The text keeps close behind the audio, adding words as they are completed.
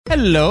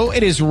Hello,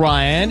 it is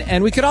Ryan,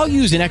 and we could all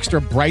use an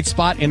extra bright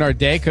spot in our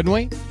day, couldn't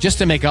we? Just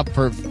to make up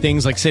for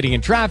things like sitting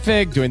in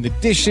traffic, doing the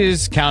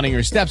dishes, counting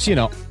your steps,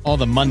 all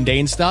the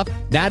mundane stuff.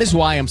 That is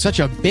why I'm such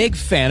a big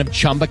fan of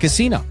Chumba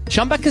Casino.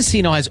 Chumba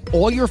Casino has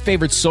all your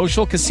favorite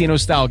social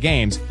casino-style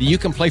games that you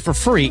can play for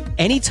free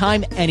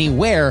anytime,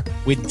 anywhere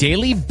with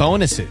daily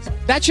bonuses.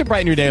 That should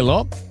brighten your day a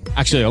little.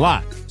 Actually, a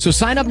lot. So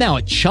sign up now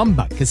at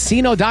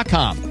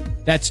ChumbaCasino.com.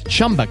 That's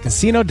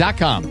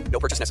ChumbaCasino.com. No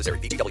purchase necessary.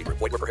 VGW Group.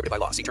 Void where prohibited by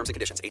law. See terms and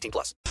conditions.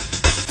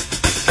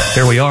 18+.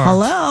 Here we are.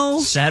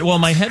 Hello. Well,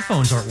 my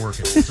headphones aren't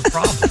working. It's a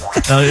problem.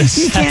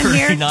 You can't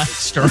hear? Night,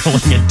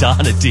 Sterling and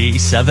Donna D,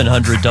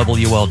 700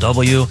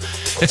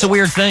 WLW. It's a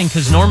weird thing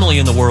because normally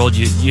in the world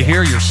you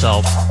hear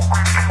yourself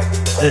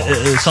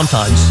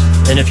sometimes,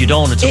 and if you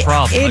don't, it's a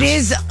problem. It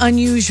is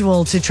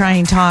unusual to try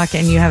and talk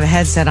and you have a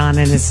headset on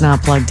and it's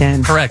not plugged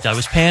in. Correct. I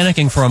was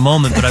panicking for a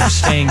moment, but I was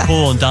staying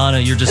cool. And Donna,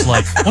 you're just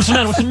like, what's the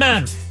matter? What's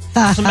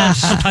the matter?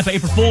 Some type of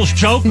April Fool's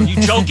joke? Are you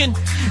joking?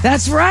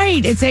 That's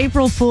right. It's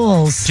April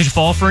Fool's. Did you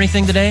fall for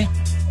anything today?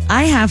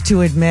 I have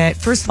to admit,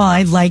 first of all,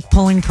 I like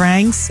pulling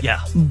pranks. Yeah.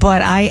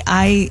 But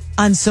I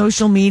on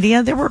social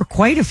media, there were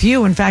quite a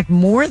few. In fact,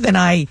 more than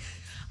I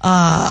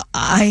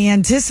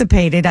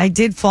anticipated. I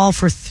did fall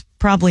for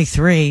probably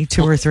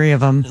two or three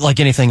of them. Like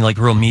anything like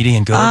real meaty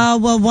and good?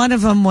 Well, one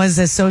of them was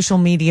a social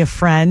media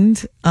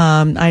friend.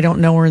 I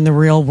don't know her in the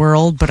real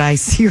world, but I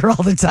see her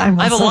all the time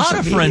on I have a lot social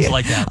of media. friends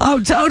like that.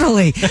 Oh,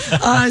 totally.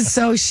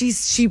 So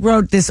she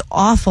wrote this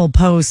awful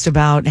post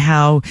about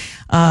how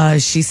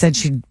she said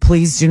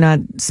please do not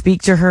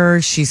speak to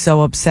her. She's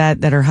so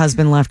upset that her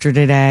husband left her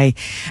today.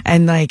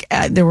 And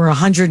there were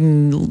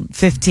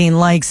 115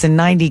 likes and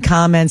 90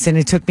 comments, and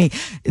it took me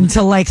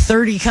until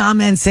 30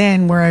 comments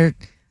in where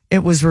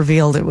it was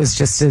revealed it was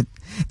just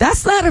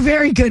that's not a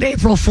very good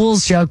April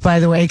Fool's joke, by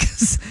the way,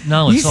 because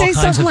no, it's you all say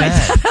kinds something of like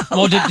bad. that.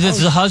 Well,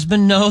 does the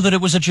husband know that it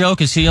was a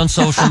joke? Is he on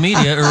social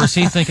media, or is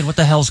he thinking, what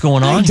the hell's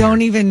going on I don't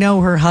here? even know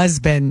her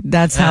husband.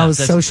 That's how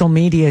social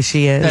media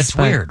she is. That's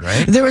weird,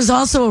 right? There was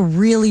also a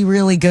really,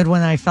 really good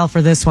one. I fell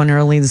for this one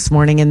early this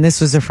morning, and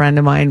this was a friend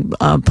of mine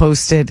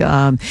posted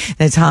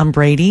that Tom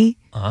Brady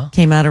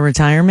came out of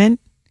retirement.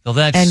 Well,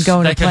 and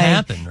that could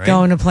happen, right?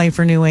 Going to play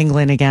for New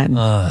England again.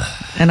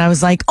 And I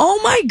was like, oh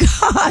my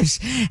gosh.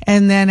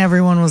 And then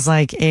everyone was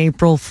like,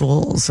 April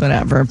Fools,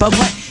 whatever. But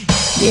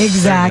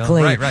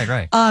exactly.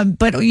 Right.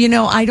 But,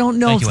 I don't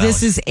know if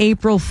this is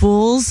April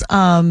Fools,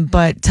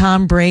 but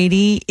Tom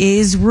Brady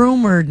is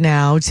rumored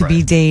now to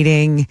be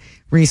dating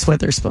Reese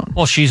Witherspoon.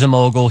 Well, she's a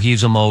mogul.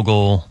 He's a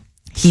mogul.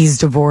 He's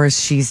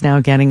divorced. She's now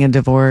getting a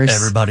divorce.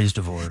 Everybody's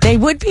divorced. They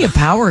would be a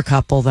power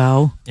couple,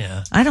 though.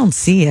 Yeah. I don't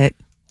see it.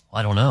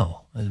 I don't know.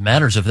 It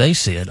matters if they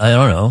see it. I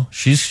don't know.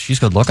 She's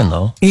good looking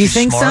though. You She's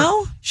think smart.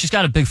 so? She's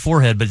got a big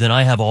forehead, but then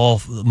I have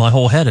my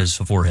whole head is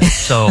a forehead.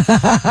 So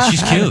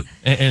she's cute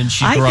and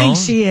she's grown. I think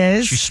she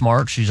is. She's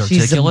smart. She's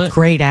articulate. She's a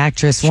great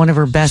actress. One of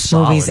her best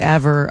movies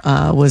ever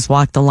was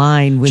Walk the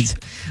Line with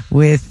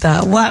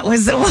what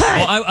was it? What?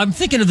 Well, I'm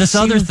thinking of this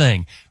other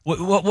thing. There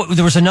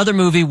was another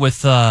movie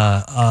with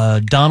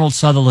Donald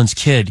Sutherland's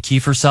kid,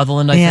 Kiefer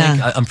Sutherland, I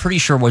think. I'm pretty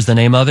sure was the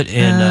name of it.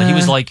 And he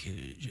was like...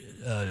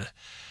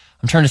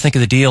 I'm trying to think of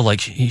the deal. Like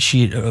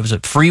she was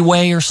it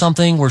Freeway or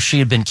something where she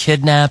had been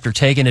kidnapped or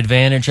taken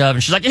advantage of,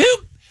 and she's like, "Who?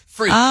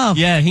 Free?" Oh,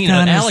 yeah,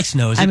 Alex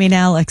knows it. I mean,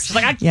 Alex. She's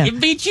like, "I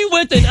beat you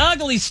with an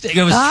ugly stick."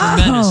 It was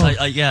tremendous.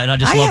 And I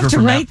just loved her. I have to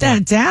write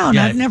that down.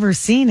 Yeah. I've never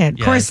seen it.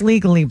 Of course,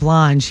 Legally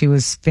Blonde. She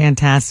was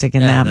fantastic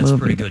in that movie. That's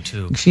pretty good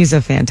too. She's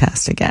a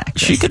fantastic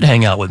actress. She could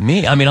hang out with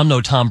me. I mean, I'm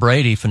no Tom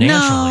Brady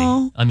financially.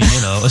 No. I mean,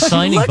 a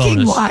signing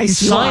bonus.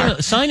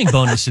 Signing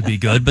bonus would be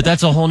good, but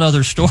that's a whole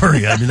nother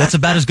story. I mean, that's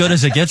about as good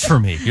as it gets for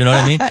me. You know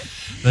what I mean?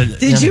 But,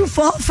 Did you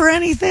fall for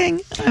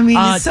anything? I mean,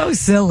 it's so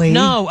silly.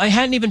 No, I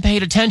hadn't even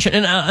paid attention.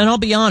 And I'll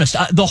be honest,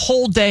 the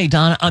whole day,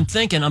 Donna,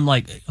 I'm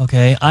like,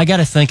 okay, I got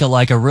to think of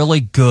like a really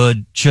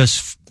good,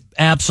 just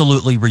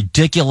absolutely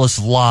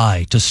ridiculous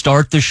lie to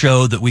start the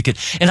show that we could,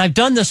 and I've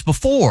done this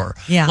before.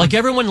 Yeah. Like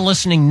everyone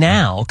listening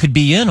now could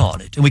be in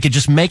on it, and we could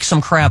just make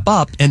some crap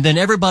up, and then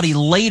everybody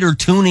later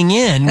tuning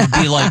in would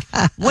be like,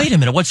 wait a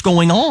minute, what's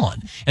going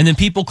on? And then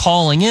people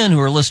calling in who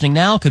are listening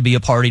now could be a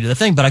party to the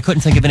thing, but I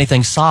couldn't think of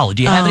anything solid.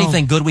 Do you have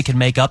anything good we could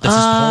make up that's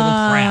just total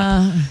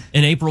crap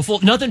in April Fool?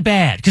 Nothing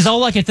bad, because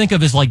all I can think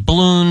of is like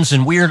balloons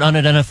and weird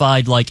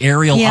unidentified like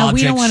aerial objects. Yeah,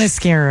 we don't want to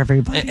scare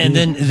everybody. And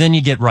then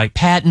you get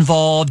Pat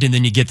involved, and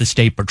then you get the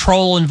State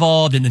Patrol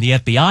involved, and then the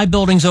FBI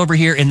building's over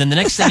here, and then the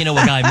next thing you know,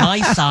 a guy my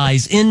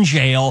size in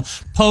jail,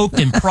 poked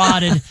and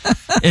prodded.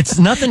 It's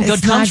nothing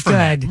good comes from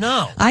it.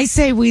 No. I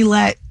say we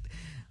let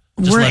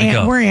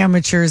we're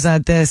amateurs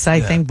at this.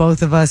 I think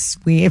both of us,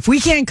 if we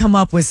can't come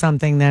up with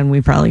something, then we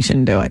probably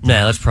shouldn't do it.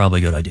 Nah, that's probably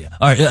a good idea.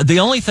 All right, the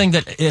only thing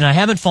and I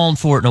haven't fallen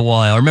for it in a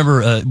while, I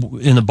remember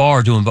in the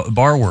bar doing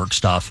bar work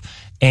stuff,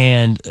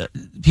 And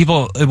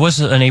people, it was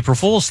an April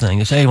Fool's thing.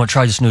 They say, hey, you want to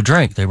try this new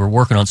drink? They were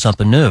working on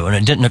something new. And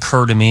it didn't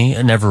occur to me,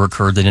 it never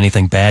occurred that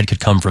anything bad could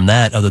come from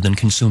that other than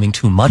consuming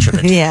too much of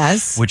it.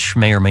 Yes. Which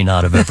may or may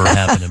not have ever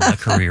happened in my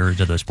career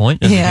to this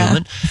point as a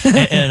human.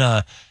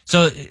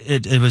 So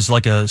it was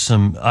like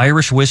some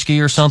Irish whiskey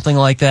or something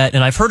like that.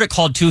 And I've heard it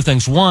called two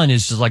things. One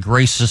is like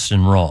racist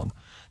and wrong.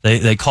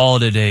 They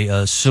called it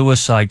a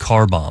suicide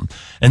car bomb.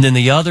 And then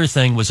the other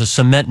thing was a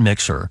cement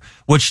mixer,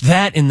 which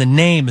that in the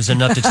name is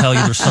enough to tell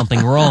you there's something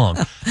wrong.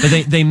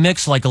 But they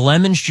mix like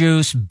lemon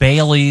juice,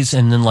 Bailey's,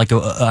 and then like a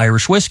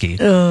Irish whiskey.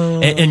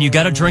 And you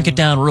got to drink it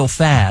down real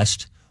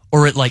fast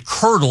or it like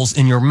curdles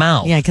in your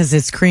mouth. Yeah, because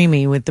it's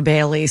creamy with the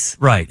Baileys.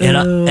 Right. And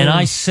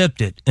I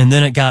sipped it, and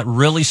then it got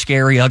really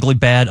scary, ugly,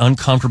 bad,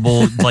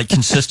 uncomfortable, like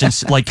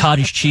consistency, like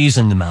cottage cheese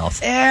in the mouth.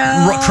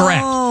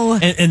 Correct.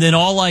 And then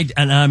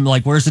I'm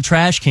like, where's the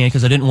trash can?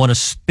 Because I didn't want to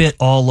spit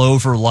all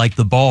over like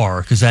the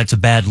bar, because that's a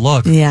bad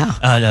look.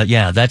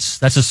 Yeah.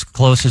 That's as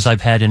close as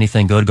I've had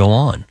anything good go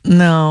on.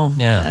 No.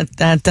 Yeah.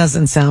 That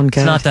doesn't sound good.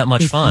 It's not that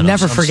much fun.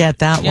 Never forget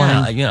that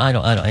one. Yeah,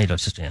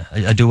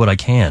 I do what I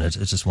can. It's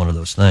just one of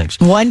those things.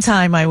 One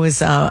time I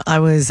was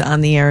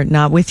on the air,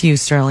 not with you,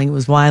 Sterling. It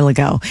was a while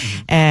ago,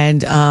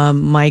 and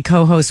my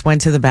co-host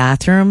went to the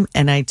bathroom,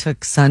 and I took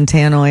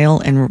suntan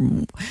oil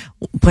and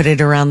put it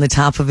around the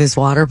top of his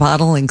water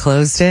bottle and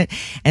closed it.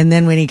 And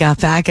then when he got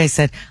back, I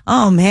said,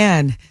 "Oh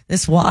man,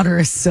 this water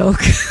is so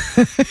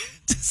good."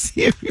 To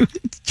see if you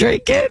would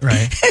drink it.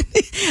 Right.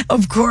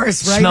 Of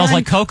course, right? Smells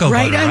like cocoa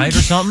butter, right? Or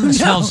something? It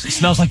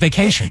smells like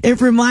vacation. It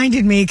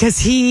reminded me, because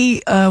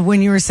he,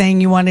 when you were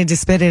saying you wanted to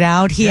spit it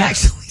out, he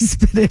actually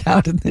spit it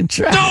out in the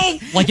trash. No!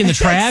 Like in the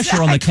trash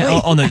or on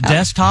the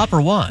desktop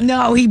or what?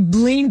 No, he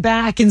leaned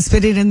back and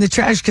spit it in the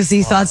trash because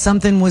he thought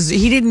something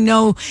he didn't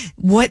know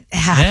what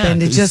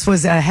happened. Yeah, it just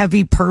was a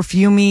heavy,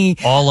 perfumey.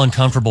 All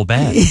uncomfortable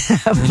bad.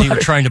 And you were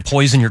trying to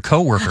poison your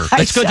coworker.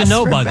 That's good to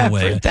know, by the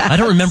way. That. I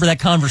don't remember that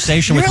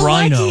conversation with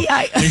Rhino.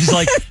 He's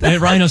like,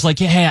 Rhino's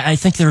like, yeah, I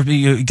think there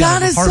you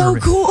Donna's so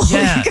cool.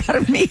 Yeah. You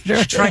gotta meet her.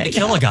 She tried to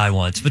kill a guy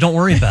once, but don't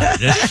worry about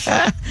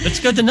it. It's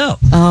good to know.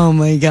 Oh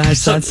my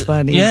gosh, that's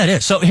funny. Yeah, it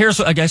is. So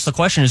here's, I guess the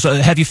question is,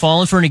 have you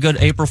fallen for any good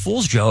April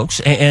Fool's jokes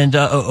and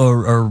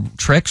or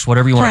tricks,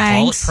 whatever you want to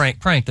call it?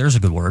 Prank. There's a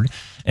good word.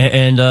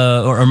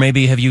 Or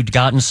maybe have you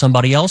gotten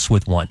somebody else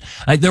with one?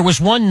 There was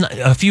one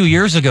a few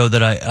years ago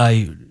that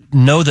I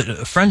know that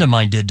a friend of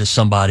mine did to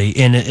somebody,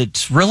 and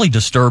it's really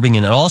disturbing,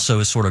 and it also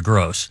is sort of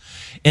gross.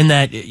 In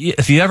that,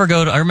 if you ever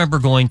I remember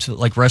going to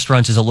like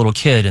restaurants as a little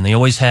kid, and they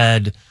always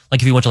had,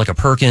 like if you went to like a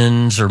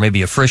Perkins or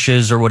maybe a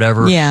Frisch's or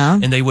whatever,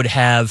 and they would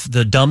have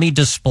the dummy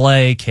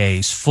display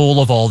case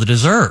full of all the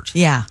dessert.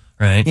 Yeah.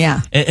 Right? Yeah.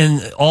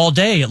 And all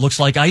day it looks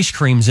like ice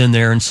cream's in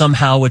there, and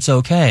somehow it's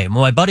okay. Well,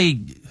 my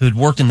buddy who'd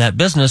worked in that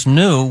business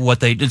knew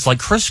it's like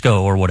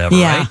Crisco or whatever,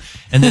 right?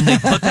 And then they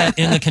put that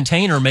in the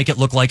container, make it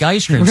look like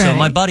ice cream. Right. So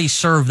my buddy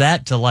served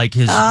that to like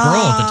his girl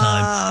at the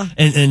time.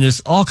 And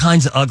there's all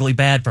kinds of ugly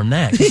bad from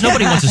that. Because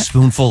nobody wants a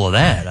spoonful of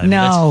that. I mean,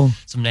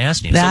 that's some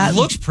nasty. So it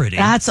looks pretty.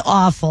 That's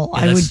awful.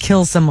 Yeah, I would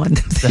kill someone.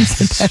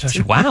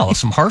 Wow,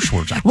 some harsh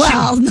words.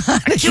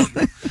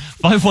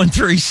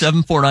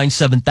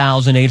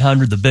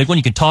 513-749-7000, the big one.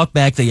 You can talk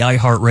back the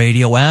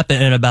iHeartRadio app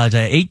in about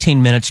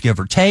 18 minutes, give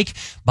or take.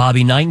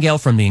 Bobby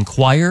Nightengale from the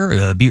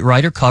Enquirer, beat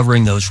writer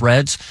covering those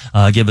Reds.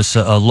 Give us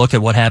a look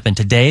at what happened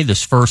today,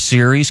 this first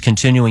series,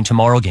 continuing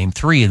tomorrow, game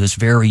 3 of this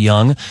very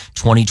young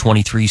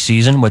 2023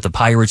 season with the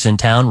Pirates in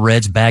town.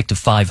 Reds back to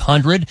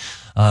 500.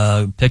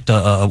 Picked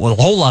a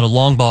whole lot of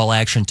long ball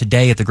action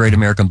today at the Great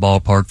American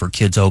Ballpark for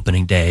Kids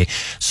Opening Day.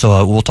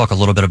 So we'll talk a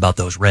little bit about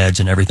those Reds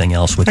and everything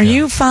else with you. Are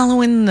you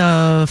following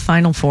the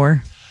Final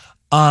Four?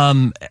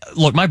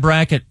 Look, my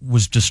bracket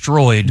was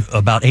destroyed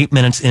about 8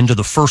 minutes into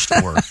the first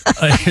four.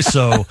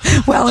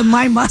 Well, and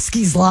my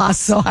Muskies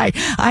lost, so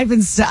I've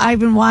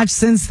been watched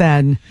since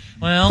then.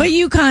 Well, but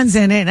UConn's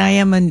in it, and I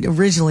am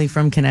originally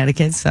from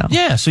Connecticut, so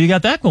yeah. So you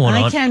got that going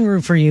on. I can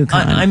root for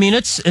UConn. I mean,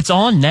 it's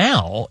on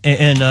now,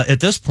 and at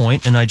this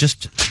point, and I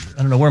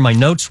don't know where my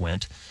notes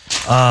went.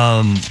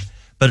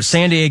 But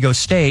San Diego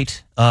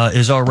State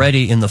is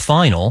already in the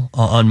final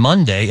on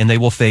Monday, and they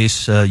will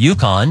face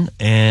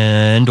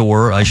UConn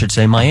or I should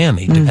say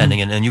Miami, depending.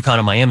 And UConn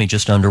and Miami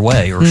just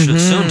underway, or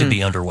soon to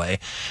be underway.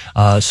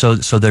 So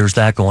there's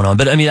that going on.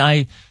 But I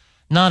mean,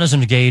 not as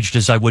engaged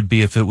as I would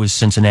be if it was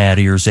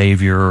Cincinnati or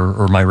Xavier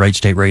or my Wright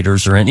State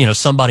Raiders or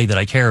somebody that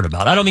I cared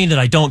about. I don't mean that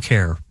I don't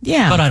care,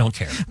 but I don't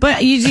care. But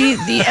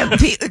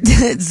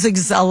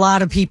it's a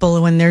lot of people,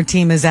 when their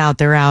team is out,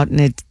 they're out, and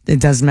it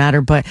doesn't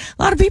matter. But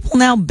a lot of people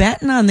now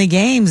betting on the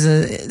games,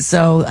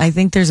 so I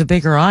think there's a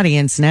bigger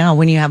audience now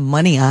when you have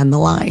money on the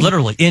line.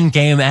 Literally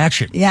in-game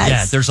action. Yes.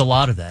 Yeah, there's a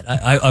lot of that.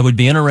 I would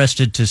be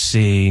interested to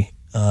see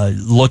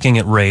looking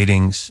at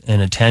ratings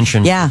and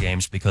attention Yeah. for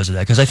games because of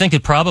that. Because I think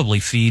it probably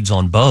feeds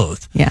on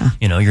both. Yeah.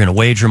 You know, you're going to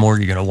wager more,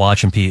 you're going to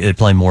watch and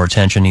play more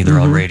attention either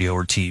on radio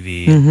or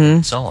TV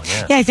and so on.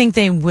 Yeah. Yeah, I think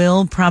they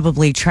will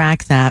probably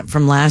track that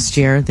from last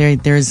year.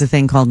 There's a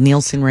thing called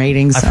Nielsen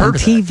ratings I've on heard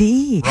of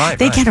TV. that. Right,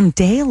 they right. get them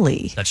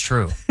daily. That's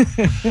true. But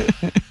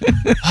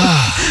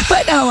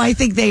no, I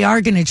think they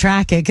are going to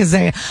track it because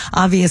they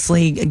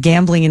obviously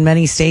gambling in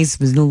many states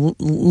is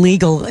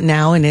legal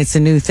now and it's a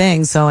new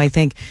thing. So I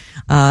think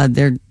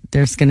they're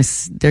going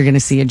to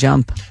see a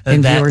jump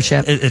in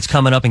viewership. It's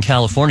coming up in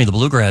California, the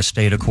Bluegrass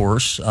State, of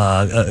course.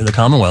 The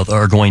Commonwealth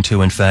are going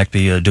to, in fact,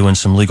 be doing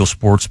some legal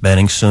sports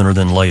betting sooner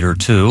than later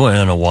too,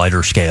 on a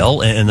wider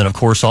scale. And then, of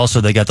course,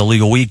 also they got the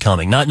legal weed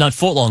coming, not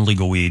full-on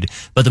legal weed,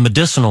 but the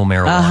medicinal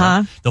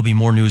marijuana. There'll be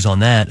more news on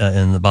that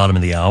in the bottom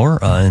of the hour,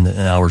 in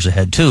the hours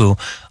ahead too.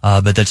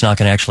 But that's not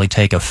going to actually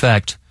take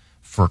effect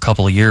for a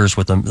couple of years.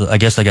 With them, I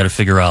guess they got to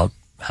figure out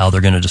how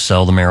they're going to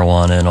sell the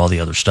marijuana and all the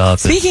other stuff.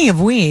 Speaking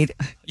of weed,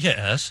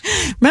 yes.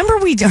 Remember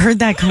we heard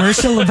that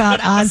commercial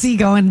about Ozzy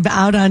going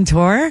out on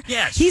tour?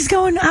 Yes. He's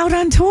going out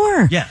on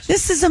tour. Yes.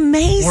 This is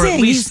amazing. Or at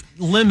least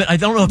I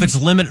don't know if it's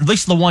at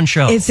least the one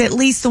show. It's at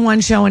least the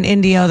one show in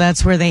Indio.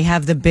 That's where they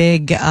have the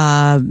big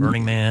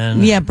Burning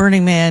Man. Yeah,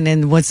 Burning Man,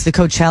 and what's the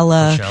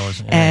Coachella?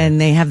 Coachella's, yeah.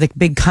 And they have the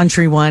big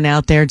country one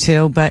out there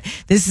too. But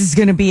this is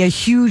going to be a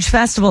huge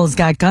festival. It's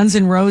got Guns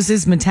N'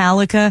 Roses,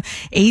 Metallica,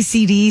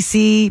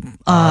 AC/DC,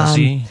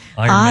 Ozzy,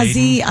 Iron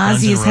Maiden,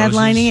 Guns Ozzy N' is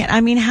headlining it. I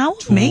mean, how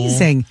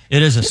amazing!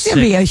 It is It's going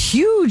to be a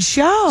huge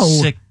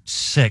show.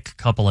 sick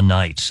couple of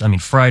nights. I mean,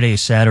 Friday,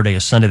 Saturday,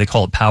 Sunday. They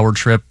call it Power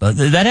Trip.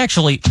 That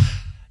actually,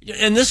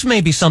 and this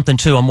may be something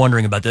too. I'm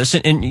wondering about this.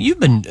 And you've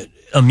been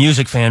a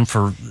music fan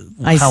for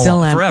I how still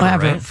long? am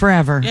Forever, right?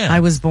 forever. Yeah. I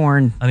was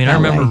born. I mean, I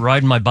remember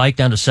riding my bike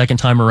down to Second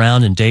Time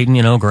Around in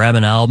Dayton,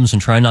 grabbing albums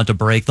and trying not to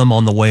break them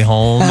on the way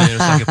home, so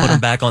I could put them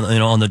back on,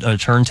 on the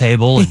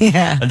turntable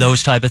and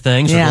those type of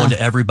things. Yeah. Or going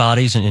to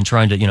everybody's and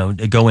trying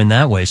to, go in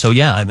that way. So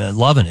yeah, I'm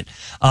loving it.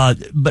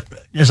 But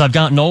as I've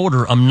gotten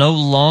older, I'm no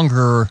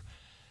longer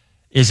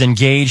as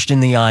engaged in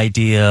the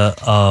idea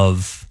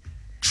of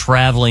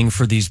traveling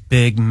for these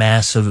big,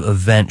 massive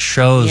event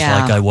shows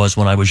like I was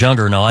when I was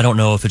younger. Now, I don't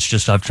know if it's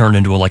just I've turned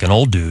into an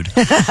old dude or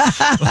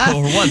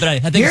what, but I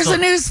think Here's a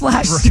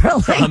newsflash,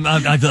 Sterling.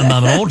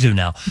 I'm an old dude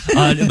now.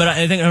 But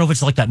I don't know if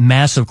it's like that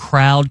massive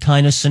crowd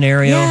kind of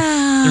scenario.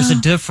 Yeah. There's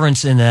a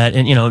difference in that.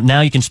 And,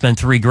 now you can spend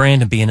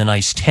 $3,000 and be in a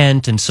nice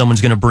tent and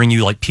someone's going to bring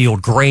you like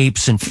peeled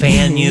grapes and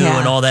fan you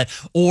and all that.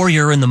 Or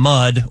you're in the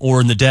mud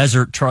or in the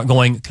desert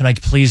going, can I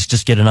please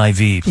just get an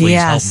IV? Please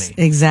help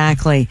me.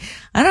 Exactly.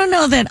 I don't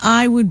know that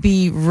I would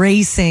be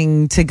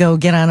racing to go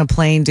get on a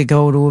plane to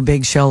go to a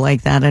big show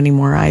like that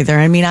anymore either.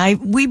 I mean,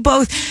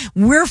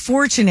 we're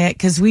fortunate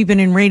because we've been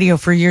in radio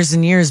for years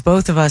and years,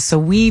 both of us. So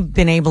we've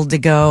been able to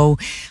go,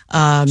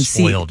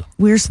 Spoiled.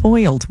 We're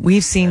spoiled.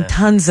 We've seen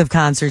tons of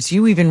concerts.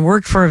 You even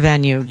worked for a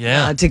venue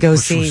to go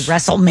see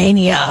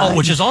WrestleMania. Oh,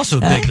 which is also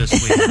big this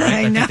week,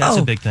 right? I know. think that's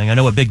a big thing. I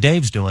know what Big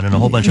Dave's doing and a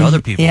whole bunch of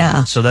other people.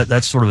 Yeah. So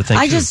that's sort of a thing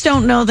I too. just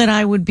don't know that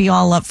I would be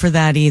all up for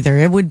that either.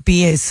 It would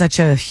be such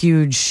a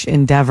huge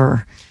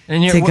endeavor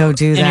to go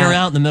do that. And you're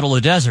out in the middle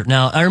of the desert.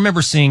 Now, I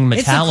remember seeing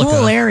Metallica. It's a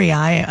cool area.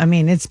 I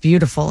mean, it's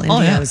beautiful.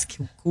 India is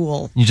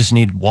cool. You just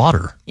need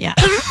water. Yeah.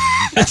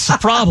 That's the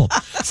problem.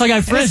 It's like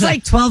It's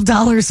like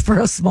 $12 for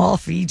a small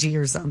Fiji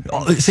or something.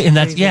 And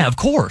that's, of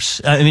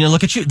course. I mean,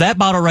 look at you. That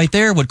bottle right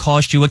there would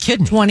cost you a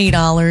kidney.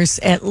 $20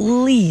 at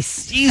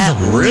least.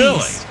 Easily.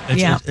 Really?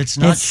 It's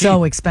not cheap.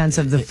 So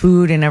expensive. The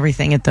food and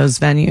everything at those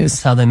venues.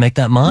 That's how they make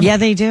that money. Yeah,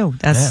 they do.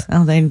 That's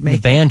how they make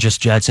The band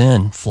just jets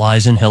in,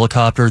 flies in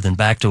helicopter, then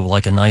back to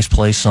like a nice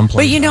place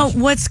someplace. But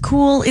what's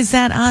cool is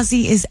that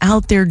Ozzy is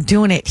out there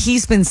doing it.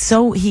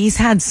 He's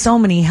had so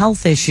many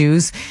health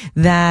issues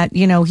that,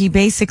 he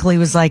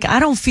basically was like, I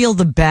don't feel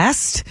the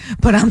best,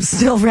 but I'm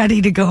still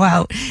ready to go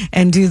out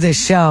and do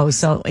this show.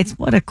 So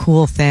what a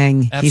cool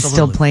thing. Absolutely. He's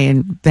still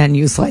playing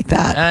venues like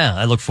that. Yeah,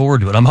 I look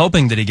forward to it. I'm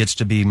hoping that he gets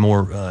to be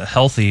more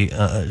healthy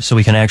so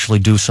we can actually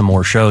do some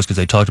more shows, because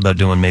they talked about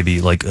doing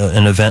maybe like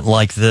an event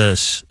like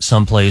this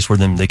someplace where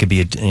then they could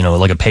be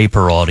like a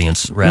paper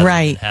audience rather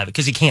than have it,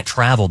 because he can't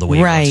travel the way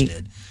he once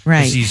did.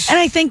 Right. And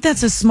I think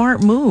that's a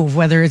smart move,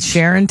 whether it's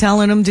Sharon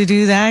telling him to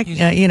do that,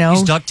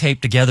 He's duct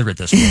taped together at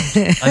this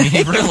point. I mean,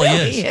 he really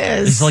is. He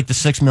is. He's like the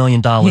 $6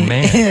 million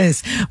man. He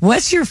is.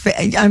 What's your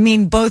I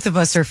mean, both of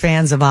us are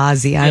fans of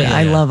Ozzy.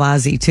 I love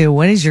Ozzy too.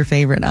 What is your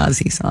favorite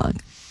Ozzy song?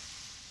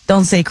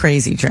 Don't say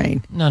Crazy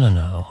Train.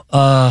 No.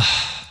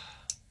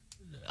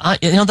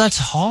 That's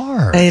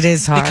hard. It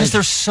is hard. Because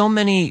there's so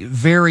many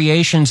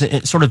variations,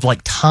 sort of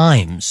like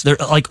times. They're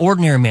like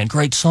Ordinary Man,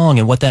 great song,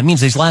 and what that means.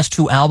 These last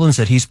two albums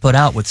that he's put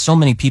out with so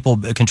many people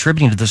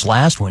contributing to this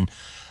last one,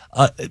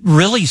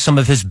 really some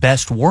of his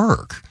best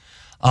work.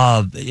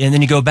 And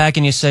then you go back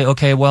and you say,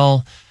 okay,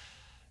 well,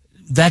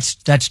 that's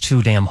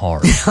too damn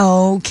hard.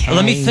 Okay.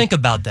 Let me think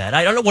about that.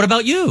 I don't know. What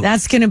about you?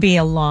 That's going to be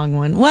a long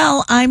one.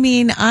 Well, I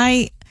mean,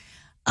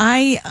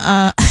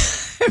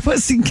 I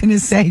wasn't going to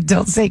say,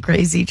 don't say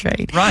Crazy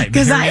Train. Right.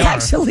 Because I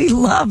actually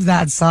love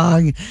that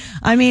song.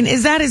 I mean,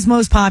 is that his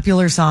most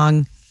popular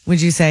song, would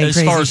you say? As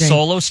Crazy far as Train?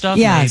 solo stuff?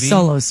 Yeah, maybe.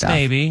 solo stuff.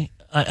 Maybe.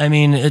 I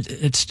mean,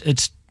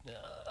 it's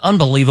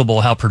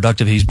unbelievable how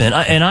productive he's been.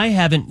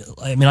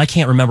 I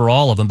can't remember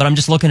all of them, but I'm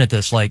just looking at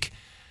this, like,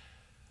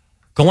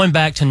 going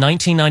back to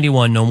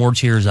 1991, No More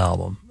Tears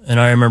album. And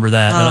I remember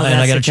that.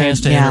 And I got a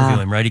chance to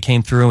interview him, right? He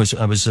came through.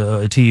 I was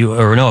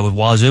with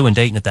Wazoo and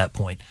Dayton at that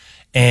point.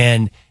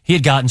 And he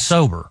had gotten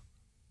sober,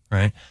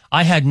 right?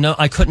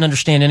 I couldn't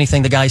understand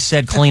anything the guy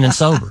said clean and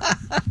sober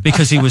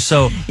because he was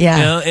so,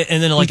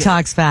 and then like. He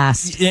talks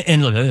fast.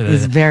 And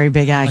with a very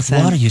big accent.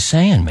 Like, what are you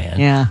saying, man?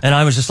 Yeah. And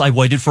I was just like,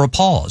 waited for a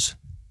pause.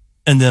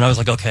 And then I was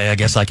like, okay, I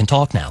guess I can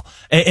talk now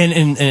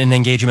and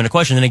engage him in a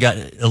question. Then it got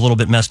a little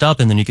bit messed up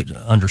and then you could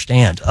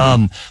understand.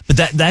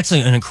 But that's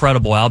an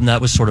incredible album. That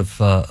was sort of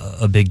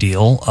a big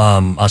deal.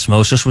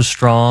 Osmosis was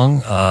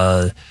strong.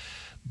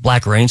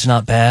 Black Rain's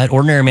not bad.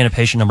 Ordinary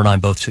Emancipation, number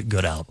 9, both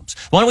good albums.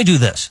 Why don't we do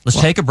this? Let's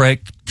take a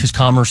break because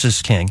commerce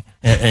is king,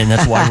 and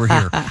that's why we're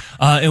here.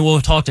 And we'll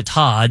talk to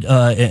Todd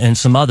and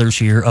some others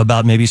here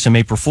about maybe some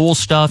April Fool's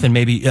stuff and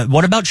maybe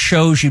what about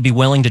shows you'd be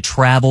willing to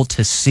travel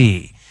to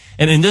see?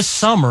 And in this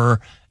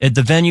summer, at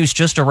the venues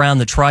just around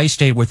the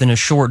tri-state within a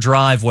short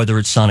drive, whether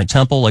it's Sonic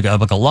Temple, like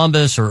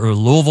Columbus or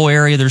Louisville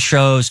area, there's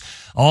shows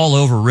all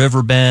over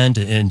Riverbend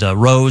and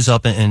Rose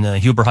up in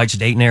Huber Heights,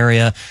 Dayton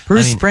area.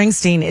 Bruce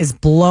Springsteen is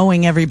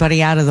blowing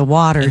everybody out of the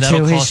water,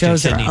 too. His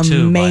shows are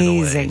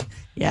amazing. Too,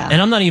 yeah.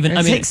 And I'm not even,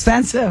 it's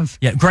expensive.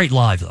 Yeah, great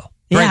live, though.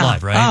 Great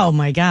live, right? Oh,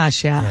 my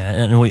gosh, yeah.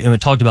 And we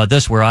talked about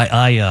this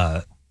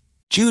where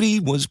Judy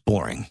was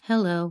boring.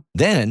 Hello.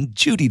 Then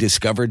Judy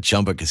discovered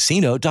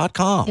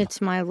ChumbaCasino.com. It's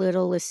my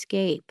little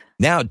escape.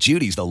 Now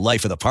Judy's the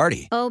life of the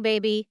party. Oh,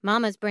 baby,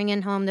 mama's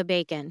bringing home the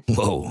bacon.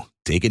 Whoa,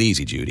 take it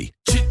easy, Judy.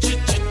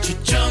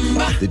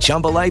 The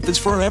Chumba life is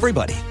for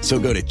everybody. So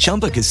go to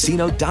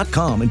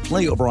ChumbaCasino.com and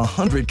play over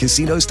 100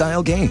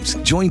 casino-style games.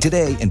 Join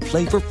today and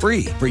play for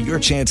free for your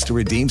chance to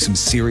redeem some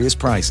serious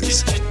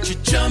prizes.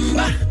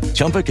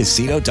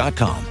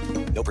 ChumbaCasino.com.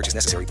 No purchase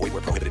necessary. Void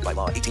where prohibited by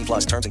law. 18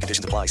 plus terms and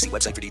conditions apply. See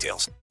website for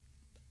details.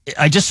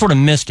 I just sort of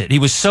missed it. He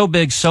was so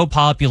big, so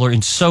popular,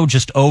 and so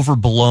just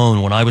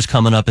overblown when I was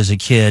coming up as a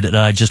kid. And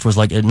I just was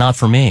like, not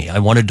for me. I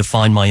wanted to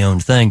find my own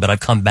thing, but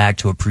I've come back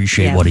to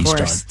appreciate what he's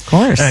done. Of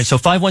course. All right, so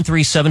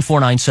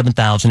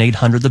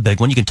 513-749-7800, the big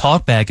one. You can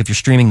talk back if you're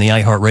streaming the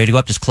iHeartRadio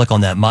app. Just click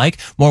on that mic.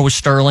 More with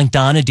Sterling,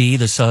 Donna D,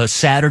 this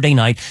Saturday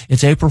night.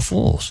 It's April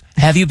Fool's.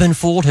 Have you been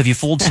fooled? Have you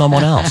fooled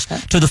someone else?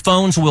 To the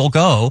phones we'll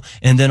go.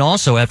 And then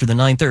also after the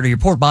 9:30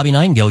 report, Bobby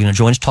Nightengale going to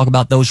join us to talk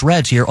about those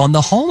Reds here on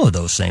the home of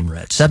those same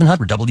Reds.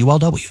 700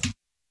 WLW.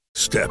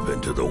 Step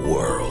into the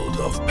world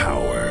of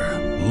power,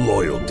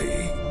 loyalty,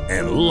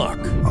 and luck.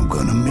 I'm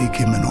gonna make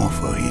him an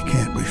offer he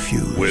can't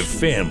refuse. With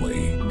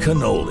family,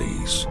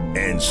 cannolis,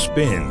 and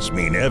spins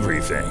mean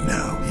everything.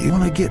 Now, you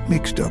wanna get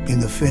mixed up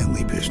in the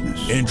family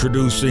business.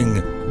 Introducing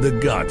The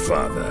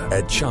Godfather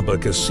at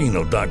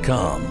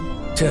ChumbaCasino.com.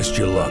 Test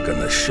your luck in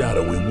the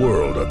shadowy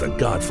world of The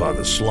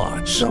Godfather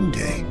slot.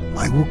 Someday,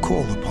 I will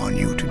call upon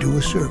you to do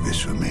a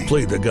service for me.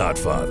 Play The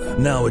Godfather,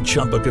 now at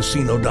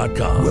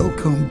ChumbaCasino.com.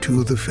 Welcome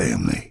to the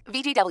family.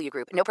 VGW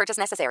Group. No purchase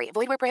necessary.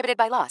 Void where prohibited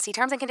by law. See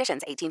terms and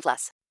conditions. 18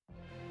 plus.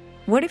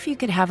 What if you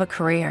could have a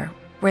career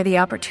where the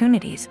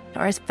opportunities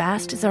are as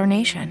vast as our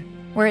nation,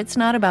 where it's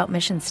not about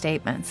mission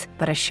statements,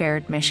 but a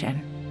shared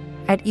mission?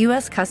 At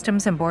U.S.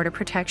 Customs and Border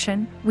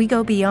Protection, we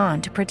go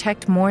beyond to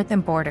protect more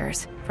than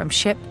borders. From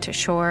ship to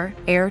shore,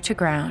 air to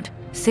ground,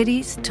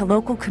 cities to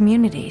local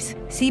communities,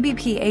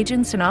 CBP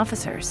agents and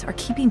officers are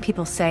keeping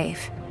people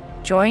safe.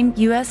 Join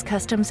U.S.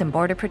 Customs and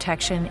Border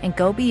Protection and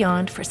go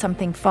beyond for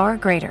something far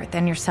greater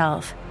than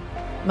yourself.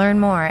 Learn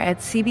more at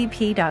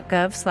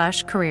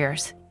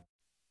cbp.gov/careers.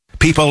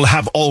 People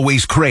have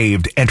always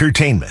craved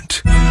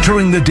entertainment.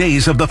 During the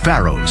days of the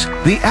pharaohs,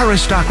 the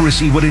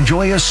aristocracy would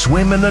enjoy a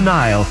swim in the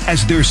Nile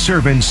as their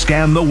servants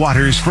scanned the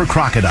waters for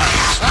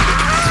crocodiles.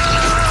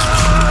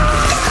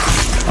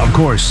 Of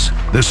course,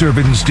 the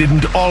servants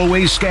didn't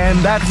always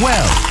scan that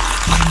well.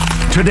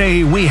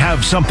 Today, we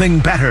have something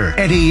better.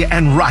 Eddie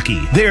and Rocky.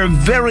 They're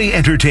very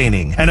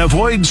entertaining and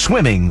avoid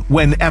swimming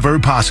whenever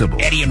possible.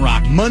 Eddie and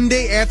Rocky,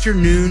 Monday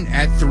afternoon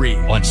at 3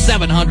 on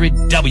 700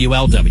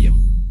 WLW.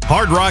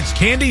 Hard Rock's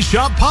Candy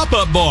Shop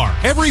Pop-Up Bar.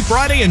 Every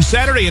Friday and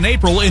Saturday in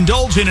April,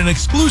 indulge in an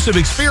exclusive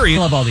experience.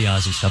 I love all the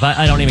Ozzy stuff.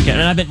 I don't even care.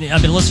 And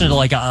I've been listening to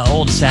like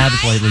old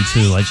Sabbath lately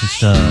too. I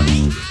just I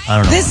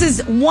don't know. This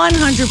is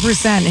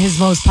 100% his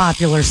most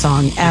popular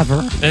song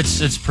ever.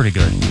 It's pretty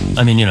good.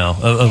 I mean,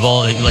 of all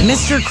like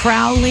Mr.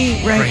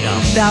 Crowley, right?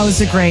 That was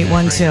a great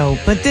one too.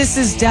 But this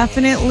is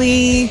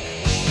definitely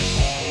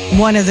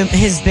one of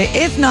his big,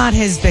 if not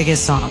his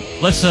biggest song.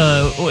 Let's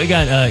we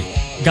got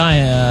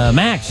guy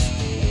Max.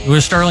 We're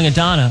Sterling and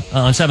Donna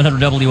on 700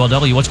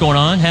 WLW. What's going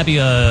on? Happy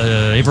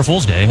April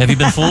Fool's Day. Have you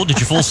been fooled? Did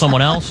you fool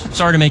someone else?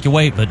 Sorry to make you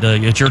wait, but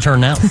it's your turn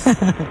now.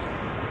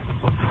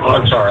 Well,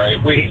 it's all right.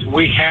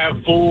 We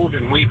have fooled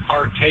and we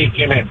partake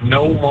in it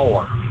no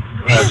more.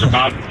 That's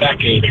about a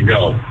decade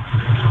ago.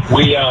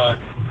 We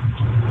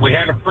We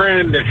had a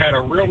friend that had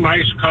a real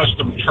nice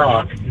custom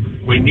truck.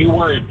 We knew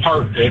where he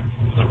parked it.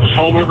 It was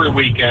home every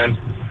weekend.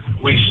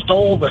 We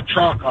stole the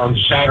truck on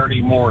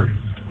Saturday morning.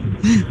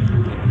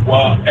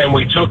 Well, and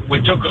we took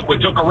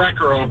a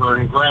wrecker over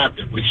and grabbed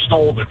it. We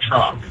stole the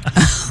truck,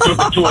 took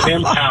it to an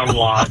impound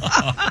lot.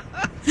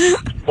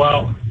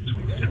 Well,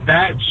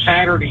 that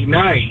Saturday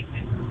night,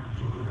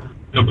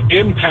 the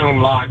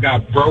impound lot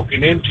got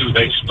broken into.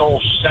 They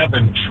stole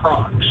 7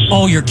 trucks.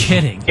 Oh, you're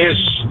kidding. His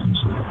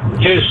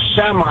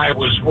semi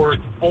was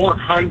worth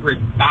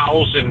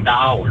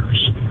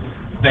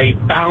 $400,000. They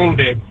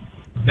found it.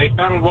 They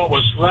found what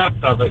was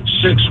left of it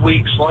 6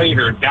 weeks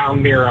later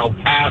down near El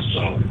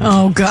Paso.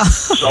 Oh, God.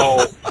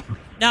 So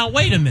now,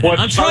 wait a minute.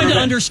 I'm trying to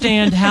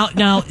understand how.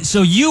 Now,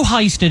 so you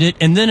heisted it,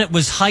 and then it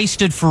was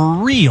heisted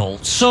for real.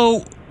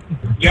 So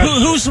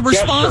who's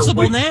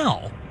responsible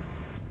now?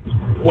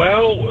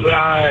 Well,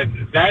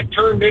 that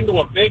turned into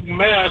a big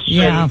mess,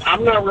 and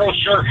I'm not real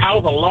sure how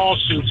the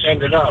lawsuits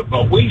ended up,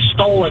 but we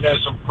stole it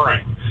as a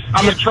prank.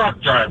 I'm a truck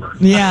driver.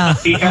 Yeah.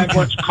 He had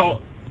what's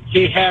called.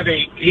 He had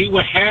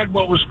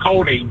what was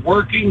called a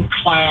working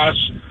class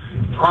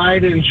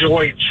pride and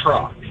joy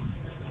truck.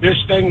 This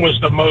thing was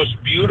the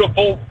most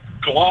beautiful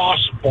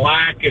gloss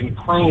black and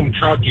chrome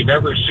truck you've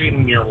ever seen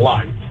in your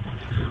life.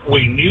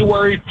 We knew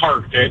where he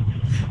parked it,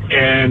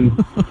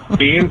 and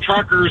being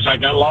truckers, I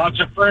got lots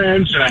of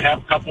friends, and I have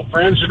a couple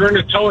friends that are in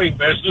the towing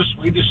business.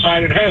 We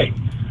decided, hey,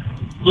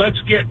 let's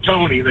get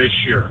Tony this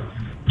year.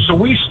 So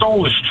we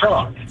stole his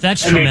truck.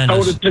 That's and tremendous.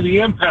 they towed it to the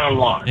impound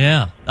lot.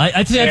 Yeah.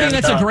 I think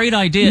that's a great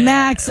idea.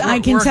 Max,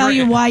 I can tell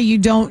you why you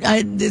don't.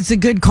 It's a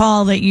good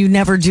call that you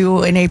never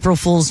do an April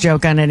Fool's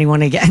joke on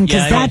anyone again,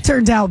 because that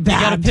turned out bad. You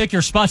got to pick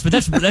your spots, but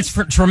that's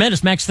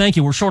tremendous. Max, thank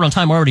you. We're short on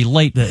time. We're already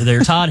late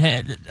there. Todd,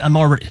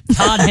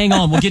 hang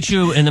on. We'll get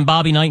you, and then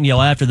Bobby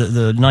Nightengale after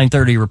the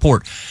 9:30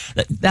 report.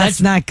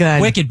 That's not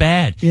good. Wicked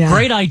bad. Yeah.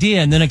 Great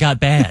idea, and then it got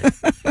bad.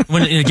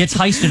 When it gets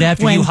heisted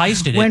after you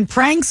heisted it. When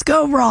pranks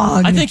go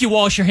wrong. I think you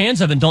wash your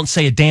hands of it and don't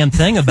say a damn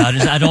thing about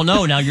it. I don't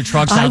know. Now your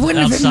truck's I outside.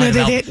 wouldn't have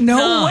admitted it.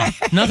 No way.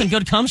 Nothing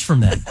good comes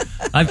from that.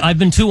 I've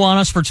been too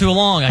honest for too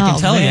long. I can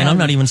tell you, and I'm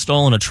not even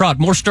stoling a truck.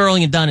 More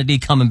Sterling and Donna D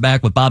coming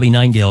back with Bobby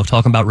Nightengale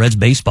talking about Reds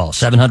baseball.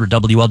 700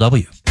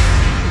 WLW.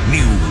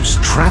 News,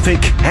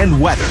 traffic,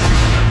 and weather.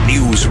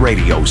 News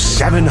Radio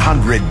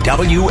 700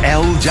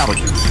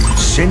 WLW,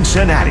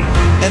 Cincinnati.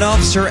 An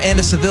officer and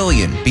a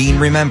civilian being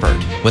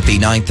remembered. With the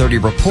 9:30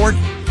 report,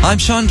 I'm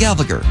Sean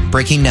Gallagher,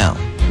 breaking now.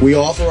 We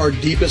offer our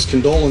deepest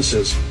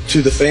condolences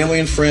to the family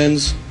and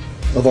friends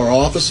of our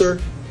officer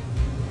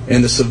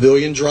and the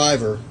civilian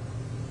driver,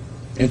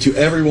 and to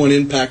everyone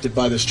impacted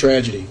by this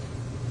tragedy.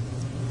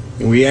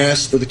 And we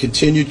ask for the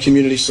continued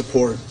community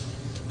support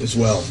as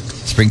well.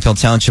 Springfield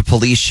Township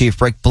Police Chief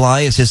Rick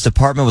Bly, as his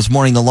department was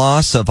mourning the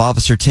loss of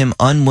Officer Tim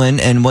Unwin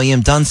and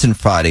William Dunson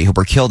Friday, who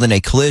were killed in a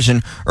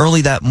collision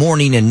early that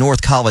morning in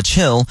North College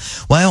Hill,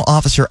 while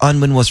Officer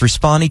Unwin was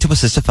responding to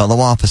assist a fellow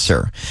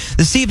officer.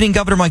 This evening,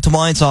 Governor Mike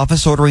DeWine's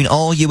office ordering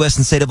all U.S.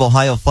 and state of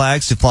Ohio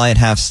flags to fly at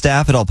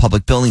half-staff at all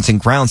public buildings and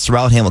grounds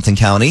throughout Hamilton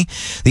County.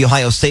 The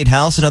Ohio State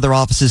House and other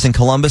offices in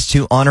Columbus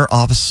to honor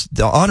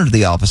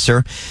the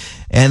officer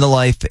and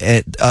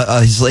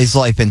his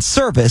life in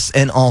service,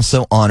 and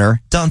also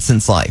honor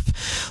Dunson's life.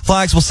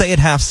 Flags will stay at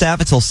half-staff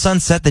until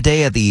sunset, the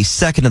day of the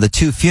second of the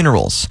 2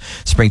 funerals.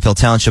 Springfield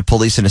Township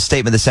Police in a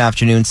statement this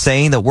afternoon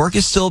saying that work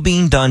is still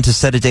being done to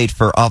set a date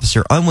for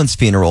Officer Unwin's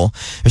funeral.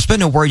 There's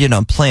been no word yet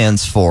on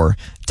plans for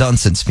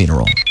Dunson's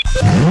funeral.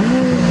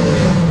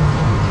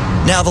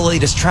 Now the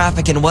latest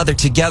traffic and weather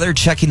together,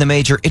 checking the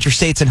major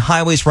interstates and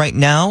highways right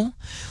now.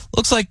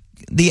 Looks like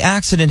the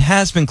accident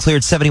has been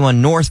cleared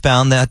 71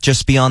 northbound, that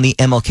just beyond the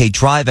MLK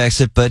Drive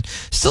exit, but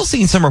still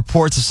seeing some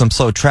reports of some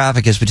slow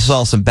traffic as we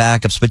saw some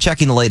backups. But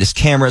checking the latest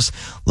cameras,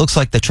 looks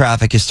like the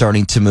traffic is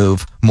starting to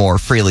move more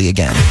freely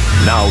again.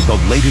 Now the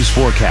latest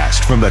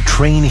forecast from the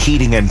Train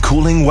Heating and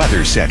Cooling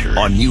Weather Center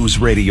on News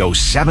Radio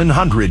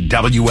 700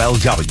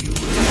 WLW.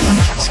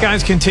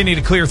 Skies continue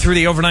to clear through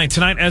the overnight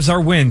tonight as our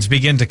winds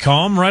begin to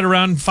calm right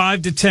around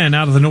 5 to 10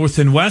 out of the north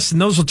and west,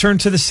 and those will turn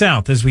to the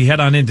south as we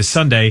head on into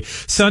Sunday.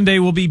 Sunday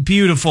will be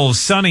beautiful,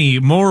 sunny,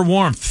 more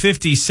warmth,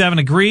 57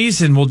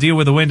 degrees, and we'll deal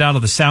with the wind out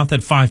of the south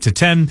at 5 to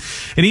 10,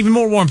 and even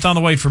more warmth on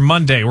the way for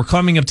Monday. We're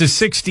climbing up to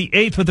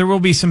 68, but there will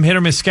be some hit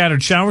or miss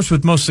scattered showers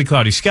with mostly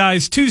cloudy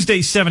skies.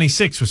 Tuesday,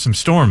 76 with some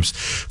storms.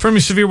 From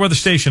your severe weather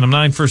station, I'm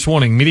 9 First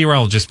Warning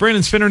meteorologist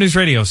Brandon Spinner, News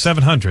Radio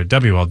 700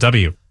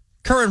 WLW.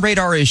 Current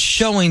radar is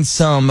showing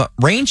some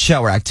rain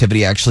shower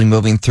activity actually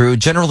moving through,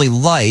 generally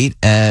light,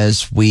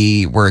 as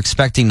we were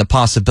expecting the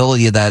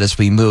possibility of that as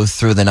we move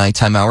through the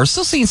nighttime hours.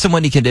 Still seeing some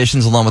windy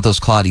conditions along with those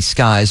cloudy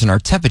skies, and our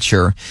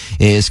temperature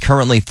is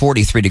currently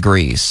 43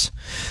 degrees.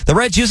 The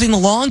Reds using the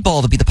long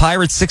ball to beat the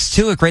Pirates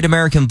 6-2 at Great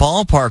American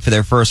Ballpark for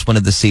their first win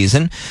of the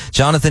season.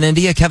 Jonathan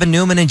India, Kevin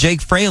Newman, and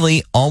Jake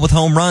Fraley all with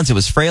home runs. It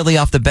was Fraley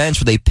off the bench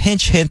with a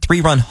pinch hit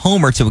 3-run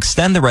homer to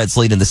extend the Reds'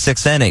 lead in the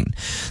 6th inning.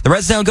 The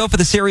Reds now go for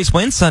the series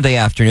win Sunday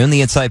afternoon.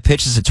 The inside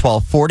pitch is at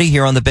 12:40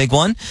 here on the big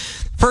one.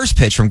 First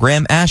pitch from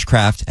Graham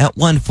Ashcraft at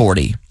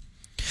 1:40.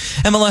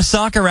 MLS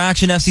soccer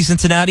action. FC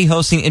Cincinnati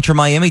hosting Inter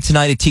Miami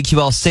tonight at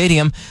TQL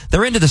Stadium.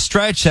 They're into the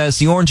stretch as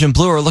the Orange and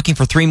Blue are looking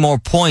for 3 more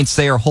points.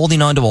 They are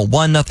holding on to a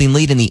 1-0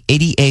 lead in the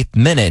 88th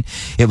minute.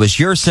 It was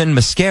Yerson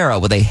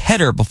Mosquera with a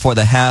header before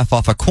the half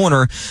off a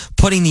corner,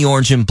 putting the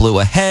Orange and Blue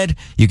ahead.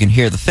 You can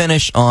hear the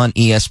finish on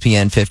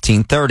ESPN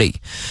 1530.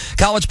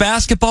 College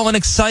basketball, an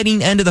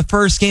exciting end to the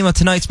first game of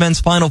tonight's men's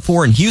Final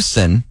Four in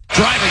Houston.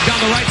 Driving down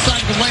the right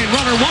side of the lane,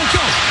 runner won't go.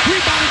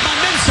 Rebounded by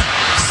Mensah.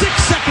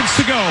 6 seconds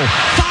to go.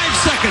 5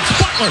 seconds.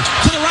 Butler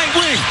to the right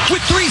wing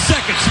with 3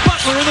 seconds.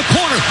 Butler in the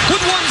corner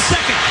with 1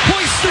 second.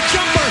 Hoists the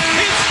jumper.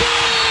 It's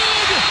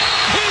good!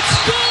 It's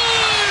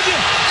good!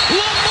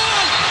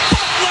 Lamont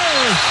Butler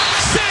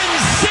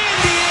sends San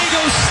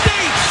Diego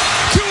State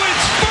to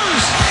its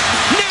first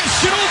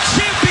national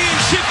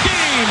championship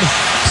game.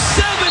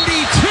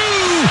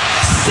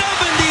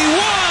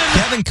 72-71.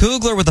 Kevin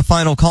Kugler with the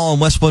final call on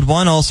Westwood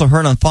One, also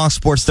heard on Fox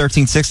Sports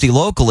 1360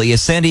 locally,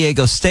 is San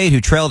Diego State, who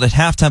trailed at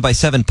halftime by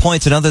 7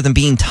 points, and other than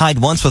being tied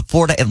once with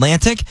Florida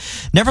Atlantic,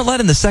 never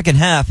led in the second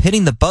half,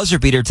 hitting the buzzer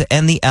beater to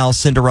end the Al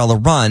Cinderella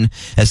run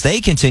as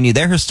they continue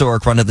their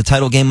historic run to the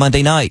title game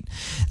Monday night.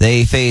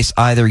 They face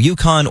either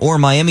UConn or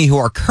Miami, who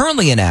are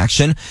currently in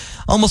action.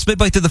 Almost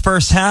midway through the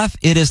first half,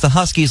 it is the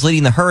Huskies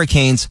leading the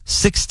Hurricanes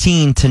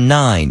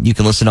 16-9. You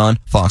can listen on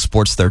Fox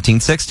Sports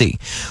 1360.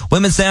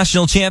 Women's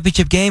National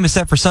Championship game is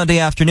set for Sunday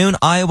afternoon.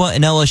 Iowa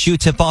and LSU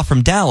tip off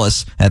from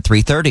Dallas at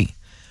 3:30.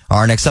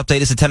 Our next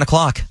update is at 10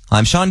 o'clock.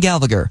 I'm Sean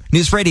Gallagher,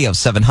 News Radio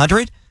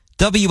 700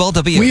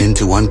 WLW.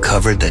 Into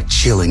uncovered the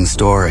chilling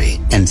story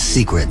and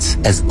secrets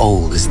as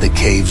old as the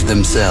caves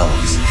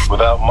themselves.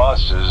 Without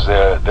monsters,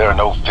 there are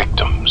no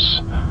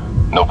victims,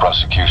 no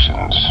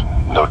prosecutions,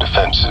 no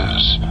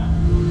defenses,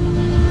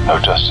 no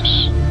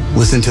justice.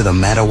 Listen to the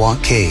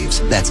Matawalk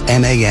Caves. That's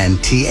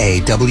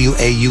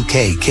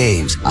MANTAWAUK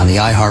Caves on the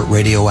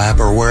iHeartRadio app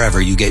or wherever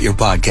you get your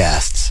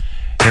podcasts.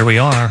 Here we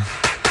are.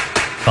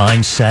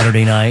 Fine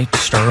Saturday night.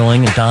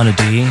 Sterling and Donna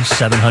D,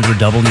 700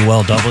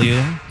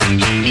 WLW.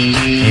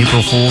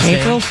 April Fool's Day.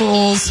 April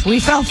Fools. We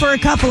fell for a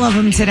couple of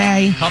them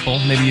today. Couple.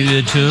 Maybe you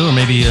did too, or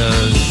maybe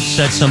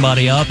set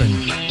somebody up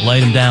and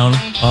laid him down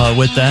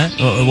with that.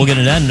 We'll get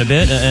into that in a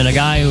bit. And a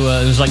guy who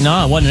was like,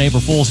 nah, it wasn't an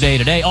April Fool's Day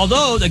today.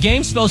 Although the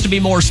game's supposed to be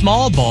more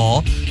small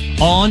ball.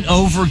 On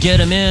over, get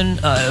him in.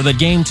 But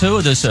game 2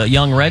 of this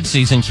young Red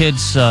season,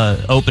 kids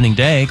opening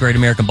day, Great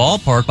American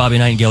Ballpark. Bobby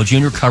Nightengale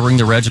Jr. covering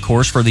the Reds, of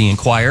course, for the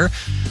Inquirer.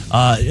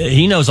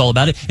 He knows all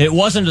about it. It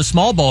wasn't a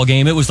small ball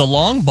game. It was the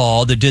long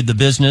ball that did the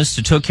business,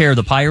 that took care of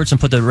the Pirates and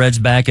put the Reds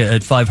back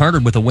at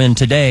 500 with a win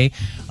today,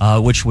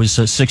 which was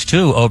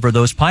 6-2 over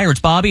those Pirates.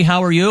 Bobby,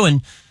 how are you?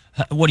 And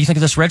what do you think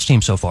of this Reds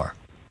team so far?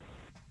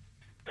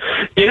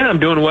 Yeah, I'm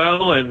doing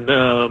well.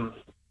 And,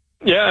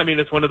 yeah, I mean,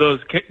 it's one of those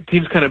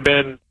teams kind of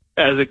been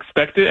as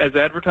expected, as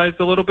advertised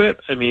a little bit.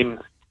 I mean,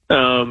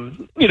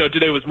 you know,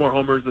 today was more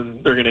homers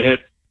than they're going to hit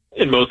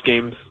in most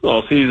games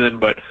all season,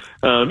 but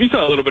you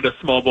saw a little bit of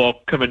small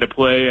ball come into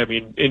play. I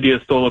mean,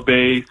 India stole a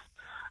base,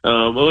 a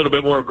little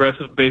bit more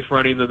aggressive base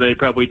running than they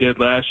probably did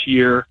last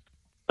year,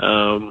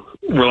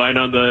 relying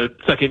on the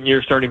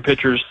second-year starting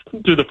pitchers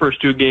through the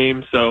first 2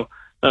 games. So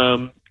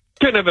kind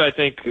of, I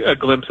think, a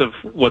glimpse of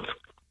what's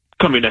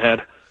coming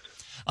ahead.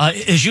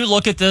 As you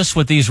look at this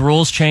with these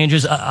rules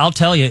changes, I'll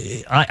tell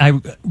you, I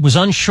was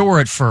unsure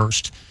at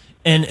first.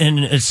 And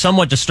it's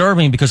somewhat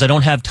disturbing because I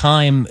don't have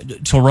time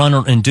to run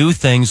and do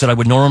things that I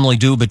would normally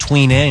do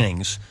between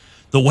innings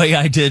the way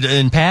I did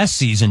in past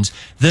seasons.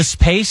 This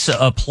pace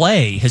of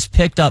play has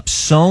picked up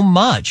so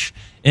much.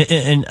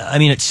 And I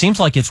mean, it seems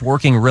like it's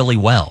working really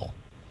well.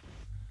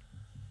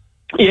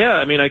 Yeah,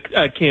 I mean,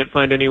 I can't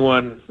find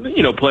anyone,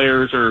 you know,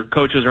 players or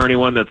coaches or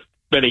anyone that's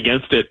been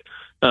against it.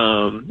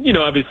 You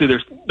know, obviously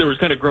there was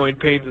kind of growing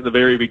pains in the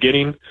very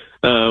beginning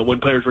when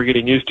players were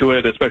getting used to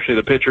it, especially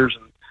the pitchers.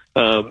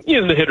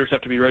 You know, the hitters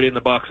have to be ready in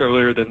the box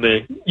earlier than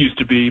they used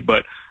to be.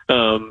 But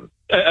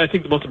I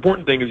think the most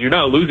important thing is you're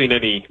not losing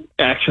any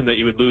action that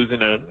you would lose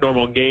in a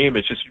normal game.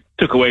 It's just you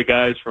took away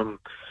guys from,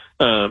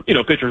 you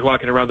know, pitchers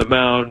walking around the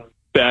mound,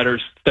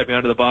 batters stepping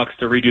out of the box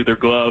to redo their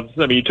gloves.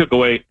 I mean, you took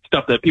away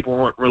stuff that people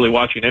weren't really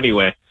watching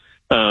anyway,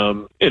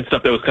 and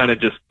stuff that was kind of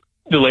just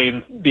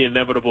delaying the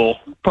inevitable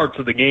parts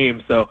of the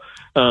game. So,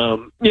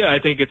 yeah, I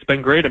think it's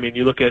been great. I mean,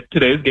 you look at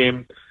today's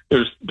game,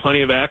 there's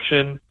plenty of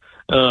action,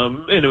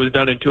 and it was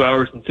done in 2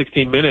 hours and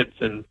 16 minutes.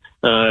 And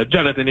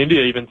Jonathan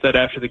India even said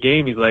after the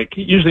game, he's like,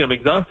 usually I'm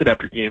exhausted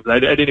after games. I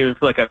didn't even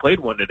feel like I played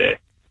one today.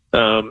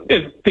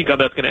 And think how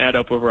that's going to add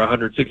up over a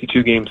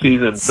 162-game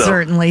season. So,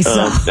 certainly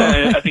so.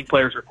 I think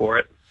players are for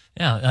it.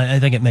 Yeah, I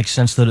think it makes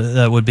sense that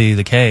that would be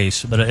the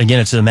case. But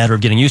again, it's a matter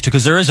of getting used to,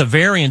 because there is a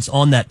variance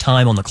on that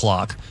time on the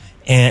clock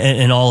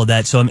and all of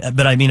that. So,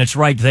 but I mean, it's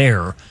right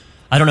there.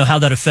 I don't know how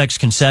that affects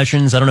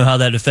concessions. I don't know how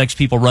that affects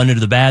people running to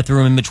the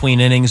bathroom in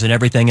between innings and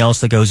everything else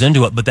that goes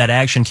into it. But that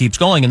action keeps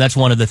going, and that's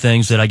one of the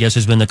things that I guess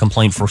has been the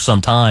complaint for some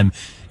time.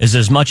 Is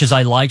as much as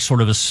I like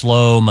sort of a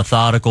slow,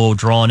 methodical,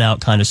 drawn out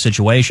kind of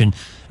situation,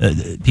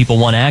 people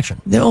want action.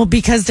 No,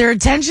 because their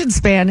attention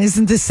span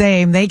isn't the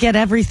same. They get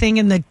everything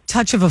in the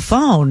touch of a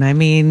phone. I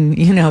mean,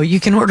 you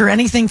can order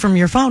anything from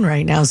your phone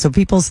right now, so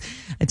people's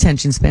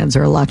attention spans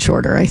are a lot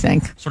shorter, I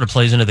think. Sort of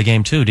plays into the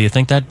game too. Do you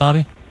think that,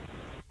 Bobby?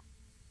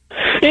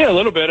 Yeah, a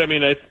little bit. I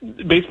mean,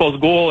 baseball's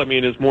goal,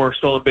 is more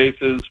stolen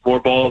bases, more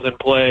balls in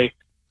play,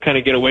 kind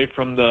of get away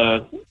from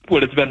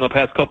what it's been the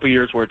past couple of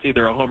years where it's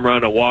either a home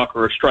run, a walk,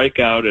 or a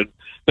strikeout, and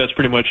that's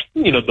pretty much,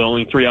 the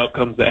only three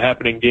outcomes that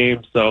happen in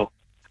games. So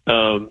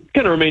kind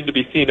of remains to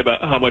be seen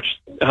about how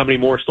many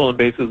more stolen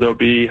bases there'll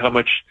be, how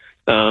much,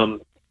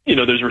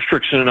 there's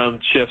restriction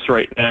on shifts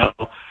right now,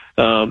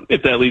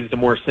 if that leads to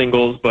more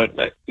singles. But,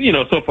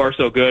 so far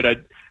so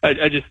good.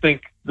 I just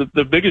think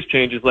the biggest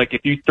change is like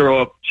if you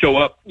show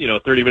up,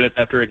 30 minutes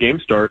after a game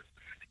starts.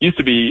 Used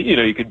to be,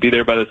 you could be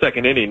there by the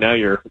second inning. Now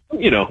you're,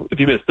 if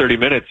you miss 30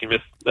 minutes, you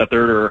miss a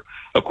third or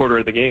a quarter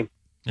of the game.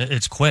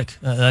 It's quick,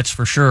 that's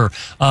for sure.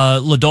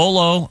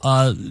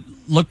 Lodolo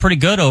looked pretty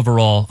good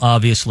overall,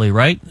 obviously,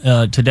 right,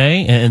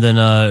 today. And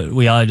then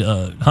we had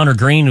Hunter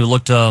Green, who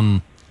looked, I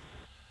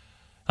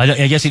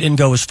guess he didn't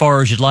go as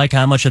far as you'd like.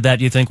 How much of that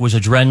do you think was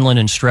adrenaline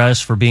and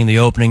stress for being the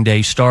opening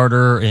day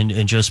starter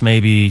and just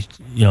maybe,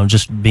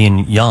 just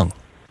being young?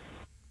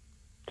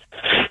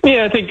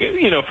 Yeah, I think,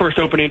 first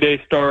opening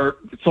day start,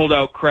 sold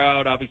out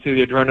crowd. Obviously,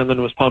 the adrenaline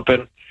was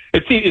pumping.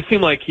 It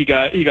seemed like he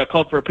got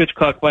called for a pitch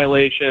clock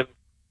violation,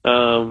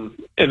 and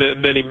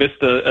then he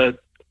missed a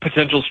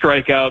potential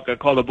strikeout, got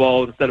called a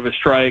ball instead of a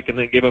strike, and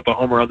then gave up a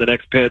homer on the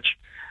next pitch.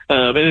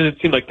 And it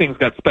seemed like things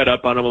got sped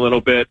up on him a little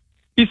bit.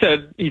 He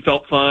said he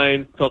felt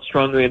fine, felt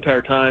strong the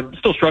entire time.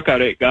 Still struck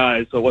out 8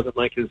 guys, so it wasn't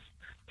like his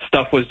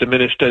stuff was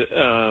diminished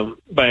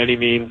by any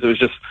means. It was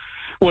just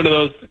one of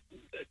those.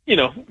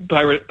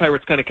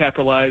 Pirates kind of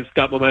capitalized,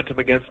 got momentum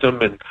against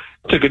them, and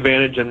took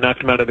advantage and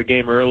knocked him out of the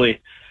game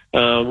early.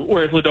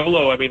 Whereas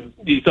Lodolo,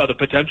 you saw the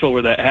potential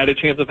where that had a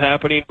chance of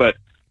happening, but.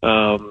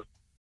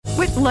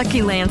 With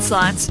Lucky Land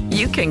Slots,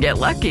 you can get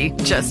lucky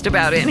just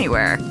about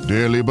anywhere.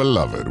 Dearly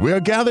beloved, we are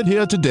gathered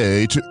here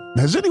today to.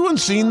 Has anyone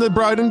seen the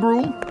bride and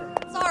groom?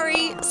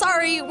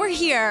 Sorry, we're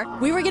here.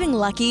 We were getting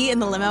lucky in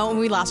the limo and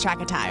we lost track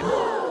of time.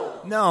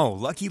 No,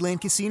 Lucky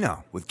Land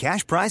Casino, with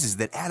cash prizes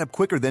that add up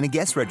quicker than a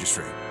guest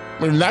registry.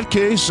 In that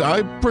case,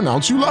 I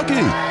pronounce you lucky.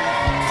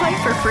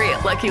 Play for free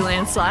at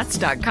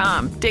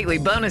LuckyLandSlots.com. Daily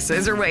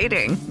bonuses are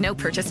waiting. No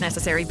purchase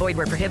necessary. Void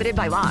where prohibited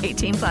by law.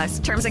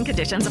 18+. Terms and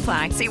conditions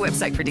apply. See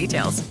website for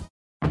details.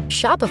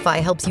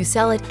 Shopify helps you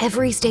sell at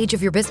every stage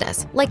of your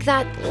business. Like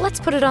that, let's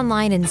put it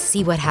online and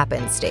see what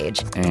happens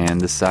stage. And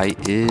the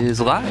site is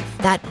live.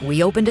 That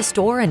we opened a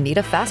store and need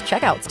a fast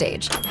checkout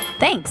stage.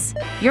 Thanks.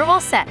 You're all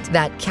set.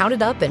 That count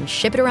it up and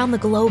ship it around the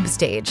globe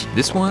stage.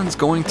 This one's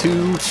going to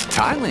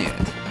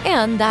Thailand.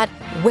 And that,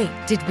 wait,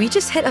 did we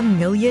just hit 1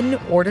 million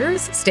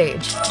orders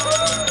stage?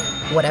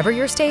 Whatever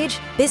your stage,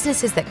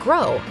 businesses that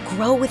grow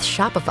with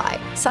Shopify.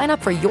 Sign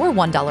up for your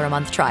 $1 a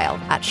month trial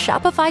at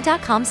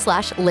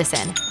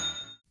shopify.com/listen.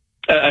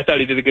 I thought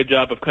he did a good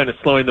job of kind of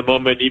slowing the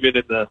moment, even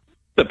in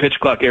the pitch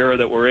clock era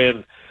that we're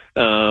in,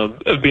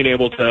 of being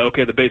able to,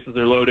 the bases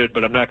are loaded,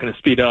 but I'm not going to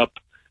speed up,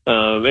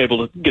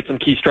 able to get some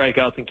key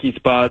strikeouts in key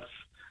spots,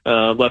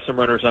 left some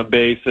runners on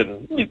base,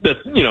 and he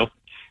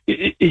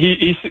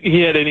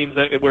had innings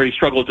where he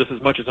struggled just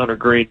as much as Hunter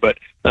Green, but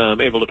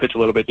able to pitch a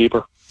little bit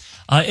deeper.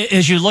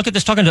 As you look at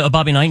this, talking to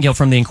Bobby Nightengale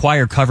from the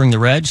Inquirer covering the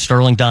Reds,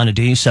 Sterling, Donna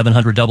D,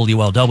 700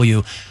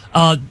 WLW,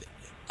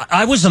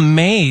 I was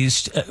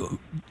amazed.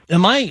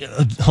 Am I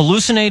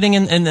hallucinating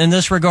in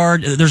this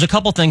regard? There's a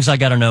couple things I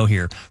got to know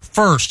here.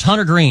 First,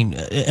 Hunter Green,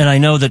 and I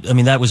know that,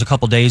 that was a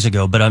couple days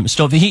ago, but I'm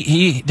still, did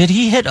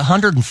he hit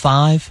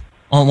 105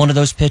 on one of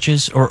those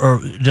pitches, or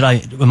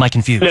am I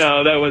confused?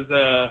 No, that was,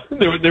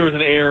 there was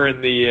an error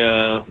in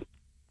the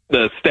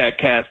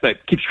StatCast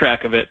that keeps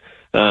track of it.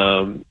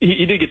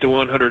 He did get to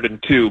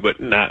 102, but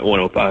not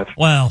 105.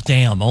 Wow,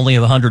 damn, only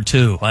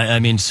 102.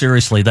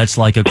 Seriously, that's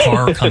like a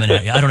car coming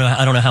at you. I don't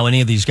know how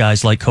any of these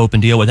guys cope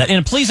and deal with that.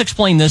 And please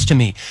explain this to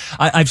me.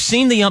 I've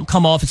seen the ump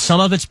come off, and some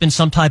of it's been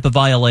some type of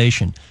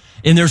violation.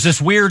 And there's this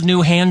weird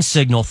new hand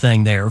signal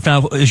thing there.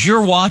 Now, as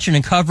you're watching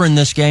and covering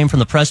this game from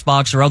the press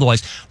box or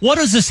otherwise, what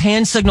is this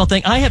hand signal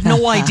thing? I have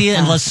no idea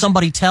unless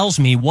somebody tells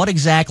me what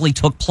exactly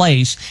took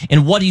place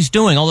and what he's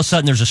doing. All of a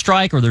sudden, there's a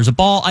strike or there's a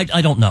ball.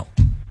 I don't know.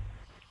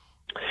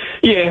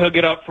 Yeah, he'll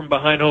get up from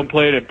behind home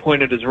plate and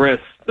point at his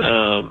wrist,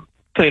 saying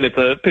it's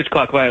a pitch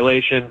clock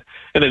violation,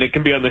 and then it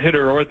can be on the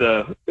hitter or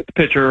the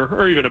pitcher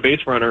or even a base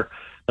runner.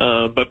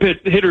 But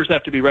hitters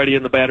have to be ready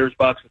in the batter's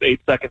box with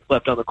 8 seconds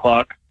left on the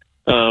clock.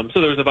 So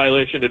there was a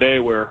violation today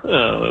where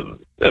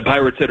a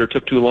Pirates hitter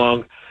took too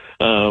long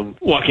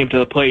walking to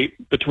the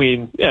plate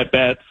between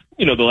at-bats.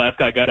 The last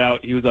guy got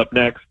out. He was up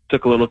next.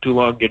 Took a little too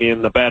long getting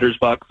in the batter's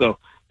box, so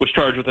was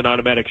charged with an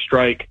automatic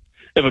strike.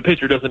 If a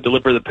pitcher doesn't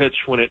deliver the pitch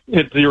when it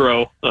hits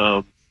zero,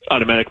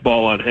 automatic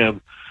ball on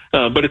him.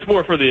 but it's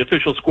more for the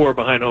official score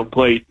behind home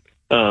plate,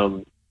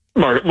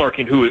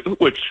 marking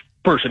which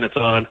person it's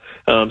on.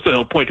 So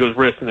he'll point to his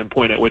wrist and then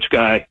point at which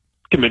guy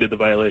committed the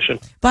violation.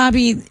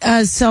 Bobby,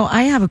 so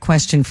I have a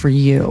question for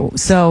you.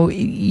 So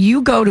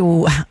you go to,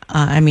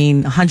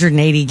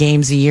 180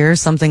 games a year,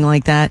 something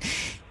like that.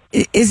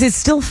 Is it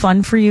still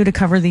fun for you to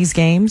cover these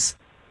games?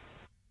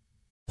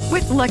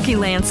 With Lucky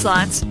Land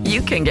Slots,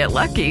 you can get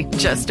lucky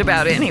just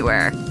about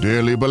anywhere.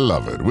 Dearly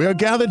beloved, we are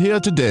gathered here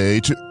today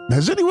to...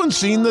 Has anyone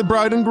seen the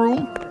bride and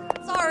groom?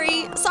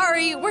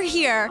 Sorry, we're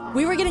here.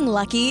 We were getting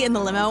lucky in the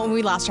limo and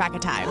we lost track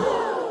of time.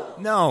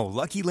 No,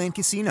 Lucky Land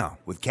Casino,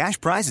 with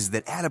cash prizes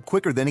that add up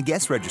quicker than a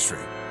guest registry.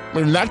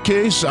 In that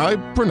case, I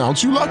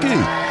pronounce you lucky.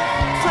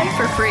 Play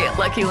for free at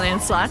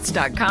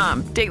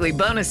LuckyLandSlots.com. Daily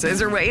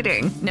bonuses are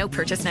waiting. No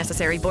purchase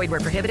necessary. Void where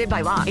prohibited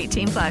by law.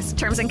 18+.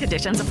 Terms and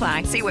conditions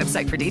apply. See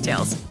website for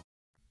details.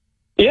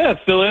 Yeah, it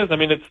still is. I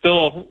mean, it's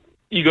still,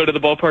 you go to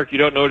the ballpark, you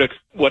don't know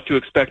what to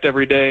expect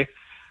every day.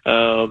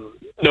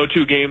 No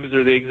two games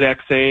are the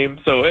exact same.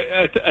 So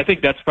I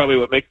think that's probably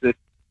what makes it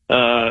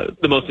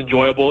the most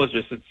enjoyable. Is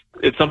just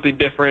it's something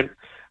different.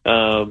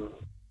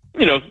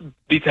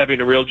 Beats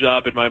having a real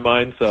job in my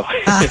mind. So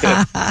you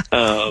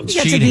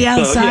get to be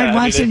outside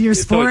watching your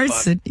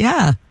sports.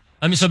 Yeah.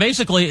 I mean, so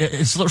basically,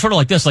 it's sort of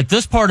like this. Like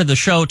this part of the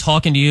show,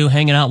 talking to you,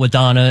 hanging out with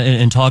Donna,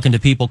 and talking to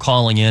people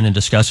calling in and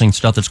discussing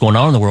stuff that's going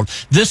on in the world.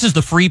 This is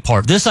the free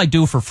part. This I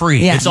do for free.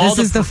 Yeah, it's all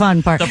this is the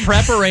fun part. The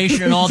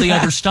preparation and all the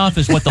other stuff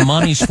is what the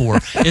money's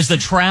for. Is the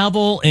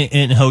travel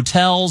and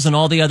hotels and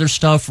all the other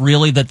stuff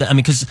really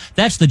because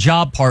that's the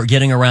job part,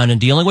 getting around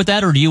and dealing with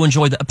that? Or do you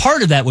enjoy that?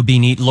 Part of that would be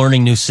neat,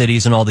 learning new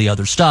cities and all the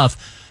other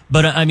stuff.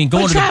 But I mean,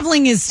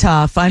 traveling is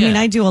tough. I mean,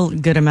 I do a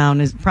good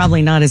amount,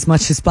 probably not as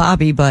much as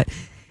Bobby, but.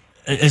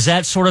 Is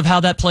that sort of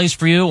how that plays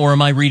for you, or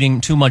am I reading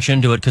too much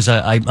into it because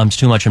I'm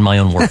too much in my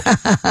own world?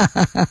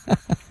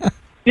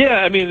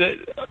 Yeah, I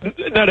mean,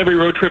 not every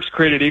road trip's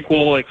created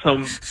equal. Like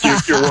some,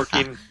 you're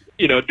working,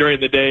 during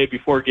the day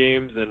before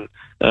games, and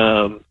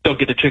don't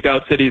get to check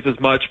out cities as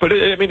much. But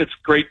it's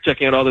great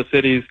checking out all the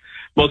cities.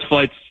 Most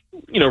flights,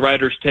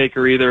 riders take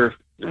are either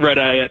red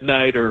eye at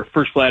night or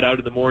first flight out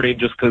in the morning,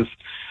 just because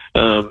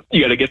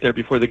you got to get there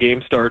before the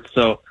game starts.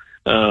 So.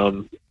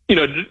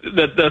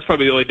 That's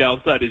probably the only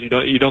downside is you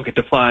don't get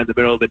to fly in the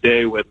middle of the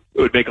day when it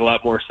would make a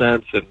lot more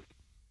sense, and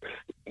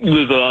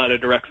lose a lot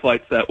of direct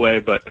flights that way.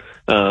 But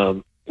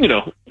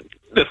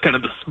that's kind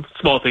of the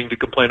small thing to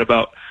complain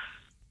about.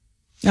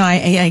 No,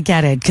 I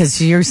get it,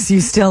 because you're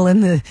still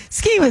in the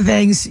scheme of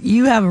things.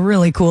 You have a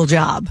really cool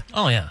job.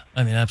 Oh yeah,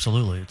 I mean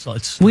absolutely.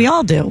 It's we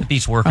all do. It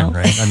beats working,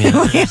 right? I mean,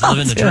 it's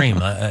living the dream.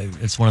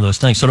 It's one of those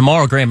things. So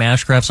tomorrow, Graham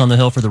Ashcraft's on the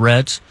hill for the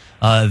Reds.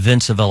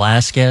 Vince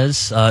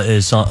Velasquez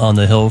is on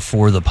the hill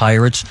for the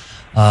Pirates.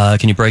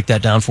 Can you break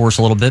that down for us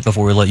a little bit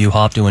before we let you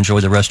hop to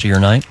enjoy the rest of your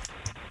night?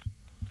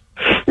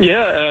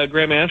 Yeah,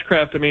 Graham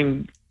Ashcraft. I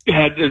mean,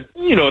 had a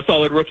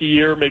solid rookie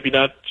year. Maybe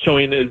not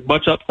showing as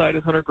much upside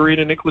as Hunter Green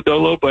and Nick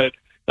Lodolo, but.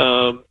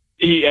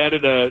 He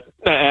not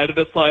added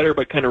a slider,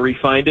 but kind of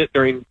refined it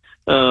during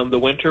the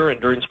winter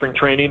and during spring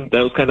training.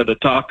 That was kind of the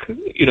talk,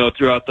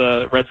 throughout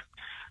the Reds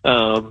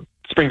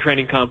spring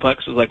training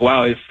complex. Was like,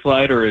 wow, his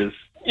slider is,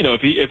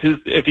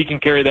 if he can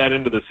carry that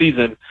into the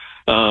season,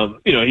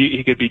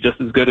 he could be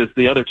just as good as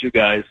the other two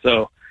guys.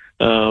 So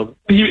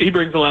he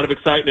brings a lot of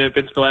excitement.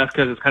 Vince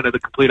Velasquez is kind of the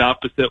complete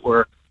opposite.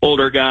 Where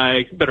older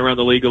guy, been around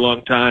the league a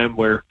long time.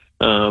 Where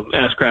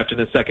Ashcraft in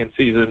his second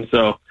season,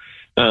 so.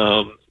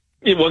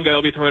 One guy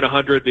will be throwing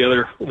 100, the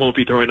other won't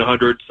be throwing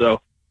 100.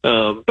 So,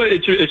 but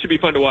it should be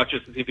fun to watch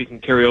just to see if he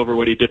can carry over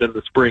what he did in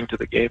the spring to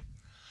the game.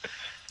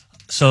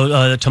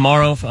 So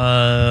tomorrow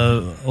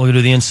we'll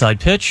do the inside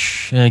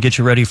pitch and get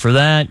you ready for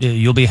that.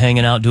 You'll be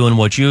hanging out doing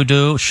what you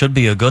do. Should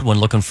be a good one.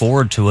 Looking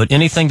forward to it.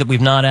 Anything that we've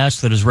not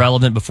asked that is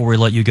relevant before we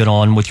let you get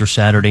on with your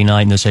Saturday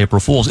night and this April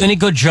Fool's? Any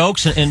good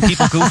jokes and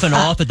people goofing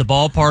off at the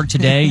ballpark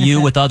today?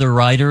 You with other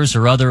writers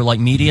or other like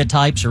media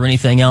types or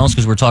anything else?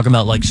 Because we're talking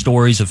about like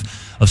stories of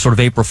sort of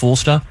April Fool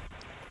stuff.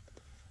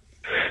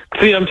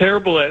 See, I'm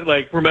terrible at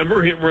like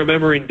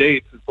remembering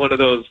dates. It's one of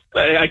those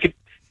I could.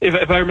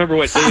 If I remember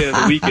what day of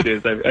the week it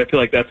is, I feel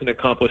like that's an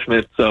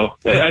accomplishment. So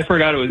I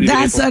forgot it was.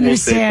 That's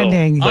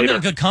understanding. I'm in a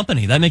good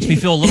company. That makes me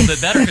feel a little bit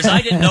better because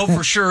I didn't know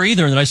for sure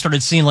either. And then I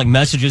started seeing like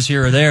messages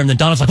here or there. And then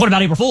Donna's like, "What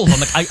about April Fool's?" I'm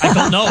like, "I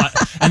don't know."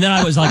 And then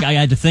I was like, I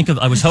had to think of.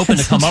 I was hoping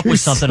to come up with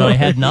something, and I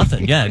had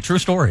nothing. Yeah, true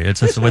story. It's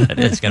the way that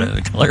is. Got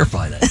to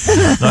clarify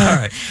that. All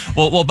right.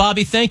 Well,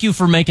 Bobby, thank you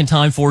for making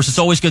time for us. It's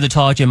always good to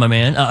talk to you, my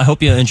man. I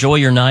hope you enjoy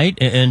your night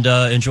and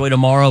enjoy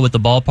tomorrow at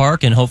the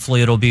ballpark. And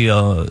hopefully it'll be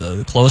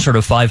closer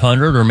to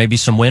 500 or maybe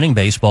some winning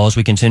baseball as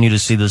we continue to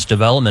see this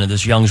development of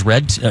this young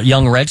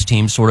Reds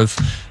team, sort of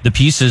the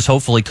pieces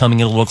hopefully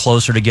coming in a little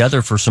closer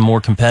together for some more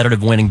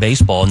competitive winning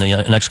baseball in the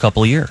next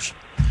couple of years.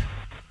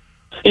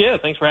 Yeah,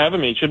 thanks for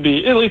having me. It should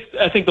be, at least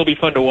I think they'll be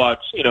fun to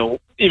watch. Even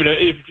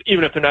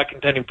if they're not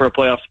contending for a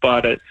playoff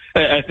spot,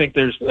 I think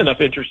there's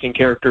enough interesting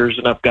characters,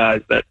 enough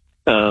guys that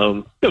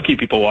it'll keep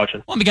people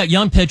watching. Well, we got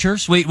young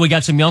pitchers. We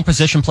got some young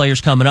position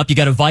players coming up. You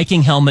got a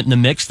Viking helmet in the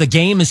mix. The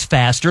game is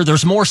faster.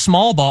 There's more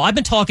small ball. I've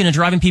been talking and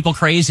driving people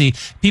crazy.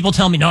 People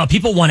tell me, no,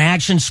 people want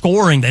action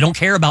scoring. They don't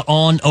care about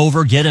on,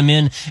 over, get them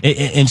in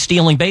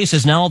stealing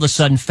bases. Now all of a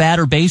sudden,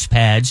 fatter base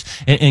pads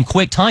and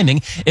quick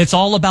timing. It's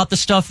all about the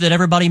stuff that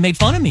everybody made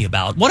fun of me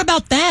about. What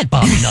about that,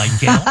 Bobby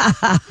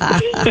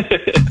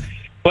Nightengale?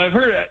 Well, I've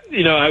heard,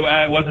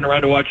 I wasn't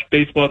around to watch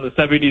baseball in the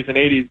 70s and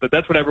 80s, but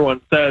that's what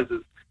everyone says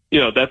is,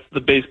 that's the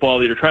baseball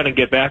that you're trying to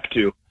get back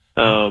to.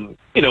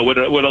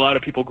 What a lot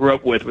of people grew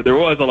up with, where there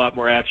was a lot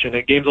more action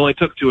and games only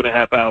took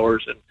 2.5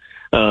 hours. And,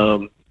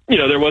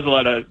 there was a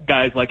lot of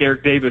guys like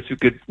Eric Davis who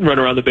could run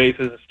around the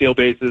bases and steal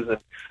bases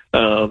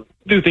and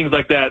do things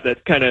like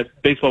that kind of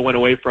baseball went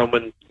away from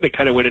when they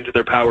kind of went into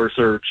their power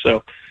surge.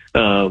 So,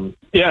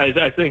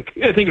 I think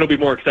it'll be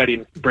more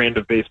exciting brand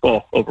of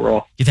baseball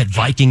overall. Get that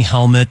Viking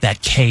helmet,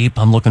 that cape.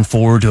 I'm looking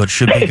forward to it.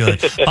 Should be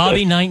good.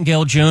 Bobby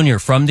Nightengale Jr.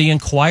 from the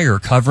Enquirer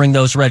covering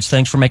those Reds.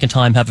 Thanks for making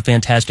time. Have a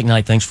fantastic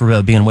night. Thanks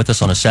for being with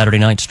us on a Saturday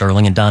night,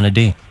 Sterling and Donna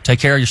D. Take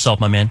care of yourself,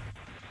 my man.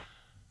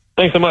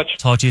 Thanks so much.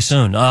 Talk to you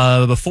soon.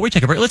 Before we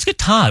take a break, let's get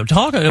Todd.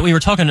 We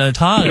were talking to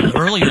Todd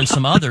earlier and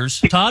some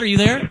others. Todd, are you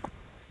there?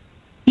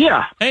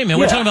 Yeah. Hey, man,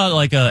 we're talking about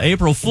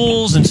April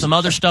Fools and some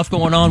other stuff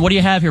going on. What do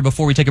you have here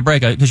before we take a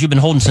break? Because you've been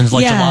holding since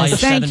July of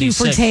 76. Thank you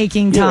for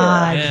taking,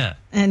 Todd. Yeah.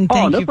 And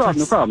thank you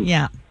no problem.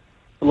 Yeah.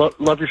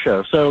 Love your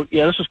show. So,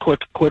 this is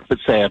quick but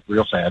sad,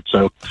 real sad.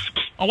 So.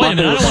 Oh, wait a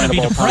minute. I don't want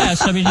to be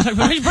depressed. I mean, he's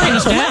bringing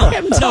us down.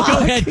 No, go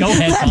ahead.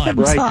 Fine.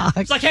 Right.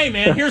 It's like, hey,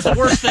 man, here's the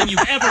worst thing you've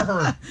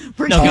ever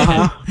heard. No, go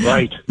ahead.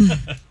 Right.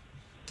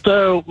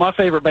 So, my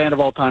favorite band of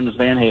all time is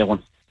Van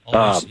Halen.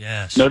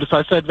 Yes. Notice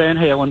I said Van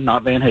Halen,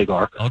 not Van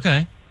Hagar.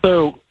 Okay.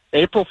 So,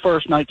 April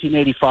 1st,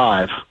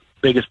 1985,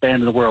 biggest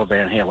band in the world,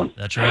 Van Halen.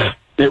 That's right.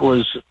 It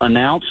was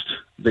announced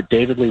that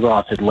David Lee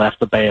Roth had left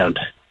the band,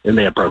 and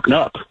they had broken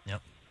up.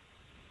 Yep.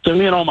 So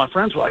me and all my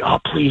friends were like, oh,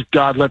 please,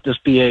 God, let this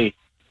be an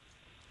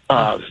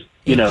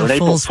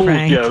April Fool's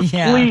joke.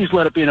 Yeah. Please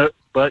let it be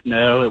but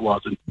no, it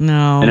wasn't.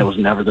 No. And it was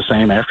never the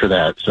same after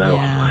that. So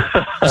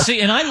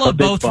See, and I love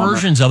both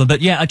versions of it,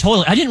 but I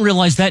didn't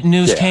realize that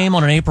news came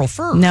on an April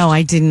 1st. No,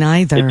 I didn't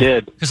either. It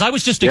did. Because I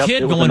was just a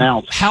kid going,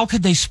 announced. How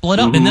could they split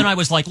up? And then I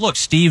was like, look,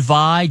 Steve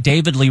Vai,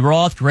 David Lee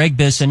Roth, Greg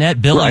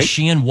Bissonette, Billy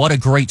Sheehan, what a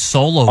great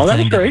solo thing. That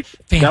was great.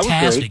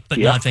 Fantastic, but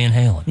not Van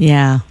Halen.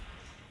 Yeah.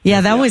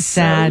 Yeah, that was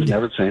sad.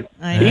 Never the same.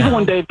 Even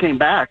when Dave came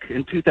back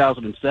in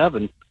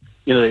 2007,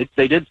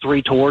 they did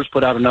 3 tours,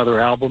 put out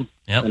another album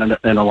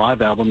and a live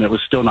album. It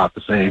was still not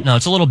the same. No,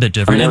 it's a little bit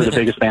different. They were the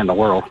biggest band in the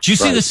world. Did you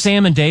see the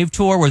Sam and Dave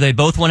tour where they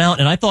both went out?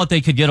 And I thought they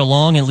could get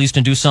along at least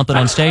and do something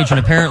on stage. And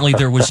apparently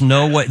there was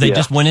no way. They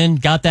just went in,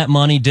 got that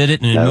money, did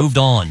it, and moved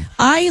on.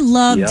 I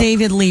love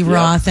David Lee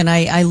Roth, and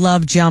I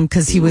love Jump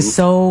because he was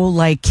so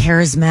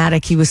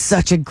charismatic. He was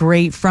such a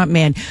great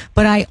frontman.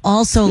 But I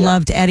also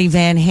loved Eddie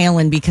Van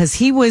Halen because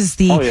he was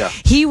the guitarist,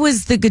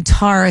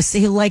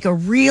 a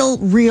real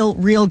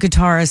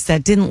guitarist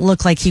that didn't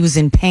look like he was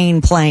in pain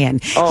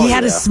playing. He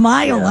had a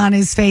smile on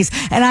his face,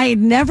 and I had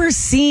never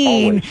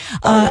seen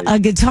a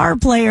guitar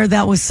player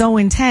that was so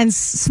intense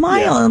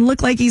smile and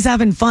look like he's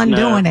having fun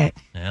doing it.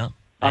 Yeah.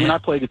 I mean, I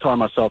play guitar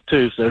myself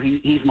too, so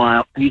he's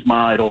my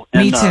idol.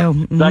 Me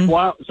too.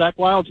 Zach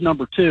Wilde's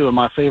number 2, and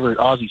my favorite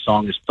Ozzy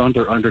song is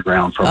 "Thunder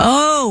Underground" from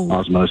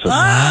Osmosis.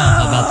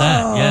 How about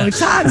that? Yeah,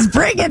 Todd's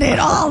bringing it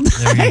all night.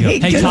 There you go. Hey,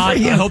 Good Todd,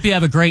 for you. I hope you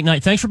have a great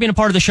night. Thanks for being a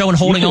part of the show and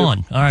holding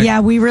on. All right.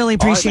 Yeah, we really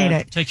appreciate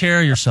it. Take care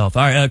of yourself.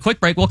 All right, quick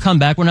break. We'll come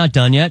back. We're not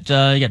done yet.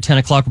 You got 10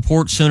 o'clock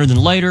report sooner than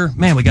later.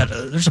 Man, we got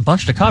there's a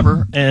bunch to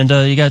cover, and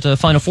you got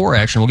Final Four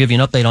action. We'll give you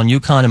an update on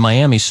UConn and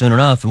Miami soon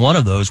enough, and one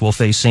of those will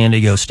face San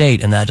Diego State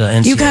in that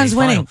NCAA UConn's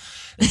final. winning.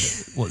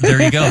 Well,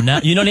 there you go. Now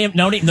you don't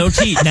need no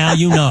tea. Now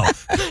you know.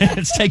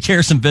 Let's take care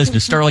of some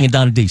business. Sterling and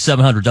Donna D,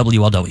 700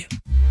 WLW.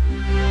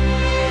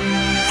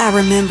 I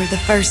remember the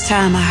first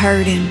time I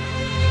heard him.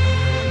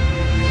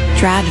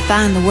 Tried to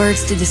find the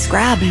words to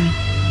describe him,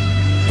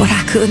 but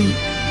I couldn't.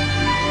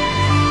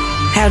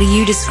 How do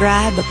you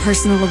describe a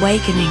personal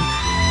awakening?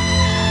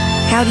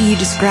 How do you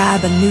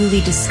describe a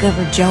newly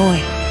discovered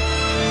joy?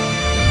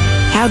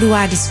 How do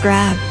I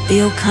describe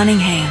Bill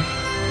Cunningham?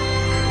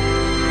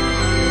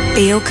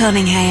 Bill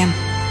Cunningham,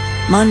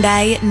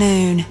 Monday at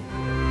noon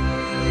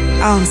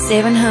on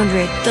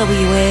 700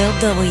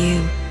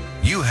 WLW.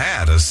 You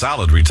had a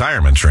solid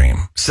retirement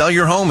dream. Sell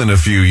your home in a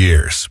few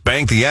years.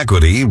 Bank the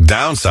equity,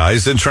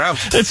 downsize, and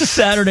travel. It's a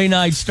Saturday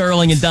night,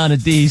 Sterling and Donna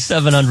D,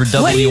 700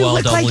 WLW. What do you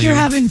look like you're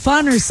having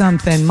fun or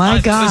something? My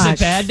gosh. Is it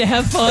bad to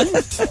have fun?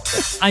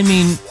 I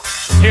mean,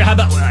 here, how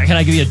about, can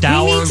I give you a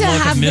dour look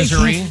of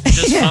misery,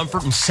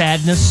 discomfort, and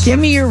sadness? Give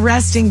me your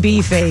resting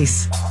bee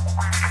face.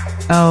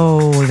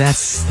 Oh,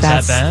 that's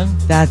that bad?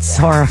 That's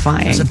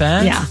horrifying. Is it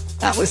bad? Yeah,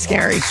 that was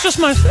scary. It's just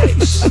my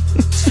face.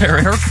 It's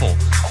very hurtful.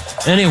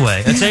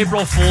 Anyway, it's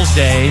April Fool's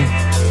Day.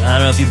 I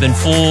don't know if you've been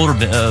fooled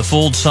or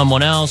fooled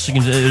someone else.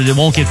 It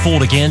won't get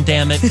fooled again,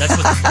 damn it. That's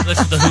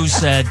what the Who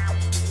said.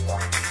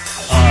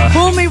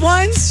 Fool me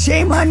once,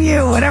 shame on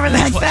you. Whatever the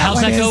heck that How's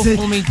one that go?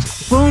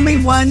 is. Fool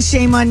me once,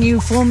 shame on you.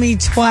 Fool me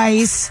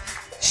twice,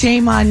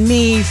 shame on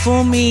me.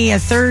 Fool me a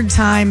third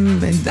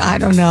time, I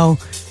don't know.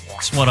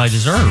 It's what I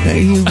deserve.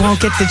 You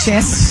won't get the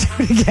chance to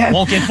do it again.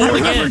 Won't get fooled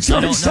again.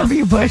 George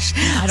W. Bush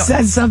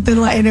said something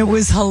like, and it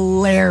was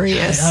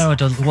hilarious. I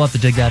don't know. We'll have to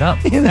dig that up.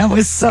 Yeah, that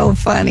was so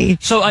funny.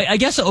 So I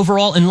guess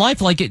overall in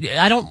life, like,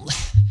 I don't...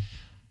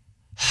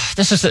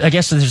 I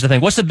guess this is the thing.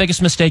 What's the biggest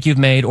mistake you've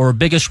made or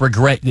biggest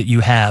regret that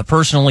you have,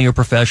 personally or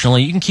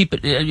professionally? You can keep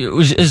it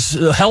as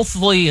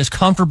healthily, as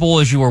comfortable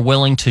as you are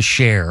willing to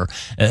share.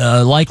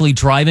 Likely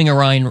driving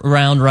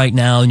around right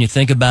now and you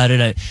think about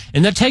it,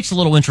 and that takes a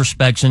little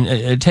introspection.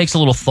 It takes a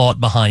little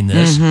thought behind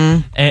this.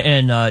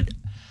 And I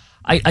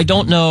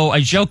don't know.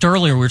 I joked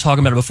earlier, we were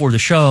talking about it before the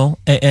show,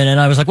 and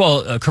I was like, well,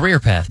 a career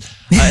path.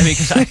 I mean,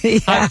 because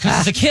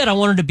as a kid, I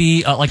wanted to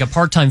be like a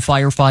part-time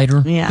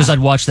firefighter because I'd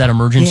watch that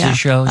emergency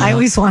show. I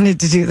always wanted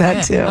to do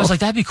that too. I was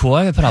like, that'd be cool.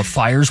 I could put out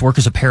fires, work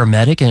as a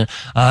paramedic. And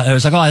I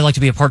was like, oh, I'd like to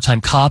be a part-time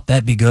cop.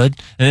 That'd be good.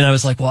 And then I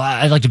was like, well,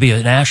 I'd like to be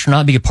an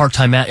astronaut, be a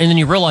part-time. And then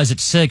you realize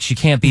at 6, you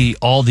can't be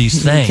all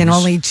these things. You can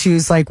only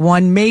choose like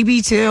one,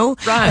 maybe two,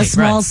 a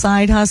small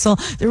side hustle.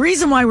 The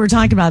reason why we're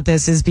talking about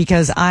this is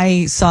because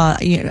I saw,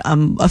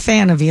 I'm a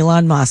fan of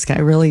Elon Musk. I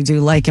really do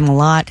like him a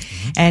lot.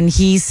 And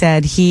he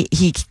said he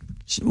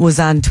was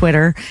on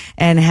Twitter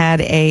and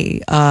had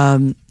a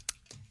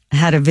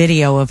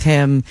video of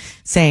him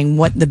saying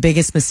what the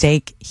biggest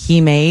mistake he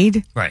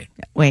made. Right.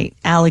 Wait,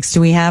 Alex,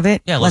 do we have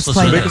it? Yeah, let's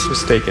play. The biggest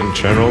mistake in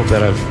general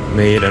that I've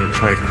made and I'm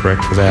trying to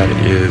correct for that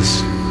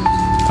is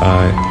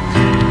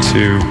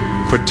to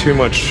put too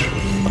much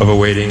of a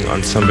weighting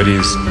on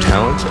somebody's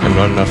talent and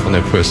not enough on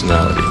their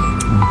personality.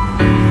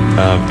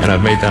 And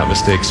I've made that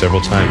mistake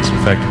several times. In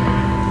fact,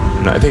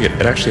 and I think it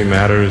actually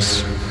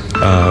matters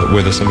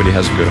whether somebody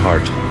has a good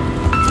heart.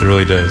 It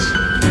really does.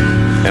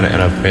 And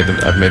I've made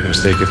the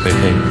mistake of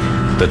thinking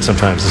that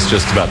sometimes it's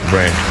just about the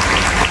brain.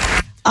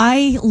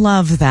 I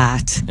love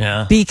that.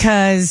 Yeah.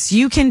 Because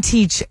you can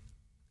teach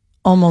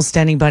almost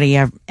anybody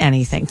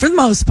anything for the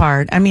most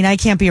part. I mean, I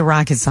can't be a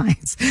rocket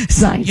scientist. You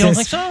don't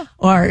think so?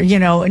 Or,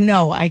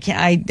 no, I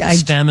can't.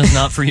 STEM is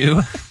not for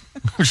you?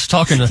 We're just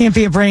talking to... Can't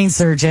be a brain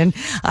surgein.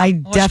 I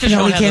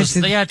definitely can't...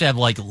 They have to have,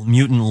 like,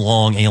 mutant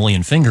long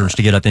alien fingers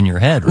to get up in your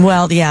head, right?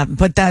 Well, yeah,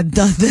 but that's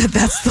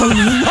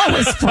the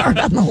lowest part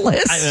on the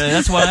list.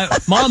 That's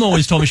what Mom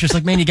always told me. She was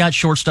like, man, you got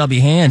short,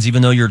 stubby hands,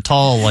 even though you're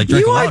tall, like,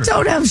 drink water. You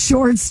don't have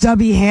short,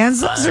 stubby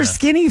hands. Those are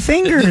skinny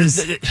fingers.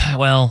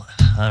 Well,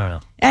 I don't know.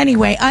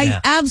 Anyway, I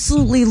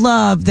absolutely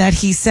love that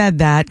he said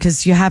that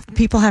because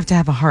people have to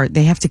have a heart.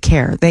 They have to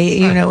care. They,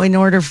 in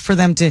order for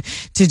them to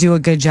do a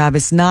good job,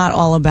 it's not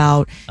all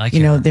about,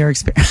 their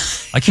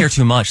experience. I care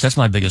too much. That's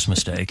my biggest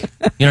mistake. You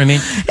know what I mean?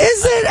 Is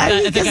it?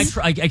 I think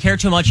I care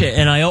too much,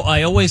 and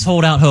I always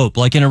hold out hope.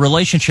 Like in a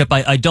relationship,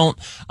 I don't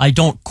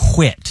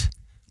quit.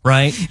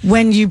 Right?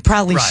 When you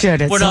probably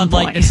should at some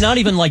point. Like, it's not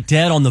even like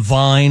dead on the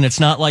vine. It's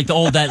not like,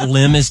 that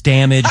limb is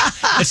damaged.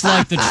 It's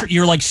like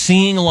you're like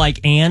seeing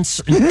like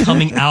ants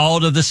coming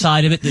out of the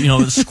side of it.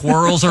 The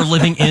squirrels are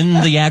living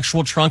in the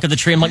actual trunk of the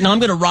tree. I'm like, no, I'm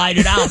going to ride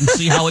it out and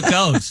see how it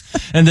goes.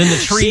 And then the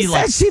tree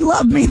said she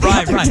loved me the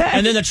other day.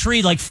 And then the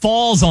tree like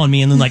falls on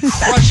me and then like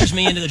crushes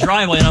me into the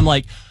driveway. And I'm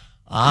like,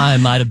 I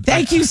might have.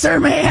 Thank you, sir.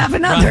 May I have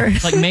another?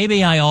 Right. Like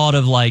maybe I ought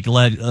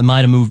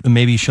to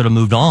maybe should have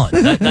moved on.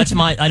 That's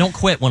I don't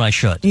quit when I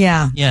should.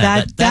 Yeah.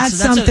 That's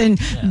something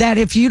that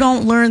if you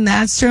don't learn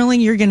that, Sterling,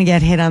 you're going to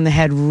get hit on the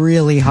head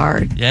really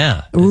hard.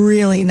 Yeah.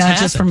 Really, not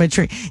just from a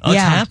tree. Oh,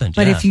 it's happened.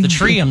 But if the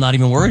tree, I'm not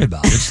even worried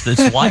about.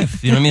 It's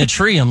life. You know what I mean? The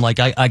tree, I'm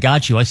like, I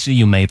got you. I see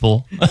you,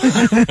 Maple.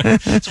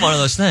 It's one of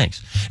those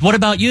things. What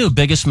about you?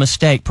 Biggest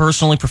mistake,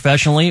 personally,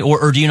 professionally,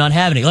 or do you not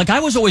have any? Like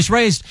I was always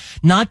raised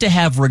not to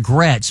have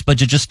regrets,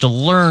 but just to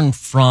learn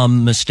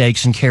from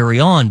mistakes and carry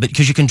on, but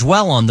because you can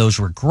dwell on those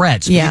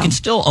regrets, but you can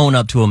still own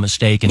up to a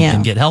mistake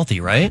and get healthy,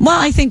 right? Well,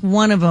 I think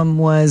one of them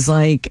was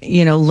like,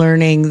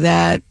 learning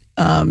that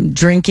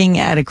drinking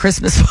at a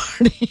Christmas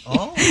party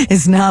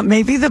is not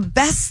maybe the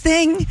best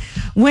thing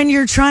when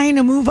you're trying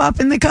to move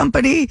up in the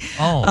company.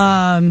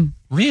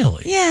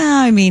 Really?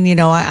 Yeah, I mean,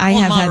 I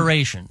have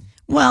moderation.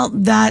 Well,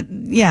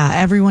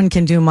 everyone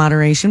can do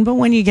moderation, but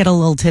when you get a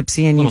little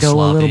tipsy and you go sloppy.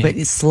 a little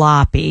bit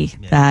sloppy,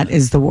 that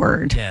is the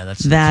word. Yeah,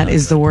 that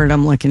is the word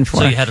I'm looking for.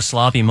 So you had a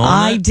sloppy moment?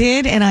 I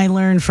did, and I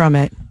learned from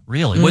it.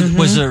 Really? Mm-hmm.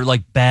 Was there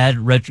like bad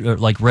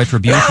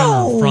retribution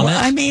from it?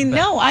 I mean,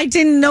 no, I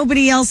didn't.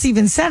 Nobody else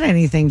even said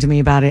anything to me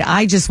about it.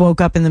 I just woke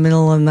up in the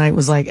middle of the night,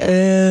 was like,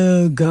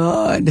 oh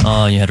God.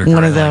 Oh, you had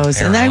one of those.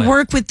 And I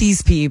work with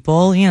these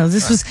people.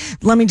 This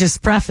was. Let me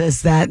just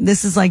preface that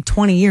this is like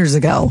 20 years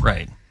ago.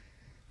 Right.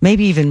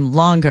 Maybe even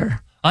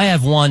longer. I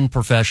have one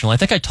professional. I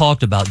think I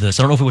talked about this.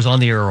 I don't know if it was on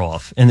the air or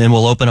off. And then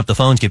we'll open up the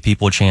phones, give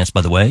people a chance,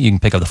 by the way. You can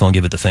pick up the phone,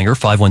 give it the finger,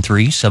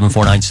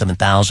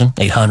 513-749-7000,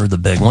 800, the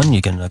big one.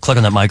 You can click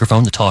on that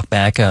microphone to talk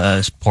back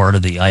as part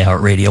of the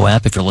iHeartRadio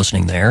app if you're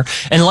listening there.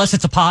 And unless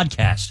it's a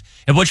podcast,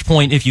 at which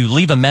point, if you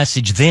leave a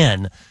message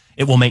then,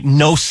 it will make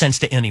no sense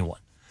to anyone.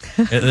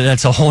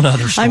 That's a whole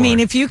nother story. I mean,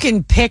 if you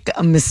can pick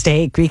a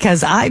mistake,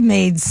 because I've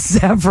made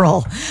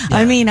several. Yeah.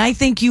 I mean, I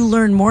think you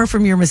learn more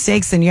from your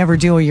mistakes than you ever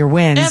do with your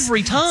wins.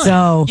 Every time.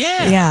 So,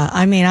 yeah.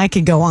 I mean, I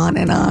could go on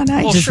and on.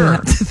 Sure.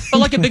 But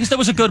like that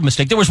was a good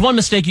mistake. There was one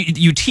mistake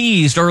you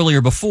teased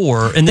earlier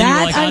before, and then you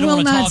were like, I don't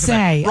want to talk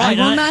about it. Right,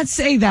 I will not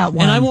say that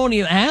one. And I won't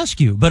even ask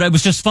you, but it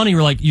was just funny.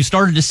 You're like, you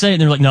started to say it,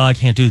 and they're like, no, I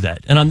can't do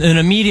that. And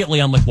immediately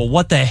I'm like, well,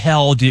 what the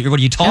hell? What are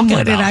you talking about?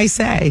 What did I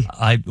say?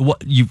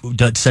 You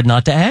said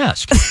not to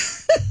ask.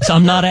 So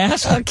I'm not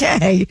asking.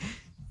 Okay.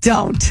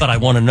 Don't. But I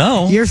want to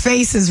know. Your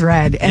face is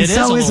red, and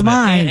so is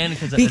mine,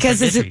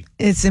 because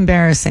it's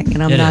embarrassing,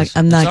 and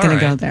I'm not going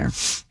to go there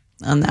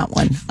on that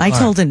one. I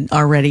told it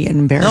already an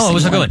embarrassing. No, it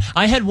was a good one.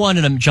 I had one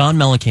at a John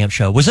Mellencamp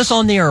show. Was this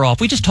on the air or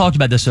off? We just talked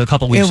about this a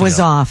couple weeks ago. It was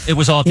off. It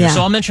was off there.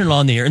 So I'll mention it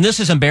on the air. And this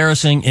is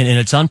embarrassing and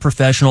it's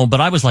unprofessional,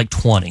 but I was like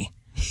 20.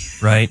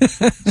 Right.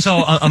 So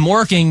I'm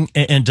working,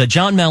 and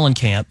John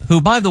Mellencamp,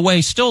 who, by the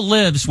way, still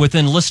lives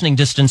within listening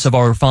distance of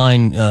our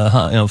fine,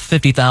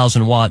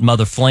 50,000 watt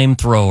mother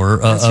flamethrower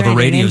of a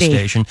radio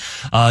station,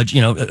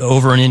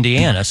 over in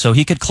Indiana. So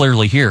he could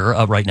clearly hear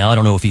right now. I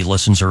don't know if he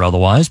listens or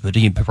otherwise, but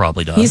he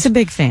probably does. He's a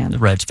big fan.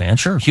 Reds fan,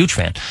 sure, huge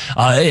fan,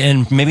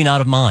 and maybe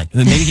not of mine.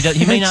 Maybe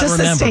he may not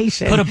remember.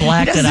 Could have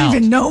blacked it out. He doesn't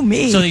even know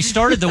me. So they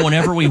started the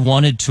Whenever We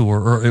Wanted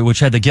tour, which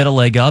had the Get a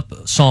Leg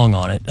Up song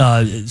on it.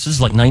 This is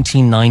like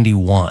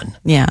 1991.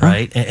 Yeah.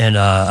 Right. And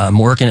I'm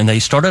working, and they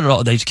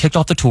kicked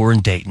off the tour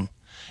in Dayton,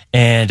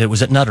 and it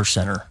was at Nutter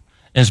Center.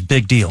 And it's a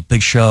big deal,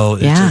 big show.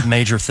 It's a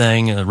major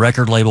thing. The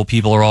record label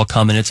people are all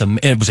coming.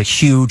 It was a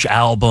huge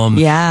album.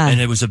 Yeah. And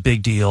it was a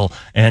big deal.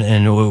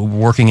 And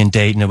working in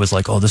Dayton, it was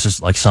like, oh, this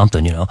is like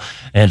something,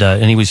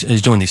 And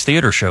he's doing these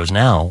theater shows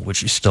now, which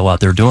he's still out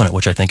there doing it,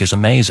 which I think is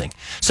amazing.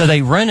 So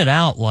they rented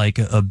out like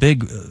a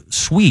big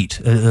suite,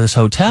 this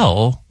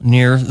hotel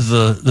near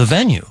the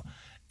venue.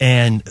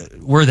 And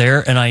we're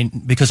there,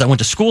 and because I went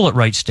to school at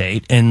Wright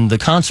State, and the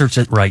concert's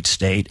at Wright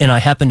State, and I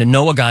happened to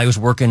know a guy who's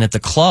working at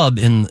the club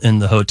in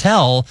the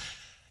hotel.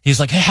 He's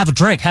like, hey, have a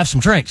drink, have some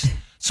drinks.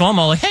 So I'm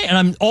all like, hey,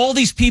 and all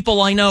these people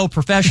I know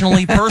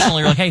professionally,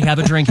 personally, are like, hey, have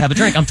a drink.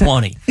 I'm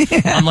 20.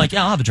 Yeah. I'm like,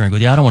 yeah, I'll have a drink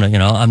with you. I don't want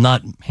to, I'm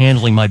not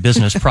handling my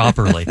business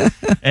properly.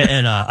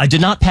 and I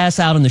did not pass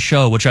out in the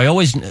show, which I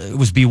always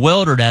was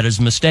bewildered at as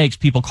mistakes.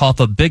 People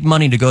cough up big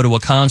money to go to a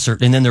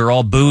concert, and then they're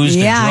all boozed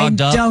and drugged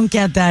up. I don't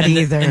get that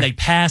either. And they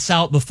pass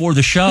out before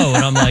the show,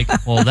 and I'm like,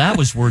 well, that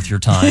was worth your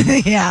time.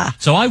 Yeah.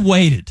 So I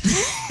waited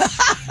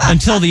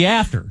until the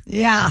after.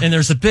 Yeah. And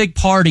there's a big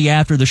party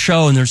after the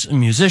show, and there's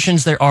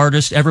musicians there,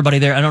 artists, everybody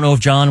there. I don't know if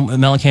John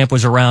Mellencamp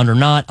was around or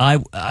not.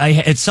 I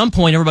at some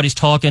point, everybody's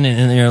talking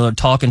and they're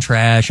talking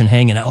trash and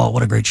hanging out. Oh,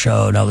 what a great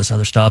show and all this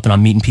other stuff. And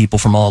I'm meeting people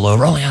from all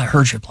over. Oh yeah, I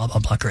heard you. Blah blah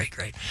blah.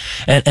 Great.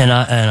 And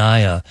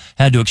I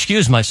had to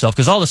excuse myself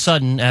because all of a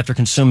sudden, after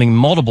consuming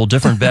multiple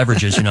different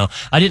beverages,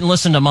 I didn't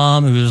listen to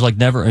Mom, who was like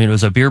never. It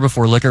was a beer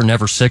before liquor,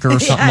 never sicker or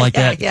something like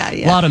that. Yeah.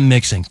 A lot of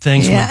mixing.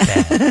 Things went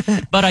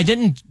bad. But I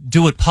didn't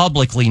do it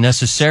publicly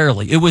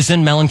necessarily. It was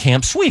in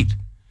Mellencamp's suite.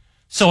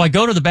 So I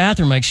go to the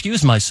bathroom. I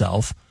excuse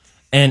myself.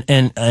 And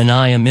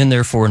I am in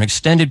there for an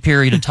extended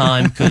period of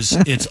time because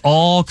it's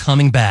all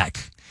coming back.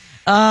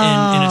 Oh.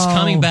 And it's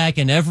coming back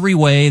in every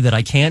way that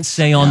I can't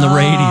say on the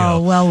radio.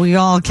 Oh, well, we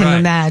all can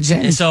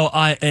imagine. And so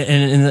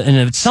and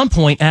at some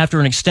point after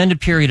an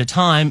extended period of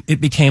time, it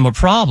became a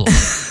problem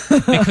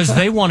because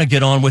they want to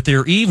get on with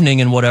their evening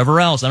and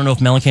whatever else. I don't know if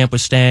Mellencamp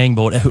was staying,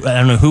 but I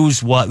don't know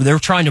who's what. They're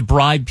trying to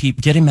bribe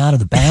people, get him out of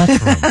the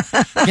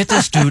bathroom. Get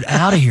this dude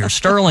out of here.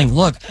 Sterling,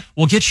 look,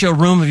 we'll get you a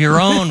room of your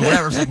own,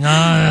 whatever. It's like, no,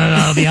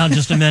 I'll be out in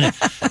just a minute.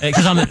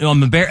 Because I'm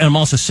embarrassed, and I'm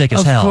also sick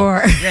as hell. Of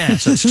course. Yeah,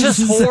 so it's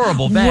just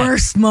horrible, bad.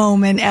 Worst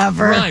moment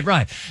ever.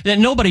 Right.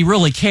 Nobody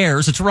really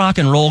cares. It's a rock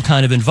and roll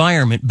kind of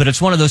environment, but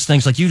it's one of those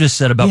things like you just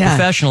said about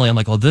professionally. I'm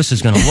like, oh, this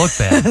is going to look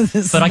bad,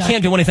 but I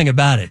can't do anything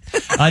about it.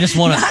 I just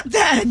want to. Not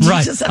that.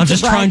 Right. I'm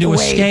just trying to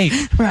escape,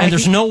 and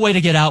there's no way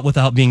to get out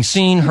without being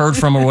seen, heard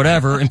from, or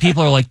whatever. And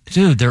people are like,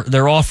 dude,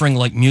 they're offering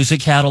like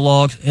music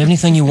catalogs,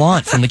 anything you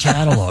want from the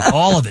catalog,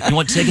 all of it. You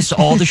want tickets to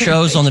all the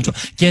shows on the tour?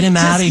 Get him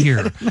out of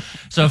here.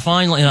 So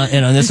finally,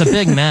 and it's a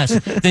big mess.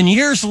 Then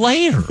years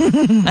later,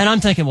 and I'm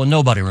thinking, well,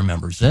 nobody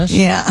remembers this.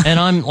 Yeah. And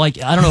I'm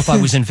like, I don't know if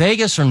I was in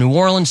Vegas or New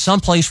Orleans,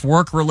 someplace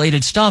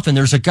work-related stuff, and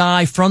there's a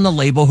guy from the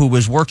label who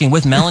was working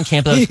with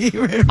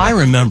Mellencamp. I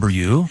remember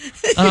you.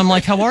 And I'm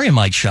like, how are you,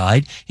 Mike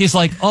Scheid? He's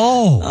like,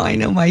 oh, I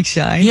know Mike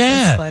Scheid.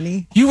 Yeah. That's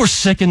funny. You were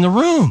sick in the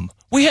room.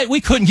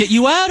 We couldn't get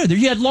you out of there.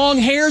 You had long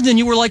hair, then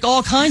you were like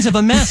all kinds of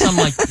a mess. I'm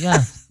like,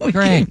 yeah.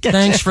 Great,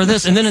 thanks for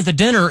this. And then at the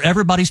dinner,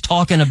 everybody's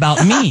talking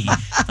about me.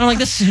 I'm like,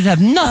 this should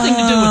have nothing to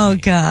do with me. Oh,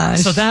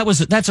 gosh. So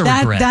that's a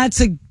regret. That's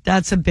a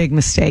That's a big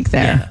mistake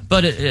there. Yeah,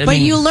 but I but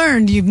mean, you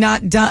learned you've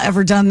not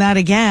ever done that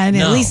again.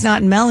 No. At least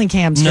not in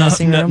Mellencamp's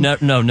dressing room.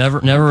 No,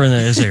 never in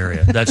this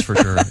area. That's for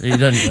sure. He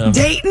doesn't,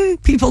 Dayton,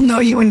 people know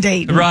you in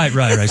Dayton. Right.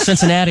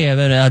 Cincinnati,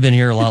 I've been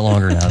here a lot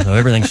longer now, so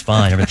everything's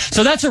fine.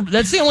 So that's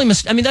the only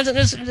mistake. I mean,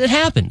 it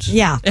happens.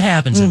 Yeah, it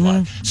happens in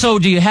life. So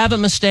do you have a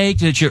mistake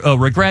that you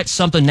regret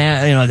something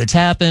now, that's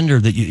happened, or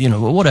that you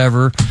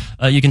whatever?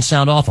 You can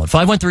sound off on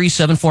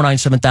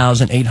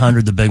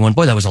 513-749-7800, the big one.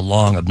 Boy, that was a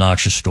long,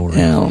 obnoxious story.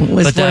 No, it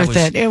was worth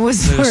it. It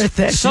was worth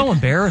it. So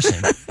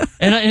embarrassing.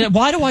 and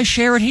why do I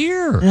share it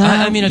here?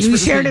 I mean, you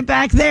shared it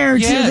back there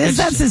too.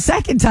 That's the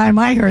second time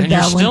I heard and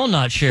that. You're still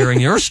not sharing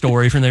your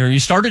story from there. You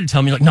started to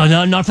tell me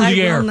no, not for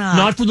the air,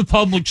 not for the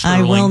public.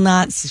 Sterling. I will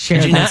not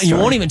share that story. You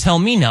won't even tell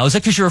me now. Is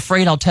that because you're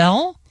afraid I'll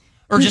tell,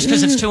 or just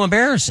because it's too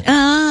embarrassing?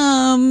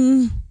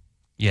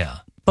 Yeah.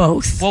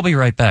 Both. We'll be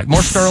right back.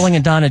 More Sterling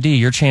and Donna D,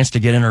 your chance to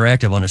get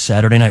interactive on a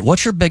Saturday night.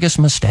 What's your biggest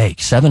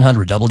mistake?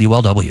 700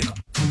 WLW.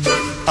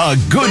 A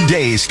good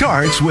day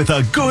starts with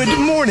a good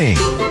morning.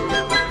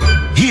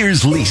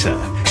 Here's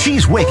Lisa.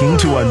 She's waking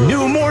to a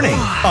new morning.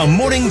 A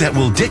morning that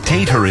will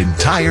dictate her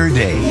entire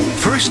day.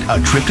 First,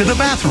 a trip to the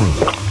bathroom.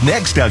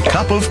 Next, a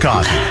cup of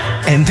coffee.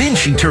 And then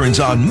she turns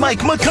on Mike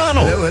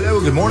McConnell.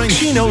 Hello, good morning.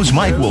 She knows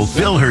Mike will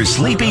fill her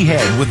sleepy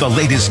head with the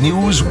latest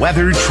news,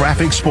 weather,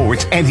 traffic,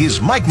 sports, and his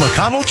Mike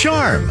McConnell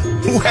charm.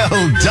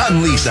 Well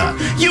done, Lisa.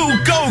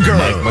 You go, girl.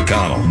 Mike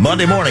McConnell,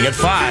 Monday morning at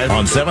 5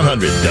 on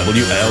 700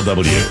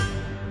 WLW.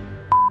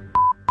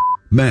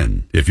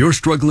 Men, if you're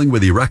struggling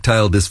with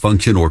erectile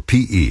dysfunction or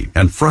PE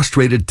and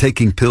frustrated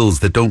taking pills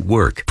that don't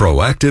work,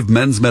 Proactive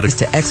Men's Medical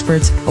to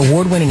experts,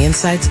 award-winning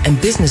insights,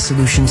 and business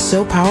solutions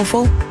so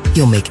powerful,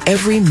 you'll make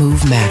every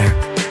move matter,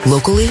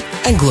 locally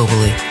and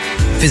globally.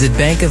 Visit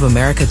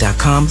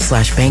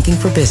bankofamerica.com/banking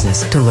for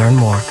business to learn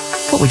more.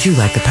 What would you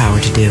like the power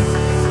to do?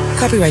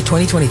 Copyright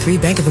 2023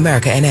 Bank of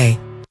America N.A.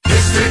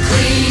 Mr.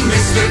 Clean,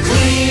 Mr.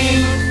 Clean.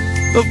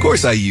 Of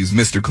course I use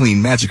Mr. Clean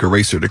Magic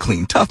Eraser to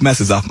clean tough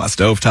messes off my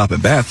stovetop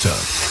and bathtub.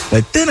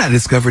 But then I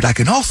discovered I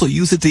can also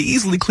use it to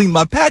easily clean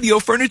my patio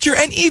furniture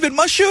and even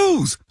my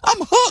shoes. I'm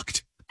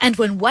hooked. And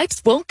when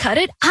wipes won't cut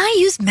it, I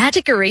use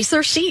Magic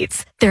Eraser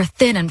Sheets. They're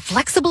thin and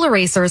flexible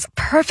erasers,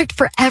 perfect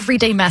for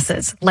everyday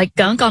messes, like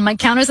gunk on my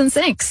counters and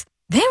sinks.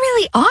 They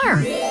really are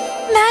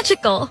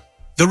magical.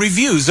 The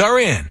reviews are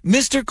in.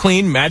 Mr.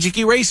 Clean Magic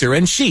Eraser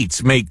and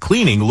Sheets make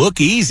cleaning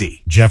look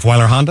easy.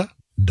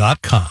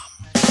 JeffWeilerHonda.com.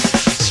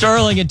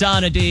 Sterling and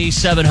Donna D,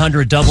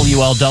 700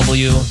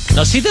 WLW.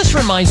 Now, see, this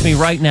reminds me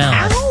right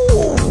now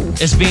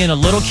as being a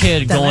little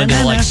kid going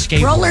to like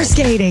skate roller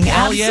skating.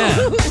 Oh,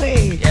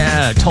 absolutely.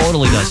 Yeah,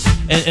 totally does.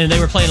 And they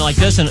were playing like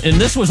this, and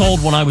this was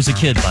old when I was a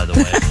kid, by the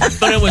way.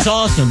 But it was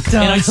awesome.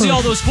 And I see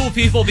all those cool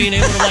people being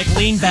able to like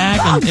lean back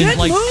and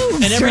like,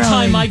 moves, and every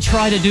time I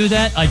try to do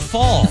that, I'd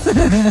fall.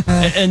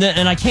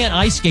 and I can't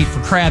ice skate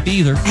for crap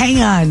either.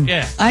 Hang on.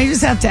 Yeah. I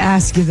just have to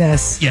ask you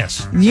this.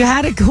 Yes. You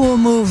had a cool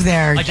move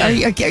there.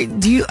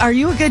 Are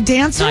you a good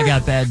dancer? I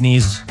got bad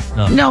knees.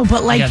 No,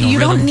 but like you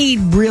rhythm. don't need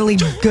really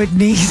good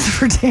knees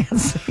for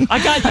dancing.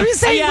 I'm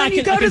just saying when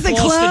you go to the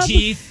club. The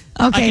teeth.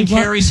 Okay, I can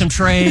carry some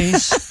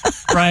trays,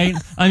 right?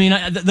 I mean,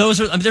 there's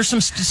some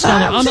stuff.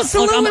 I'm just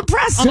a little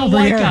impressed I'm a over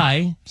white here.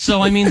 guy,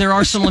 so I mean, there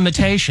are some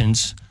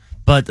limitations.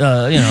 But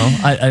I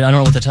don't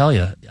know what to tell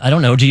you. I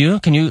don't know. Do you?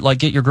 Can you like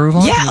get your groove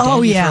on? Yeah.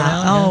 Oh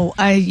yeah.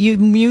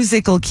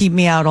 Music will keep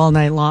me out all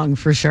night long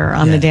for sure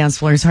on the dance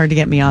floor. It's hard to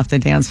get me off the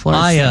dance floor.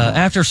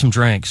 After some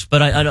drinks,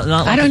 but I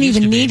don't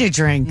even need a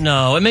drink.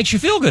 No, it makes you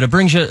feel good. It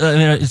brings you. I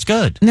mean, it's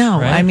good. No,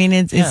 right? I mean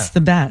it's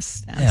the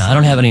best. Absolutely. Yeah, I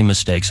don't have any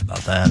mistakes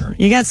about that.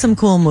 You got some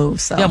cool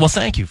moves. So. Yeah. Well,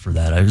 thank you for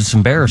that. It's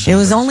embarrassing. It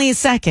was only a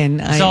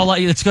second.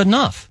 It's good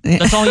enough.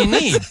 That's all you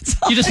need.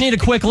 You just need a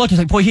quick look. It's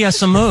like, boy, he has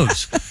some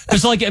moves.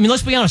 Because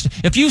let's be honest.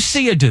 If you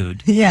see a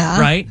dude,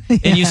 right,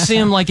 and you see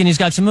him and he's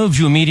got some moves,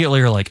 you immediately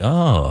are like,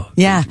 oh,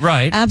 yeah,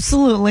 right,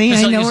 absolutely.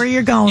 I know where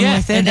you're going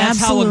with it. And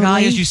that's absolutely. how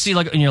a guy is. You see,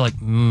 and you're like,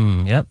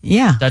 yep,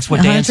 yeah, that's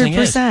what 100%. Dancing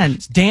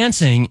is.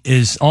 Dancing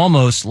is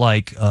almost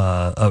like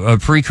a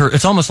precursor.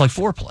 It's almost like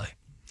foreplay.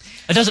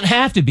 It doesn't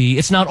have to be.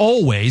 It's not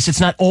always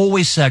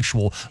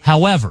sexual.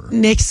 However,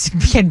 Nick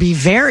can be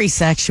very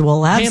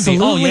sexual.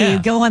 Absolutely. Oh, yeah. You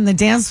go on the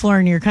dance floor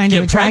and you're kind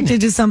of attracted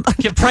to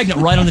somebody. Get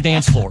pregnant right on the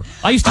dance floor.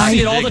 I used to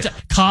see it all the time.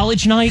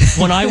 College night,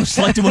 when I was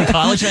doing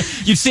college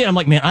night, you'd see it. I'm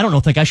like, man, I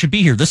don't think I should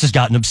be here. This has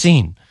gotten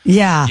obscene.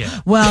 Yeah.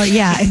 Well,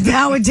 yeah.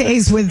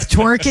 Nowadays with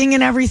twerking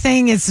and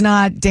everything, it's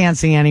not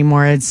dancing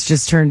anymore. It's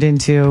just turned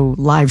into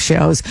live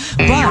shows.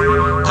 But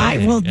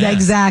I will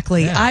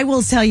I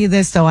will tell you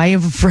this though. I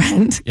have a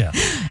friend. Yeah.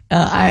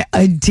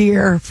 A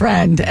dear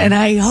friend, and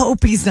I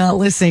hope he's not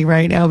listening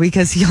right now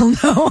because he'll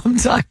know I'm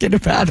talking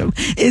about him,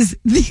 is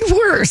the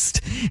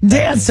worst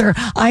dancer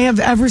I have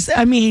ever seen.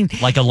 I mean,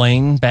 like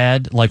Elaine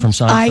Bad, like from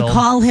Seinfeld. I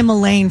call him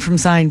Elaine from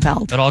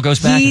Seinfeld. It all goes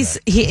back.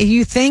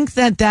 You think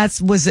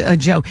that was a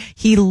joke.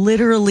 He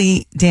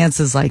literally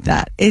dances like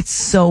that. It's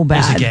so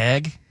bad. It's a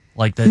gag?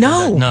 Like that?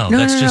 No,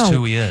 that's just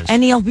who he is.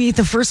 And he'll be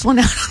the first one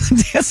out on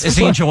the dance floor. Does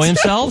he enjoy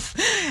himself?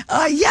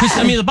 Yeah.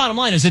 I mean, the bottom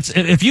line is,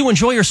 if you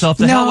enjoy yourself,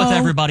 the hell with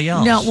everybody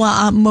else. No,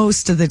 well,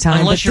 most of the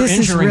time. Unless you're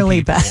injuring really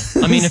people.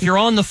 bad. I mean, if you're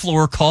on the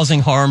floor causing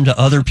harm to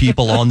other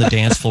people on the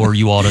dance floor,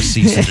 you ought to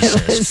cease and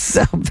desist. It's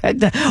so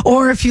bad.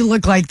 Or if you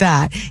look like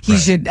that, he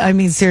should. I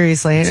mean,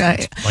 seriously,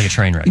 like a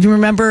train wreck. You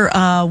remember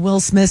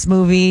Will Smith's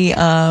movie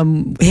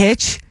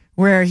Hitch?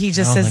 Where he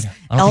just says,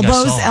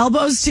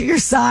 elbows to your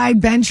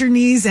side, bend your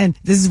knees, and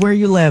this is where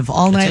you live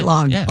all night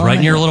long. Yeah, right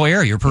in your little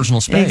area, your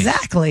personal space.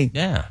 Exactly.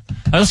 Yeah. All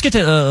right, let's get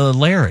to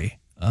Larry.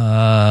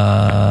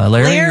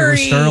 Larry, you're with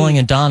Sterling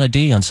and Donna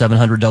D on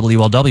 700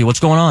 WLW. What's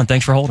going on?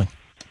 Thanks for holding.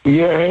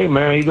 Yeah, hey,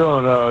 man, how you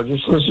doing?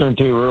 Just listening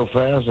to you real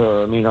fast.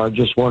 I mean, I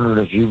just wondered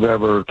if you've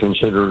ever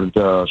considered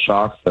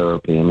shock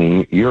therapy. I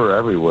mean, you're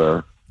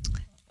everywhere.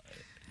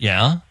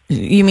 Yeah.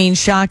 You mean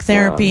shock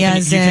therapy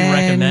as you can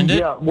recommend it?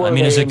 Yeah, I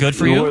mean, is it good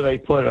for you? Where they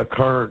put a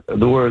current,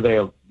 where they,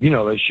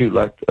 they shoot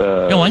like...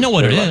 no, I know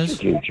what it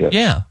is.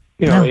 Yeah.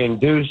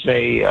 Induce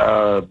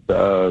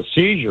a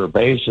seizure,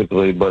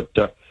 basically. But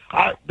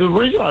the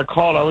reason I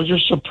called, I was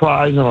just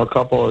surprised on a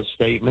couple of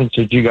statements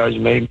that you guys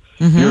made.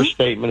 Mm-hmm. Your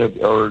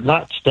statement, or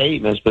not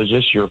statements, but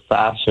just your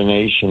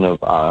fascination of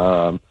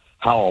how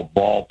a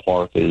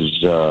ballpark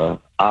is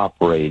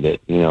operated.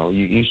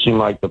 You seem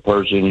like the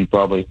person you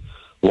probably...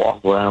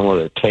 walk around with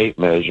a tape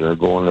measure,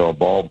 going to a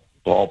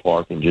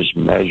ballpark and just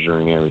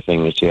measuring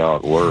everything to see how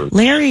it works.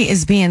 Larry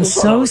is being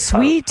so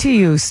sweet to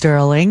you,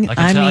 Sterling.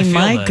 I mean,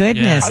 my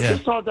goodness. Yeah. I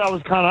just thought that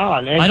was kind of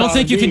odd. I don't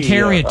think you can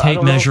carry a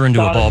tape measure into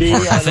a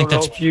ballpark. I think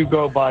that's... if you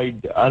go by,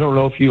 I don't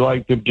know if you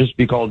like to just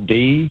be called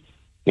D.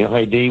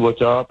 Hey, D,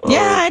 what's up? Yeah,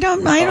 I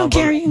don't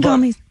care. You can call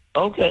me.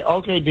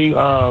 Okay, D.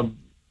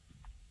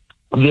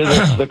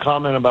 The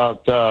comment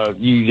about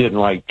you didn't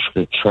like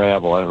to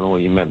travel. I don't know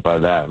what you meant by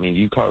that. I mean,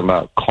 you talking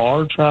about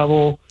car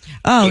travel?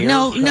 Oh,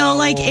 no,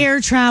 like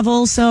air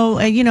travel. So,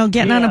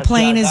 getting on a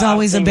plane is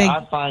always a big...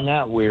 I find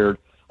that weird.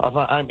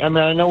 I mean,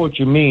 I know what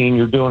you mean.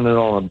 You're doing it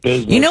on a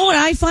business. You know what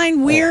I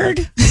find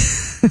weird?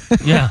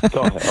 Yeah.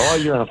 Go ahead. Oh,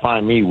 you're going to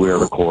find me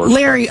weird, of course.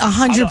 Larry,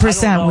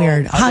 100%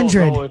 weird.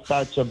 100. I don't know if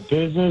that's a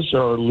business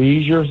or a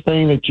leisure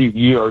thing that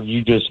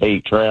you just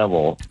hate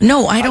travel.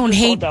 No, I don't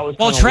hate.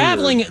 Well,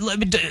 traveling.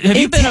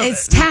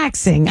 It's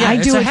taxing. Yeah,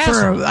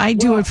 I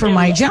do it for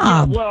my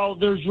job. Yeah, well,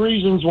 there's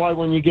reasons why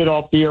when you get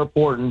off the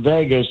airport in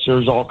Vegas,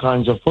 there's all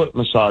kinds of foot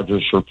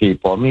massagers for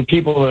people. I mean,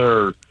 people that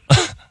are.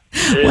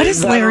 What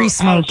is Larry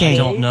smoking? I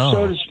don't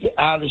know.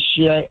 Out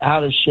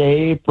of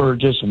shape, or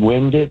just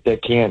winded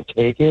that can't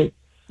take it.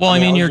 Well, I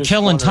mean, you're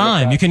killing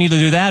time. You can either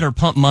do that or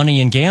pump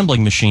money in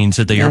gambling machines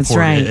at the airport.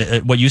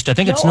 Right. What used to, I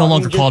think it's no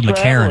longer called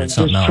McCarran. It's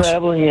something else.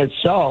 Traveling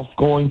itself,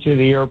 going to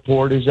the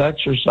airport is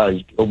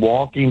exercise.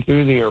 Walking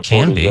through the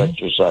airport is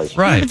exercise.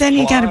 Right. Yeah, but then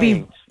you got to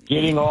be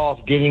getting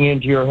off, getting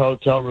into your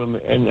hotel room,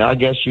 and I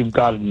guess you've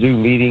got to do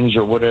meetings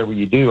or whatever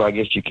you do. I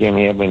guess you can't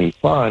have any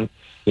fun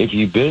if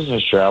you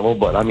business travel,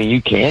 but I mean,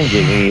 you can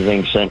get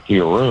anything sent to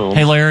your room.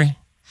 Hey, Larry.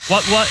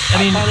 What?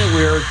 I mean, find it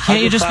weird.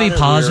 Can't you just be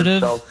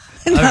positive? Weird, so.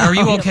 No. Are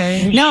you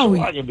okay? No,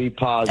 I can be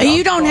positive.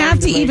 You don't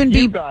have to even be.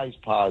 You guys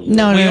positive.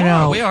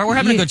 No. We are. We're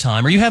having a good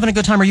time. Are you having a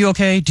good time? Are you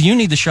okay? Do you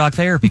need the shock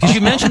therapy? Because you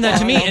mentioned that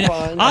to me,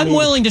 and I'm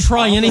willing to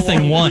try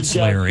anything once,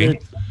 Larry.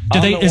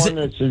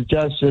 That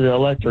suggested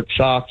electric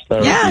shock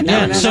therapy? Yeah,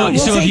 no. So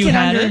take have you it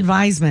had under it?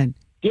 advisement.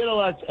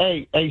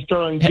 Hey,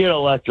 Sterling, get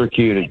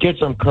electrocuted. Get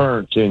some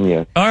currents in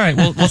you. All right.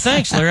 Well,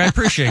 thanks, Larry. I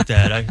appreciate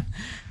that.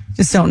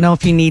 Just don't know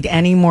if you need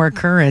any more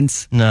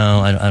currents.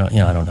 No, I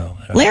don't know.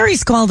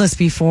 Larry's called us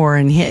before,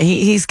 and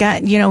he's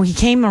got, he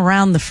came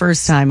around the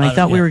first time. I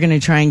thought we were going to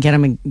try and get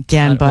him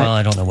again, but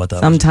I don't know what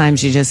that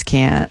sometimes you just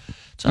can't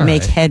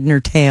make head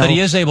nor tail. But he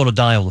is able to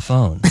dial the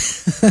phone,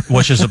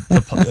 which is a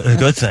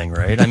good thing,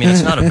 right? I mean,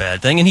 it's not a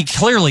bad thing. And he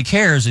clearly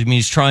cares. I mean,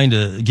 he's trying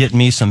to get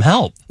me some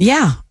help.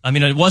 Yeah. I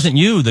mean, it wasn't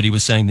you that he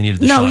was saying they needed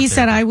the No, shock he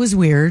said I was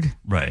weird.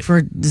 Right.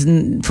 For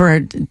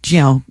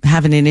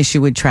having an issue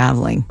with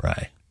traveling.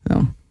 Right.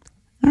 So.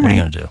 What are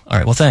you going to do? All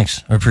right. Well,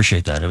 thanks. I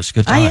appreciate that. It was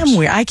good times. I am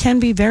weird. I can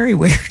be very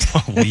weird.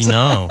 We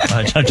know.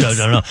 I don't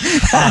know.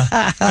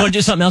 Want to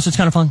do something else that's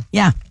kind of fun?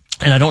 Yeah.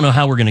 And I don't know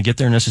how we're going to get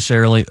there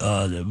necessarily,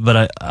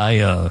 but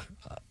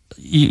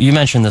you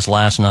mentioned this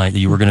last night that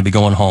you were going to be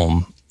going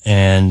home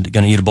and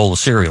going to eat a bowl of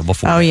cereal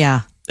before. Oh,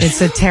 yeah. It's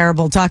a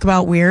terrible, talk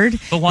about weird.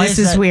 But why this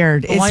is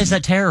weird. Why is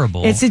that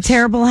terrible? It's a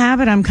terrible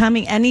habit. I'm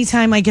coming,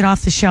 anytime I get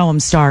off the show,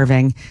 I'm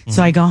starving. Mm-hmm.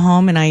 So I go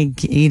home and I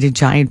eat a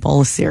giant bowl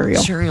of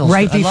cereal.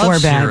 Right before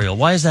bed. Cereal.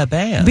 Why is that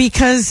bad?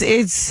 Because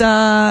it's,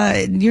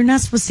 you're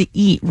not supposed to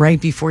eat right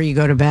before you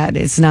go to bed.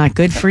 It's not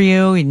good for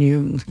you.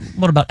 And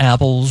what about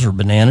apples or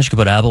bananas? You could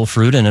put apple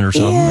fruit in it or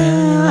something.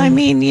 Yeah, I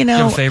mean, Do you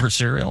have a favorite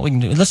cereal?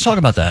 Let's talk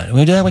about that.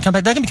 We come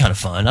back. That can be kind of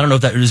fun. I don't know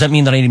if does that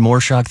mean that I need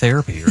more shock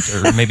therapy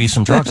or maybe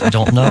some drugs? I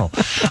don't know.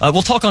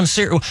 We'll talk on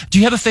cereal. Do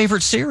you have a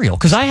favorite cereal?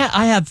 Because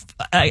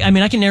I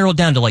mean, I can narrow it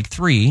down to like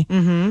 3.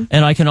 Mm-hmm.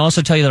 And I can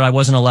also tell you that I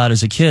wasn't allowed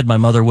as a kid. My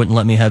mother wouldn't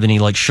let me have any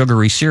like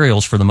sugary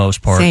cereals for the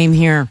most part. Same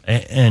here.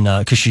 And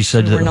because she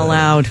said we weren't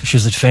allowed. She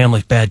was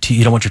family bad teeth.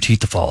 You don't want your teeth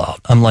to fall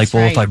out. I'm like,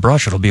 if I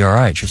brush, it'll be all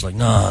right. She's like,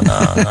 no.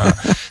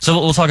 So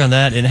we'll talk on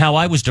that and how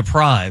I was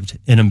deprived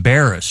and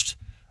embarrassed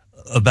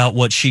about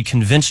what she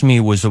convinced me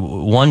was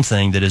one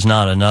thing that is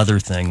not another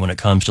thing when it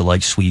comes to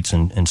like sweets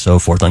and so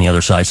forth on the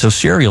other side. So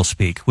cereal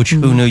speak, which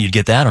who knew you'd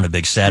get that on a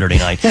big Saturday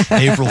night,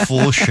 April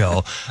Fool's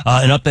show.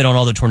 An update on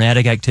all the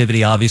tornadic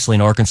activity, obviously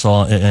in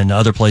Arkansas and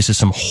other places,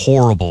 some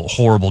horrible,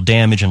 horrible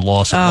damage and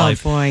loss of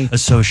life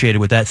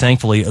associated with that.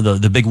 Thankfully,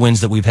 the big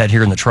wins that we've had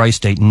here in the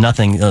tri-state,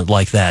 nothing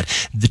like that.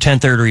 The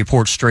 10:30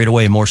 report straight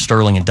away, more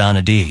Sterling and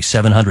Donna D,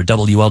 700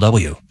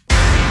 WLW.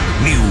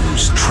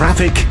 News,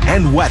 traffic,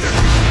 and weather.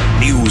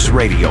 News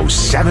Radio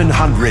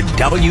 700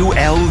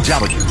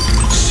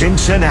 WLW,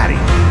 Cincinnati.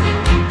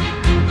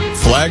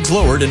 Flags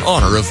lowered in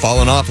honor of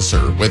fallen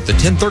officer. With the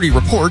 10:30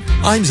 report,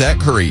 I'm Zach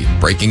Curry.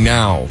 Breaking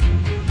now.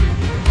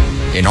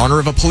 In honor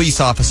of a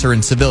police officer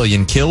and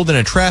civilian killed in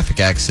a traffic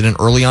accident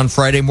early on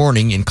Friday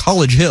morning in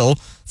College Hill,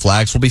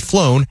 flags will be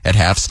flown at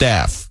half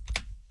staff.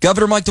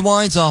 Governor Mike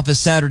DeWine's office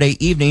Saturday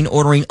evening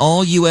ordering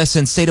all U.S.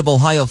 and state of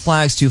Ohio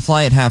flags to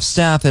fly at half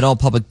staff at all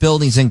public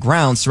buildings and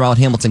grounds throughout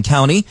Hamilton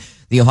County,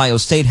 the Ohio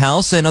State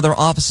House, and other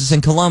offices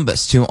in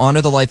Columbus to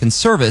honor the life and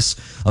service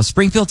of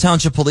Springfield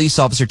Township Police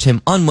Officer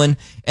Tim Unwin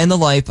and the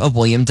life of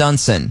William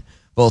Dunson.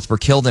 Both were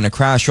killed in a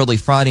crash early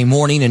Friday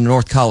morning in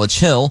North College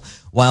Hill,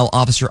 while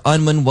Officer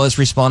Unwin was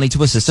responding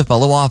to assist a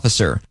fellow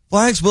officer.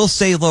 Flags will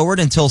stay lowered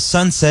until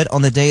sunset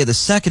on the day of the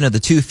second of the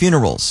 2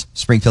 funerals.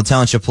 Springfield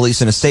Township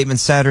Police in a statement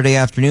Saturday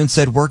afternoon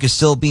said work is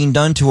still being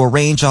done to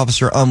arrange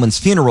Officer Unwin's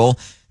funeral.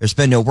 There's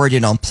been no word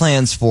yet on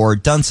plans for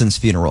Dunson's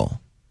funeral.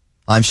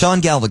 I'm Sean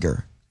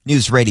Gallagher,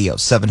 News Radio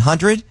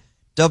 700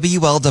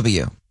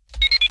 WLW.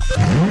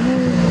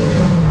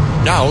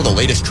 Now, the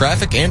latest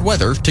traffic and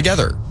weather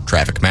together.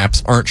 Traffic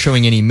maps aren't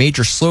showing any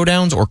major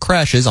slowdowns or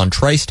crashes on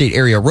tri-state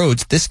area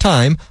roads this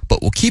time,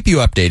 but we'll keep you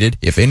updated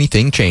if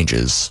anything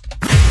changes.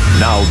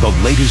 Now, the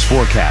latest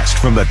forecast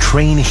from the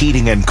Train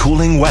Heating and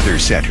Cooling Weather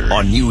Center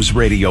on News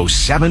Radio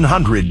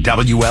 700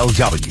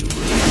 WLW.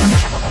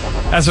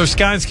 As our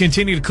skies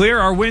continue to clear,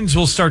 our winds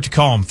will start to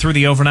calm through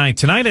the overnight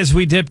tonight as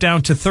we dip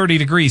down to 30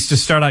 degrees to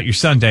start out your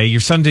Sunday.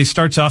 Your Sunday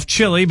starts off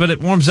chilly, but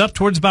it warms up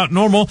towards about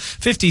normal,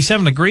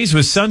 57 degrees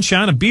with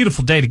sunshine. A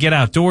beautiful day to get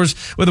outdoors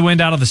with a wind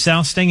out of the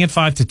south staying at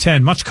 5 to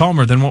 10, much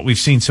calmer than what we've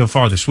seen so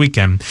far this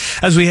weekend.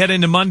 As we head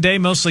into Monday,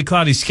 mostly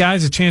cloudy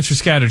skies, a chance for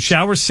scattered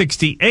showers,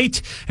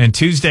 68, and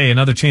Tuesday,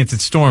 another chance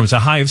at storms, a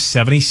high of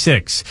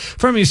 76.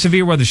 From your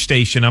severe weather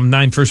station, I'm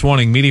 9 First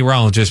Warning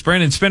meteorologist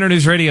Brandon Spinner,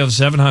 News Radio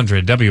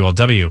 700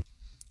 WLW.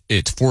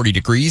 It's 40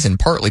 degrees and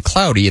partly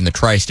cloudy in the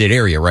tri-state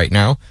area right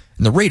now,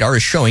 and the radar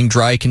is showing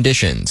dry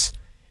conditions.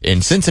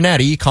 In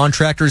Cincinnati,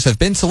 contractors have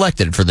been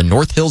selected for the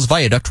North Hills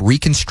Viaduct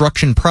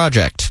reconstruction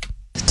project.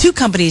 2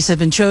 companies have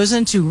been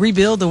chosen to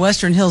rebuild the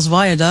Western Hills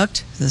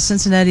Viaduct. The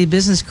Cincinnati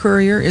Business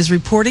Courier is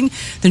reporting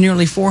the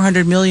nearly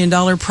 $400 million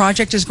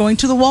project is going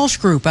to the Walsh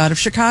Group out of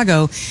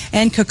Chicago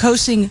and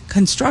Kokosing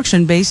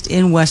Construction based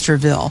in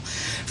Westerville.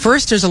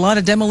 First, there's a lot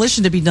of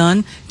demolition to be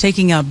done,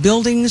 taking out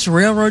buildings,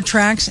 railroad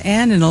tracks,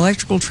 and an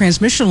electrical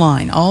transmission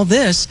line. All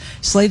this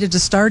slated to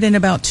start in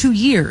about 2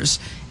 years,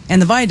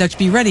 and the viaduct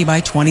be ready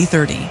by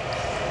 2030.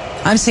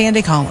 I'm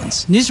Sandy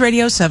Collins, News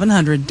Radio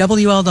 700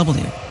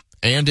 WLW.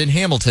 And in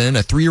Hamilton,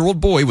 a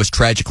 3-year-old boy was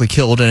tragically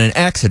killed in an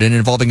accident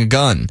involving a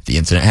gun. The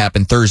incident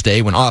happened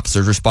Thursday when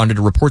officers responded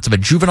to reports of a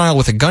juvenile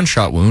with a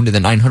gunshot wound in the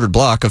 900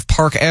 block of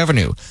Park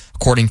Avenue.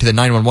 According to the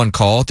 911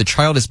 call, the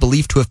child is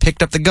believed to have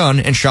picked up the gun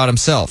and shot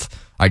himself.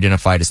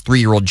 Identified as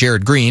 3-year-old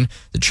Jared Green,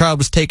 the child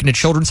was taken to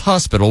Children's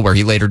Hospital where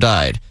he later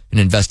died. An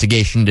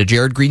investigation into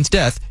Jared Green's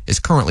death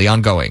is currently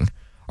ongoing.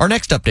 Our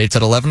next update's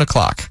at 11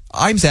 o'clock.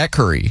 I'm Zach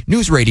Curry,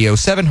 News Radio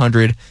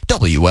 700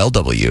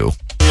 WLW.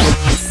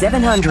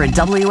 700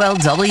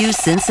 WLW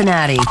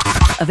Cincinnati.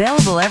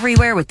 Available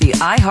everywhere with the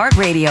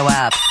iHeartRadio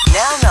app.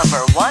 Now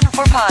 #1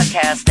 for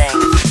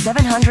podcasting.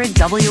 700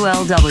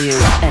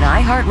 WLW, an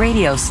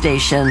iHeartRadio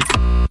station.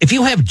 If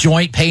you have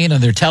joint pain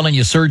and they're telling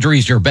you surgery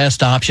is your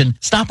best option,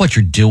 stop what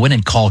you're doing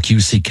and call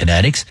QC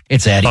Kinetics.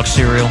 It's Eddie.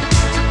 Cereal.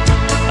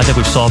 I think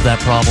we've solved that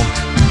problem.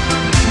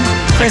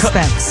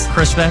 Crispex.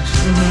 Crispex?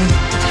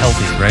 Mm-hmm. It's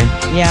healthy,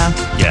 right? Yeah.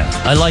 Yeah.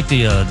 I like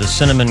the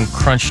Cinnamon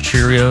Crunch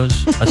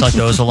Cheerios. I like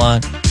those a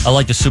lot. I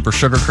like the Super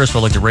Sugar Crisp. I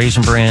like the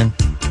Raisin Bran.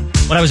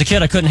 When I was a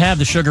kid, I couldn't have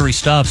the sugary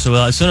stuff, so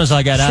as soon as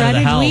I got out of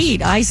the house... Shredded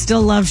wheat. I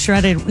still love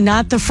shredded,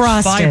 not the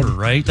frosted. Fiber,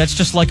 right? That's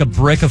just like a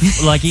brick of,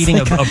 like eating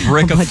like a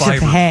brick of fiber.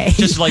 Of hay.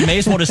 Just like, may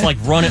as well just like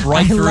run it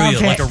right through you,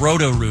 like a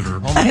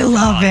Roto-Rooter. Oh I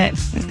love it.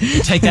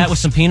 You take that with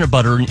some peanut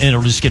butter, and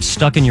it'll just get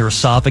stuck in your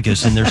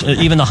esophagus, and there's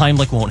even the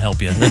Heimlich won't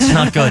help you. That's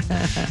not good.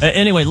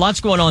 Anyway,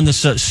 lots going on this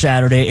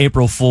Saturday,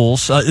 April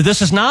Fool's.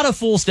 This is not a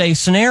Fool's Day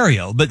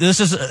scenario, but this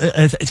is...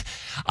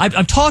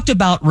 I've talked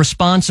about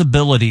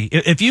responsibility.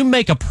 If you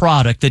make a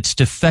product that's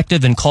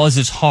defective and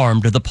causes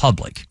harm to the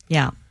public,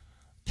 yeah,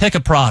 pick a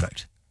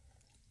product.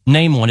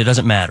 Name one. It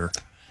doesn't matter.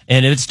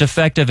 And if it's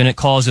defective and it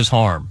causes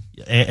harm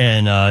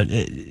and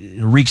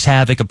it wreaks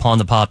havoc upon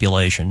the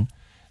population,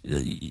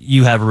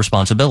 you have a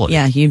responsibility.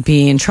 Yeah, you'd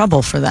be in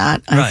trouble for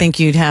that. Right. I think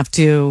you'd have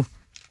to...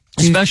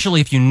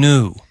 Especially if you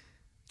knew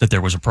that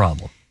there was a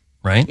problem,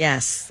 right?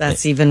 Yes,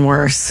 that's even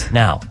worse.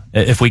 Now,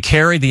 if we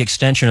carry the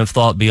extension of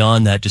thought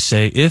beyond that to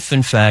say, if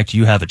in fact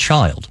you have a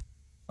child,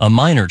 a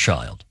minor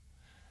child,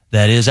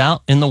 that is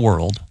out in the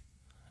world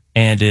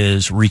and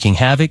is wreaking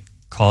havoc,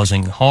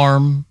 causing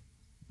harm,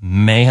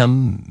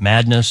 mayhem,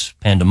 madness,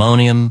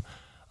 pandemonium,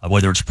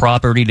 whether it's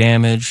property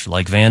damage,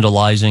 like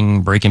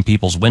vandalizing, breaking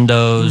people's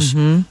windows,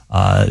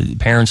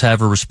 parents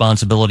have a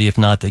responsibility, if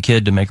not the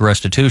kid, to make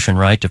restitution,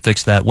 right? To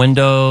fix that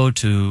window,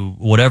 to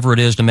whatever it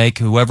is, to make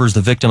whoever's the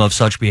victim of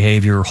such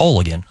behavior whole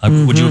again.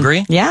 Would you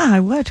agree? Yeah,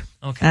 I would.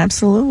 Okay.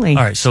 Absolutely.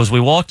 All right. So as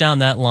we walk down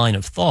that line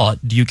of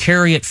thought, do you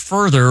carry it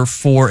further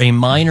for a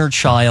minor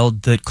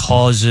child that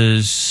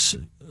causes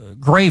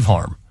grave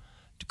harm,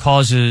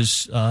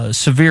 causes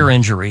severe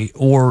injury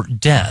or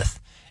death?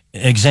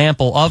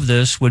 Example of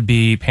this would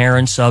be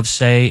parents of,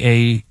 say,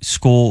 a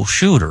school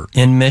shooter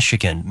in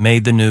Michigan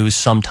made the news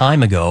some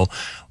time ago,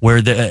 where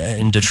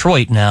in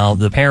Detroit now,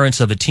 the parents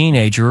of a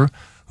teenager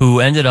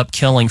who ended up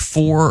killing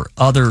 4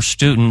 other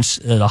students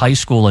at a high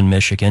school in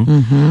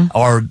Michigan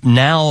are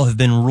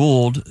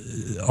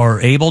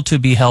able to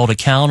be held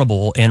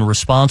accountable and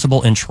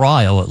responsible in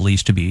trial, at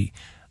least to be,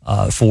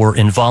 for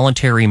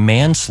involuntary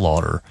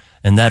manslaughter.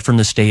 And that from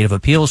the State of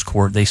Appeals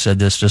Court, they said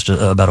this just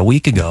about a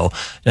week ago.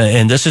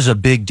 And this is a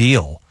big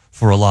deal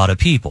for a lot of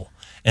people.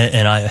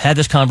 And I had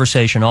this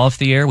conversation off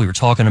the air. We were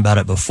talking about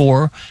it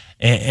before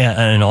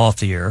and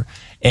off the air.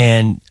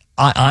 And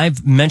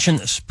I've mentioned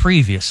this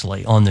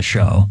previously on the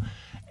show.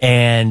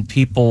 And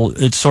people,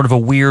 it's sort of a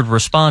weird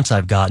response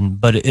I've gotten.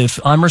 But if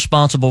I'm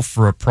responsible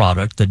for a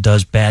product that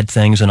does bad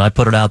things and I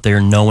put it out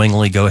there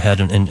knowingly, go ahead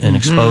and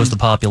expose the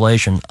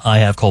population, I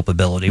have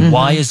culpability.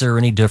 Why is there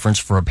any difference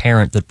for a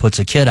parent that puts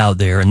a kid out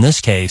there, in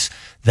this case,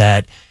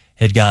 that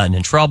had gotten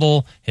in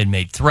trouble, had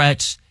made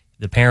threats,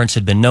 the parents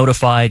had been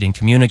notified and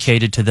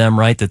communicated to them,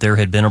 right, that there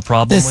had been a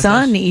problem with The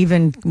son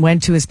even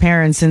went to his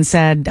parents and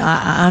said,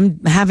 I'm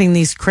having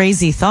these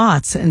crazy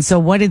thoughts. And so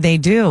what did they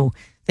do?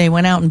 They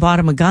went out and bought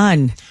him a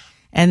gun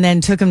and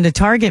then took him to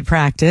target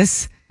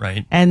practice.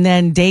 Right. And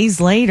then days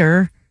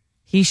later,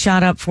 he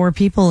shot up 4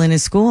 people in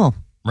his school.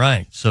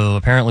 Right. So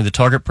apparently the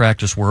target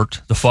practice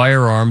worked. The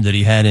firearm that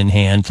he had in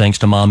hand, thanks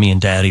to mommy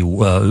and daddy,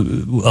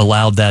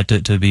 allowed that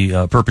to be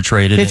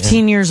perpetrated.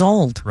 15 years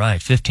old.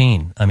 Right.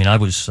 15. I mean, I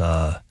was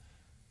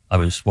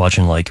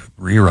watching like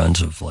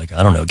reruns of like,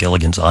 I don't know,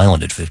 Gilligan's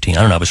Island at 15.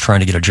 I don't know. I was trying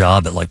to get a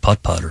job at like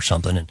Putt-Putt or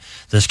something. And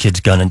this kid's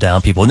gunning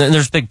down people. And then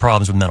there's big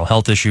problems with mental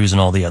health issues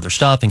and all the other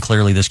stuff. And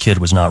clearly this kid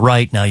was not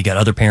right. Now you got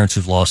other parents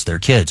who've lost their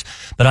kids.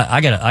 But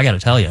I gotta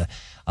tell you,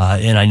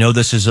 and I know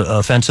this is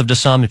offensive to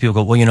some, and people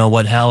go, well, you know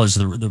what? How is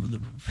the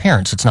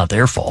parents? It's not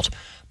their fault.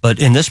 But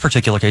in this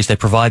particular case, they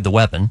provide the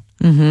weapon.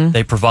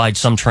 They provide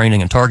some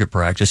training and target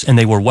practice, and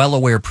they were well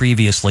aware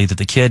previously that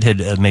the kid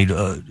had made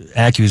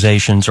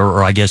accusations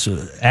or I guess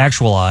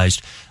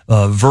actualized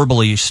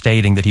verbally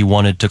stating that he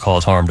wanted to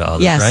cause harm to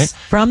others, yes, right?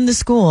 From the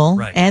school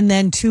and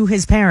then to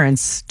his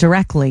parents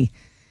directly.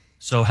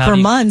 So for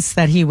months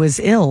that he was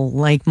ill,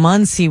 like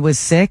months he was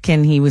sick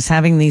and he was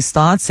having these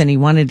thoughts and he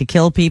wanted to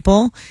kill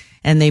people.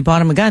 And they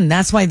bought him a gun.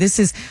 That's why this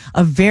is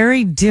a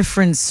very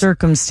different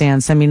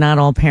circumstance. I mean, not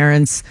all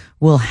parents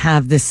will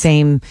have the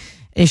same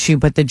issue,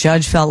 but the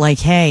judge felt like,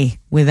 hey,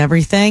 with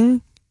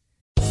everything.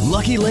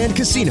 Lucky Land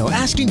Casino,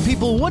 asking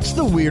people, what's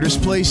the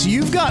weirdest place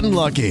you've gotten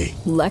lucky?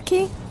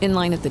 Lucky? In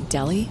line at the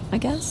deli, I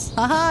guess?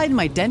 Aha, in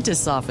my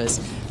dentist's office.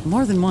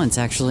 More than once,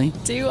 actually.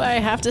 Do I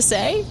have to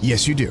say?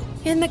 Yes, you do.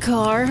 In the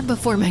car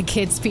before my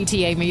kids'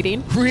 PTA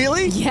meeting.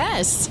 Really?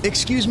 Yes.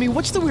 Excuse me,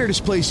 what's the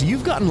weirdest place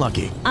you've gotten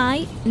lucky?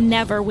 I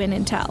never win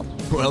and tell.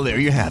 Well, there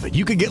you have it.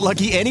 You can get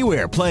lucky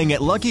anywhere, playing at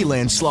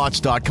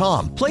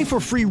LuckyLandSlots.com. Play for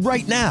free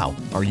right now.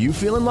 Are you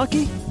feeling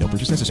lucky? No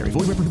purchase necessary.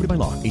 Void where prohibited by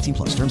law.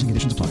 18+. Terms and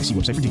conditions apply. See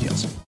website for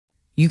details.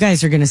 You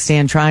guys are going to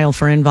stand trial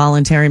for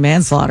involuntary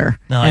manslaughter.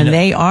 No, and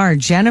they are.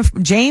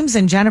 James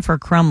and Jennifer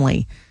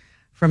Crumley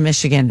from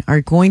Michigan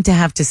are going to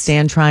have to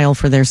stand trial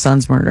for their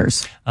son's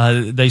murders.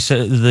 They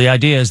said the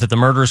idea is that the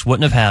murders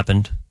wouldn't have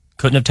happened,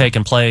 couldn't have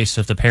taken place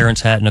if the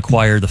parents hadn't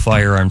acquired the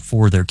firearm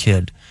for their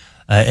kid.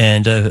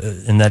 And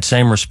in that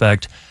same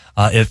respect,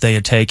 if they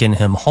had taken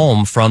him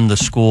home from the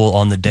school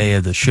on the day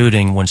of the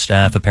shooting when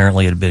staff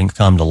apparently had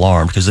become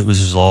alarmed because it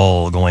was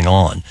all going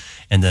on,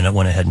 and then it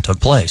went ahead and took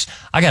place.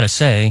 I got to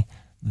say,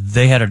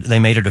 they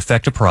made a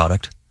defective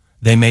product.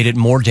 They made it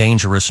more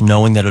dangerous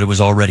knowing that it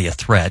was already a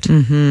threat.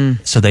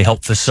 So they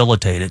helped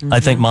facilitate it. I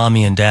think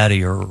mommy and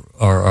daddy are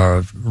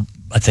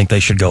I think they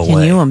should go away.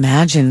 Can you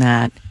imagine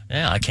that?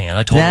 Yeah, I can.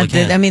 I totally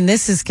can. I mean,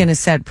 this is going to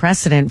set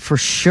precedent for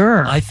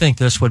sure. I think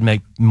this would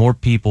make more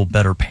people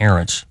better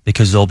parents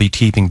because they'll be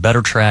keeping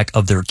better track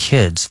of their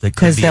kids.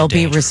 Because they'll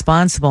be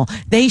responsible.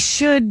 They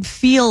should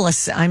feel,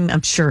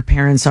 I'm sure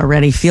parents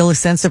already feel a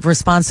sense of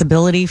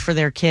responsibility for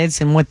their kids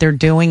and what they're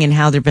doing and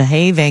how they're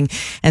behaving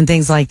and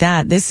things like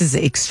that. This is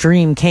an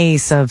extreme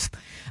case of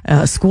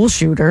a school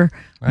shooter.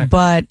 Right.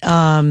 But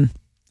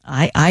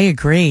I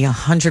agree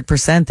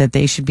 100% that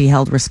they should be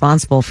held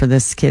responsible for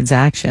this kid's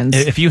actions.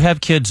 If you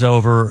have kids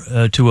over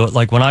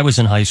like when I was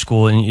in high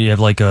school and you have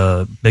like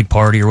a big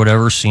party or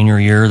whatever, senior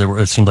year,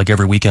 it seemed like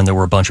every weekend there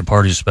were a bunch of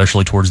parties,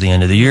 especially towards the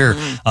end of the year.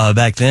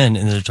 Back then,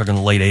 and they're talking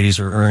the late 80s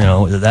or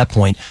at that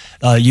point,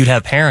 you'd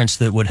have parents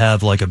that would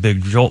have like a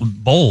big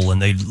bowl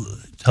and they'd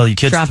tell you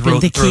kids to throw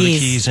the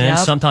keys in. Yep.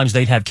 Sometimes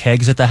they'd have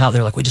kegs at the house.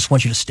 They're like, we just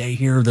want you to stay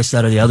here, this,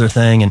 that, or the other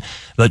thing.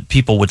 But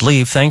people would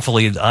leave.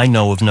 Thankfully, I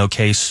know of no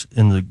case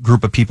in the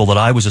group of people that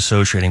I was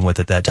associating with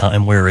at that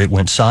time where it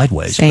went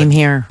sideways. Same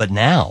here. But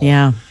now,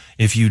 yeah,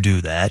 if you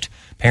do that,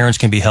 parents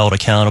can be held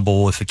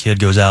accountable if a kid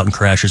goes out and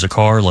crashes a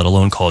car, let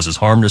alone causes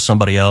harm to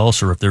somebody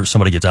else, or if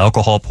somebody gets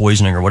alcohol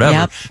poisoning or whatever.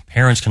 Yep.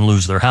 Parents can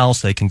lose their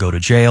house; they can go to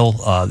jail.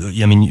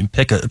 I mean, you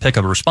pick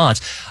a response,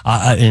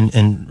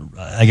 and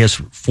I guess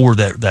for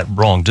that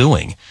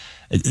wrongdoing.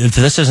 If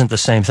this isn't the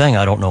same thing,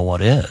 I don't know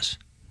what is.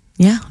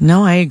 Yeah,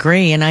 no, I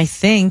agree, and I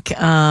think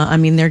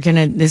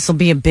this will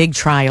be a big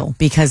trial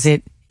because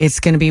it's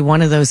going to be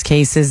one of those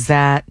cases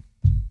that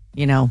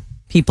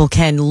people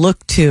can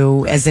look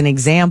to as an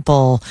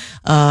example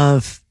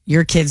of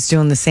your kids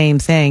doing the same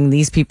thing.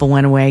 These people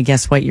went away.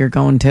 Guess what? You're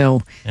going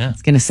to. Yeah.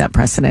 It's going to set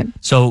precedent.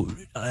 So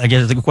I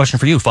guess the question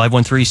for you,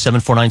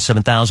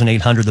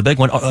 513-749-7800, the big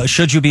one.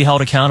 Should you be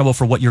held accountable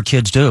for what your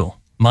kids do?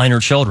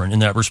 Minor children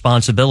and that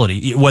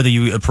responsibility, whether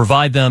you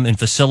provide them and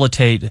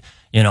facilitate,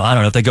 I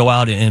don't know, if they go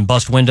out and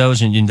bust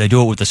windows and they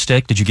do it with a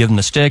stick, did you give them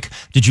the stick?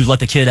 Did you let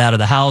the kid out of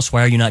the house?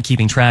 Why are you not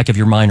keeping track of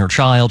your minor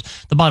child?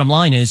 The bottom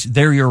line is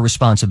they're your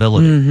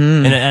responsibility.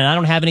 Mm-hmm. And I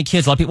don't have any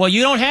kids. A lot of people, well,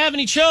 you don't have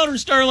any children,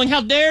 Sterling. How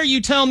dare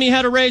you tell me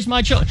how to raise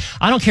my children?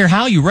 I don't care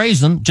how you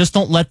raise them. Just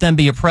don't let them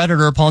be a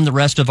predator upon the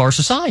rest of our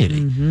society.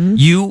 Mm-hmm.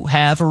 You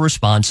have a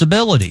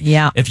responsibility.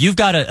 Yeah. If you've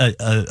got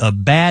a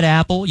bad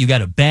apple, you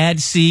got a bad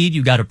seed,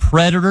 you got a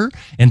predator,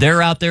 and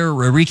they're out there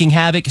wreaking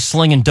havoc,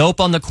 slinging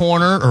dope on the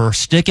corner or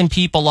sticking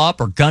people up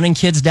or gunning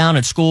kids down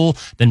at school,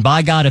 then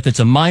by God, if it's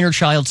a minor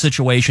child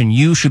situation,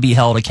 you should be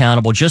held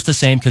accountable just the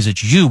same because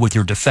it's you with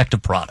your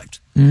defective product.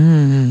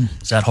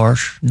 Is that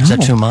harsh? No. Is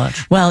that too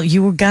much? Well,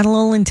 you got a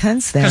little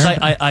intense there.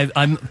 Because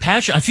I'm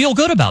passionate. I feel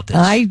good about this.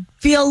 I'm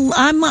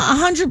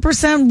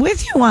 100%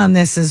 with you on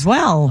this as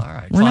well. All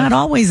right, We're not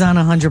always on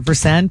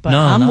 100%, but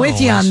I'm with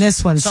you on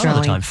this one, some of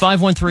the Sterling. time.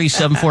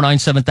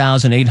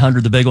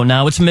 513-749-7800, the big one.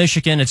 Now, it's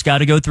Michigan. It's got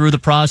to go through the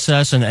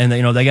process, and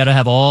they got to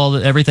have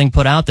everything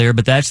put out there.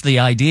 But that's the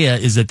idea,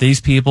 is that these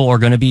people are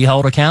going to be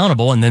held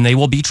accountable, and then they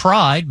will be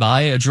tried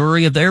by a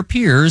jury of their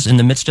peers in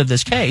the midst of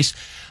this case.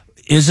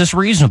 Is this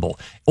reasonable?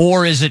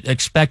 Or is it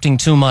expecting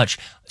too much?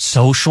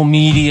 Social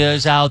media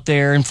is out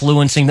there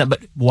influencing them,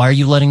 but why are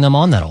you letting them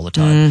on that all the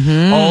time?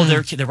 Mm-hmm. Oh,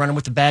 they're running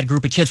with a bad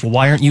group of kids. Well,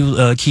 why aren't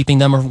you keeping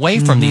them away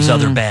from these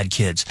other bad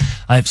kids?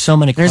 I have so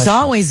many questions. There's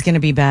always going to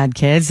be bad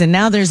kids, and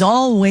now there's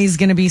always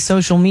going to be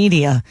social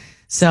media.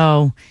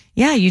 So,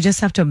 yeah, you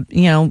just have to,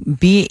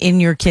 be in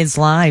your kids'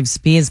 lives,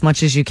 be as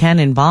much as you can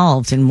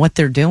involved in what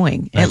they're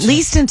doing, at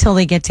least until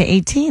they get to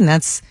 18.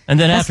 That's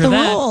after the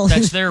that, rule.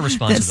 that's their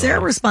responsibility. That's their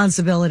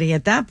responsibility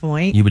at that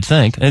point. You would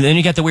think. And then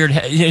you got the weird,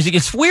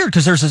 it's weird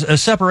because there's a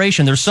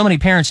separation. There's so many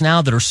parents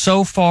now that are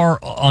so far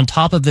on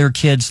top of their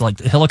kids, like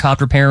the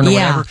helicopter parent or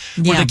whatever,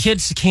 where the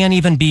kids can't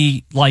even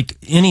be like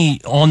any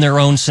on their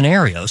own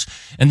scenarios.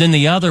 And then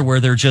the other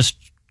where they're just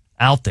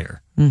out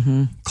there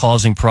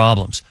causing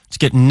problems. Let's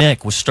get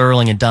Nick with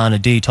Sterling and Donna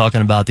D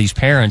talking about these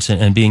parents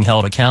and being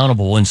held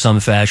accountable in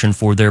some fashion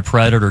for their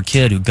predator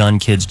kid who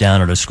gunned kids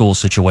down at a school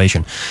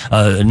situation.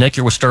 Nick,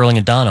 you're with Sterling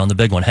and Donna on the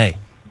big one. Hey.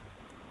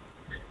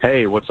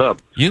 Hey, what's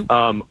up? You?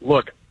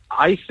 Look,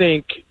 I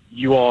think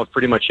you all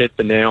pretty much hit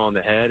the nail on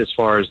the head as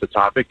far as the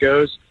topic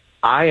goes.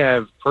 I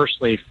have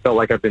personally felt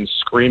like I've been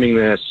screaming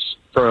this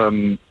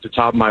from the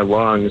top of my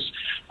lungs.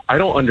 I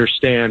don't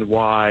understand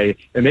why,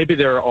 and maybe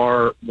there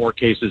are more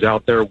cases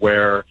out there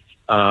where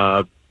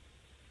let's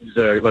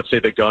say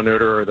the gun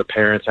owner or the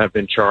parents have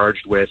been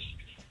charged with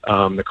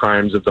the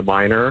crimes of the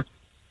minor,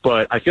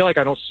 but I feel like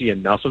I don't see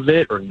enough of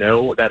it or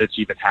know that it's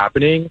even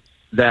happening,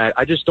 that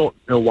I just don't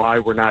know why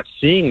we're not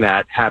seeing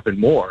that happen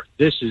more.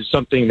 This is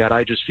something that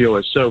I just feel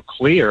is so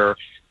clear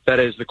that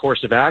is the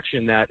course of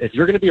action, that if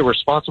you're going to be a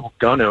responsible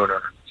gun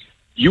owner,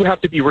 you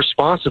have to be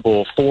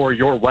responsible for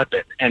your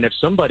weapon. And if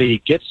somebody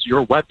gets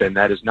your weapon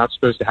that is not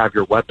supposed to have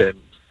your weapon,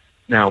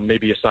 now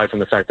maybe aside from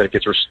the fact that it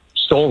gets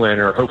stolen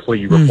or hopefully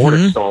you report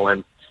it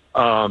stolen,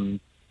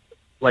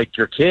 like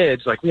your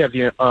kids, like we have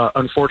the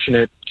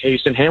unfortunate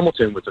case in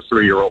Hamilton with the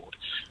 3-year-old.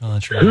 Oh,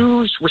 that's right.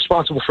 Who's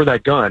responsible for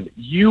that gun?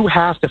 You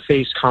have to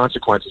face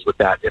consequences with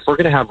that. If we're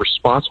going to have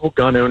responsible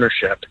gun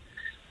ownership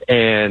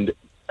and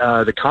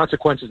the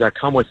consequences that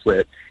come with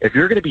it. If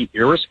you're going to be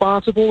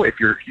irresponsible, if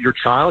your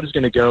child is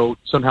going to go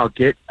somehow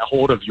get a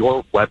hold of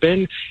your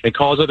weapon and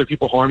cause other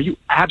people harm, you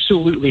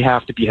absolutely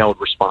have to be held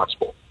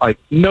responsible. Like,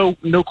 no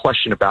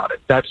question about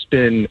it. That's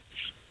been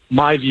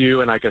my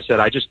view. And like I said,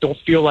 I just don't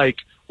feel like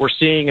we're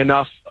seeing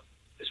enough,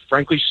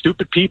 frankly,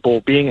 stupid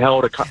people being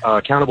held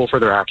accountable for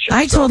their actions.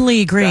 I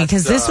totally agree,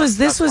 because this was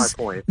Nick,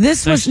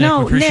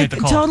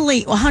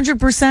 totally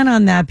 100%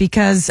 on that,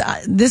 because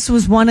this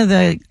was one of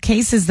the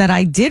cases that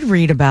I did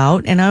read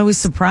about, and I was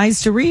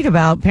surprised to read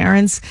about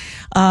parents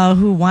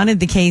who wanted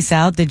the case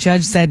out. The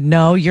judge said,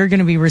 no, you're going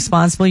to be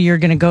responsible. You're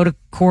going to go to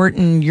court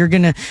and you're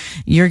going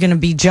to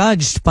be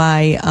judged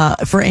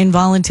for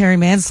involuntary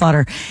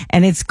manslaughter.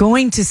 And it's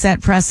going to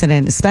set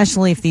precedent,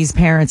 especially if these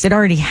parents, it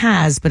already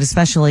has, but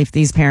especially if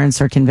these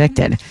parents are convicted.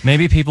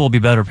 Maybe people will be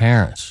better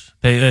parents.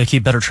 They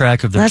keep better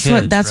track of their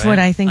kids. That's what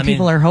I think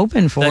people are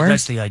hoping for.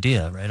 That's the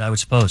idea, right? I would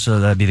suppose. So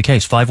that'd be the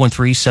case.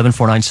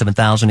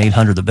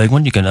 513-749-7800, the big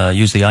one. You can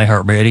use the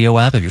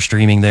iHeartRadio app if you're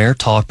streaming there.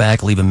 Talk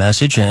back, leave a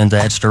message, and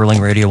add Sterling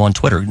Radio on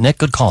Twitter. Nick,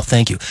 good call.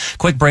 Thank you.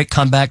 Quick break,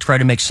 come back, try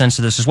to make sense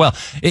of this as well.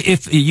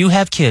 If you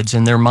have kids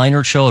and they're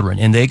minor children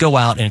and they go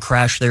out and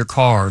crash their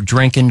car,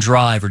 drink and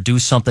drive, or do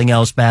something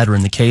else bad, or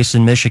in the case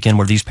in Michigan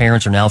where these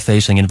parents are now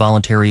facing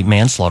involuntary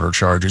manslaughter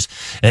charges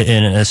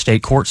in a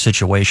state court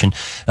situation,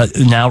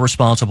 now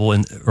responsible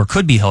or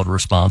could be held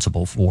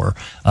responsible for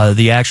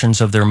the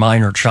actions of their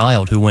minor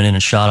child who went in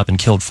and shot up and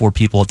killed 4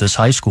 people at this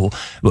high school.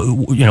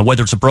 You know,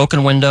 whether it's a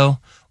broken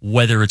window,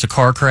 whether it's a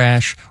car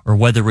crash, or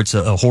whether it's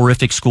a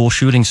horrific school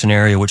shooting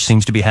scenario, which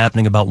seems to be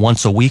happening about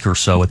once a week or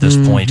so at this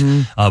point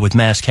with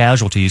mass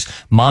casualties,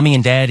 mommy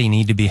and daddy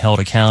need to be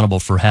held accountable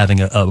for having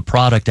a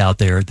product out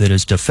there that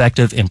is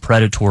defective and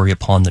predatory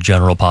upon the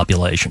general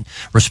population,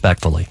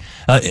 respectfully.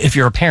 If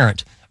you're a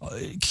parent,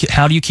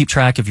 how do you keep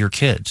track of your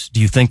kids?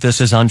 Do you think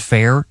this is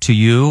unfair to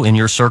you in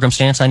your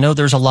circumstance? I know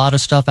there's a lot of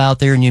stuff out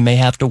there and you may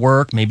have to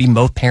work. Maybe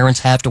most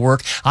parents have to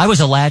work. I was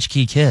a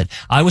latchkey kid.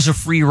 I was a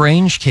free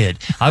range kid.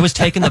 I was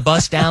taking the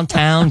bus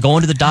downtown,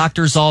 going to the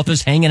doctor's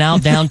office, hanging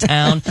out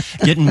downtown,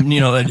 getting,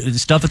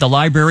 stuff at the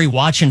library,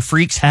 watching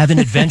freaks having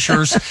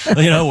adventures,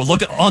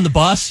 look on the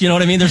bus. You know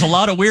what I mean? There's a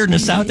lot of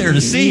weirdness out there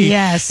to see.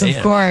 Yes, of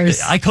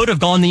course. I could have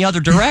gone the other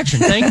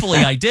direction. Thankfully,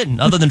 I didn't,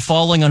 other than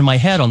falling on my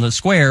head on the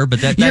square.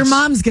 But that's your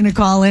mom's going to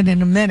call in a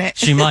minute.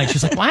 She might.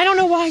 She's like, well, I don't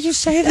know why you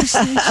say these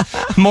things.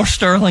 More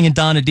Sterling and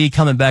Donna D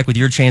coming back with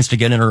your chance to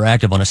get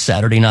interactive on a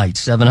Saturday night.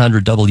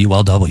 700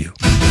 WLW.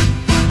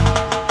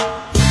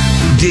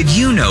 Did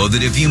you know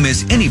that if you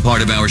miss any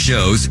part of our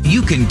shows,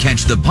 you can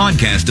catch the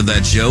podcast of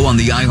that show on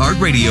the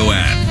iHeartRadio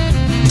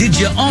app? Did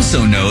you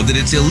also know that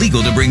it's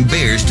illegal to bring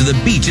bears to the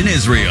beach in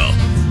Israel?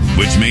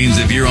 Which means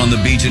if you're on the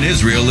beach in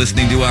Israel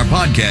listening to our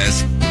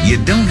podcast, you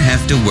don't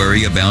have to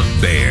worry about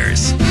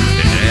bears.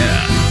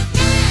 Yeah.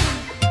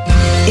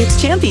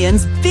 It's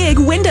Champion's big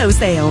window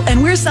sale,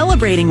 and we're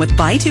celebrating with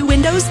buy 2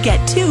 windows,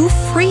 get 2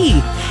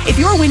 free. If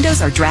your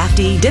windows are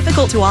drafty,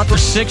 difficult to operate.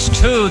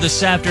 6-2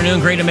 this afternoon,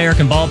 Great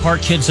American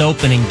Ballpark, Kids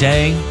opening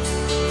day.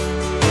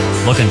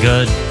 Looking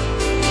good.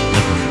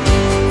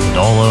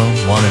 Dolo,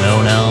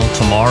 1-0 now.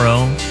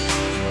 Tomorrow,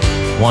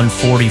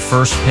 1:40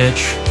 first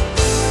pitch.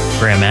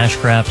 Graham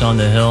Ashcraft on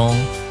the hill.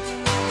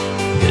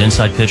 Get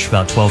inside pitch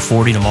about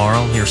 12:40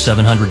 tomorrow. Here,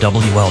 700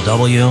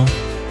 WLW.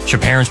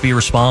 Should parents be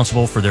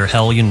responsible for their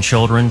hellion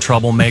children,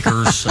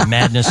 troublemakers,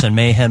 madness and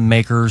mayhem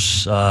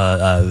makers,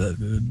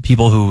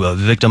 people who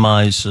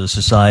victimize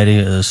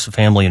society? This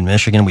family in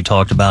Michigan we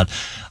talked about,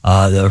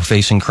 they're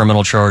facing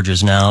criminal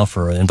charges now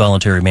for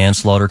involuntary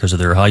manslaughter because of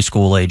their high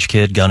school age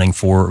kid gunning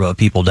 4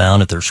 people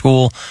down at their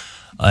school.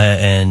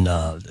 And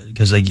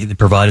because they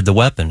provided the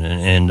weapon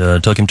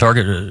and took him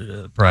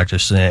target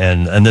practice,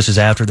 and this is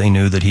after they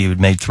knew that he had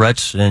made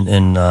threats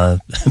and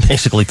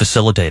basically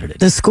facilitated it.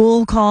 The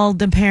school called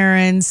the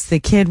parents. The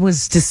kid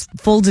was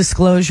full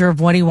disclosure of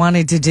what he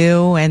wanted to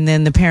do, and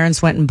then the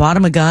parents went and bought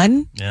him a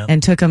gun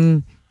and took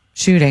him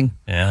shooting.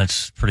 Yeah,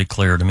 it's pretty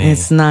clear to me.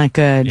 It's not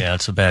good. Yeah,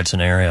 it's a bad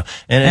scenario.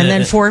 And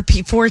then 4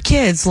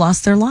 kids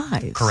lost their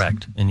lives.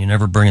 Correct. And you're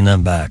never bringing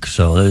them back.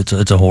 So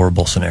it's a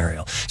horrible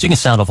scenario. So you can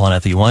sound off on it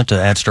if you want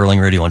to add Sterling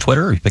Radio on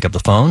Twitter, or you pick up the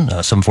phone,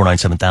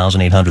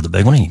 749-7800, the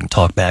big one. And you can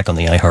talk back on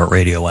the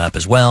iHeartRadio app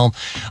as well.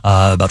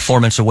 About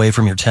 4 minutes away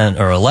from your 10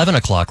 or 11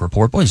 o'clock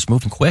report. Boy, it's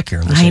moving quick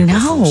here. I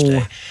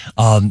know.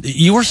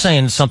 You were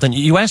saying something.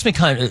 You asked me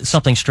kind of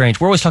something strange.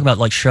 We're always talking about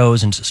like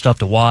shows and stuff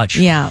to watch.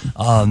 Yeah.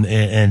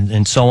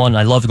 And so on.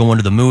 I love going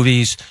to the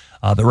movies.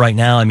 But right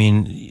now, I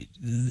mean,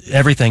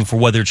 everything, for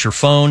whether it's your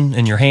phone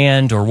in your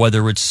hand or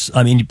whether it's,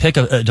 you pick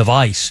a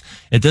device.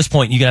 At this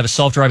point, you can have a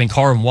self-driving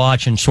car and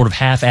watch and sort of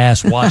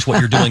half-ass watch what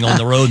you're doing on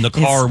the road, and the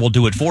car will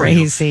do it for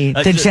you. Crazy.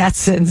 The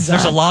Jetsons.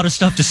 There's a lot of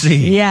stuff to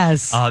see.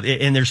 Yes.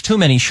 And there's too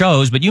many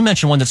shows, but you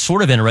mentioned one that's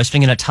sort of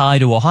interesting and a tie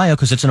to Ohio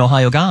because it's an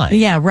Ohio guy.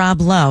 Yeah,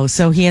 Rob Lowe.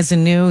 So he has a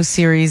new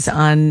series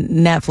on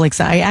Netflix.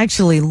 I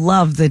actually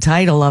love the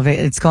title of it.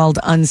 It's called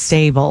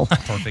Unstable.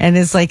 Perfect. And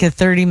it's like a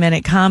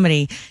 30-minute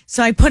comedy.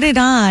 So I put it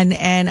on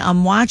and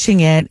I'm watching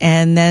watching it,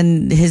 and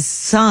then his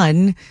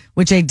son,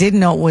 which I didn't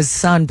know it was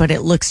son, but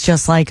it looks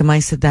just like him. I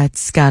said,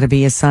 that's got to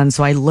be his son.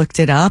 So I looked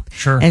it up.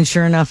 Sure. And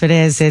sure enough, it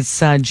is. It's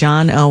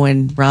John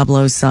Owen, Rob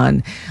Lowe's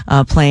son,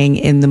 playing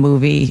in the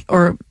movie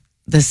or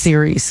the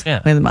series.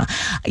 Yeah.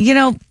 You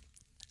know,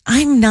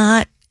 I'm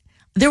not.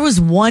 There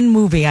was one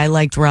movie I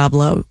liked Rob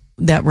Lowe.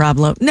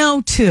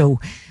 No, two.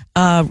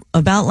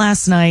 About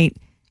Last Night.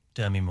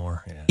 Demi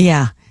Moore. Yeah.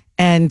 Yeah.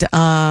 And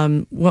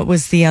what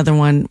was the other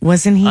one?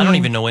 Wasn't he? I don't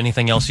even know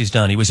anything else he's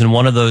done. He was in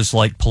one of those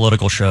like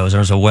political shows. There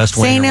was a West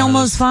Wing. St.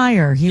 Elmo's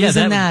Fire. He was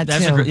in that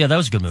too. That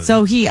was a good movie.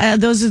 So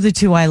those are the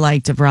two I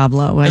liked of Rob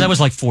Lowe. And that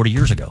was like 40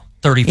 years ago.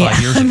 35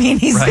 years ago. I mean,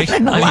 he's right?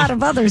 done a lot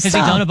of other stuff.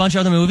 Has he done a bunch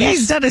of other movies? Yeah,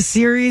 he's done a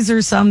series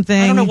or something.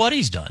 I don't know what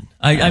he's done.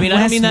 I mean, I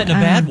don't mean that in a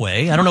bad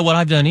way. I don't know what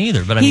I've done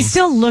either. But he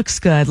still looks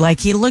good. Like,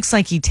 he looks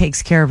like he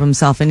takes care of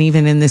himself. And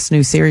even in this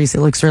new series, it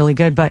looks really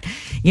good. But,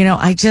 you know,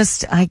 I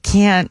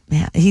can't.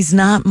 He's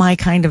not my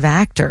kind of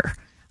actor.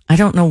 I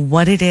don't know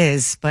what it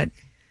is, but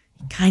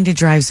kind of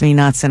drives me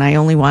nuts, and I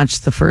only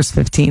watched the first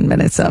 15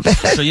 minutes of it.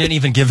 So you didn't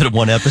even give it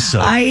one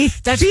episode. I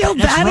feel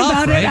bad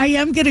about it. I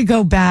am going to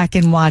go back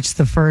and watch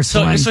the first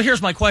one. So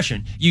here's my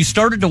question. You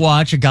started to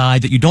watch a guy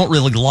that you don't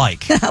really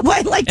like. Well,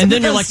 I liked him. And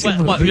then you're like,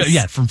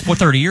 yeah, from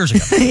 30 years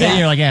ago. Yeah. And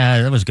you're like,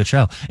 yeah, that was a good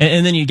show.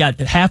 And then you got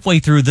halfway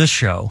through this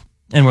show,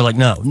 and we're like,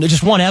 no,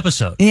 just one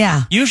episode.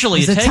 Yeah. Usually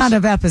There's it takes a ton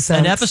of episodes.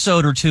 an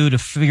episode or two to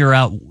figure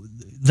out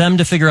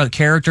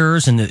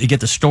characters and to get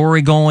the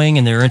story going,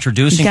 and they're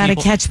introducing you got to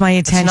people. catch my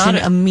attention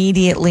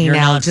immediately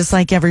now, just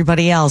like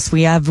everybody else.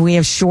 We have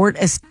short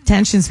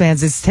attention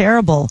spans. It's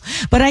terrible.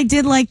 But I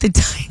did like the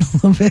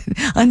title of it,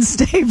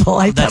 Unstable.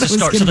 I thought it was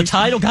start. So the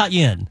title got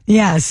you in.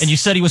 Yes. And you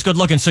said he was good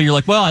looking, so you're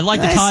like, well, I like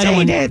the title,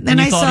 and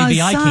you thought he'd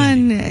be eye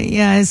candy.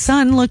 Yeah, his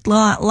son looked a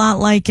lot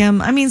like him.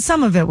 I mean,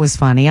 some of it was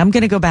funny. I'm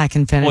going to go back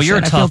and finish it. Well, you're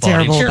a tough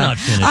audience. You're not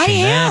finishing I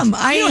am.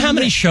 that. You know how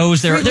many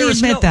shows there are? Really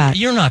admit that.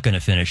 You're not going to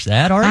finish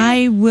that, are you?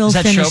 I will Is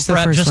that finish show the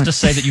prep first just one. to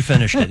say that you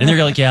finished it, and then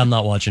you're like, yeah, I'm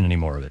not watching any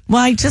more of it.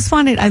 Well,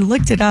 I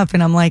looked it up,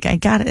 and I'm like, I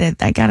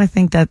gotta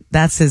think that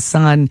that's his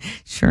son.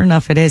 Sure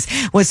enough, it is.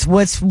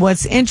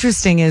 What's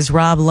interesting is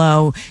Rob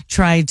Lowe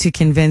tried to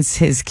convince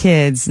his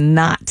kids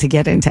not to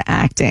get into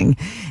acting,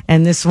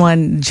 and this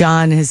one,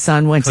 John, his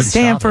son, went to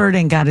Stanford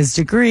and got his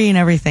degree and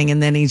everything,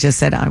 and then he just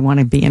said, I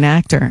want to be an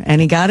actor,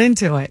 and he got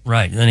into it.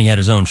 Right, and then he had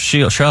his own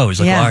show. He's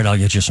like, all right, I'll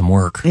get you some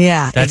work.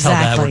 Yeah, that's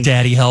exactly. how that worked.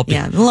 Daddy helped you.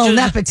 Yeah, a little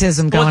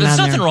nepotism going on there's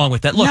there. nothing wrong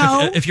with that.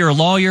 Look, if you're a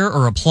lawyer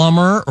or a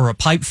plumber or a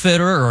pipe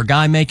fitter or a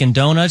guy making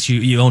donuts,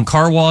 you own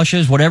car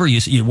washes, whatever,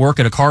 you work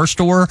at a car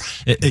store,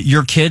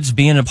 your kids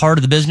being a part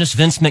of the business,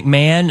 Vince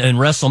McMahon and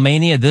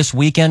WrestleMania this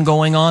weekend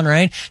going on,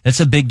 right? That's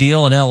a big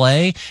deal in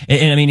L.A.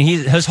 And I mean,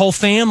 his whole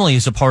family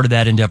is a part of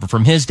that endeavor,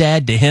 from his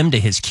dad to him to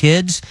his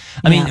kids.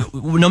 I mean,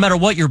 no matter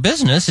what your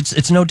business,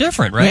 it's no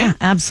different, right? Yeah,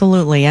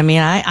 absolutely. I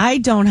mean, I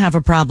don't have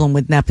a problem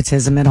with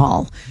nepotism at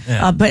all.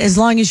 Yeah. But as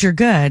long as you're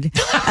good,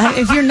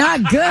 if you're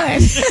not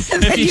good,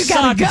 then you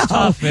gotta go. It's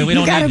tough, man.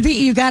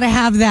 You gotta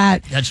have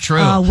that. That's true.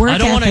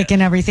 Work ethic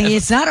and everything.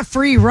 It's not a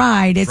free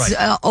ride. It's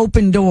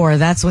open door.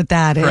 That's what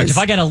that is. Correct. If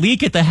I got a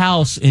leak at the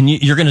house and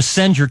you're going to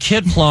send your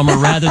kid plumber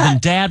rather than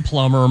dad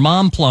plumber or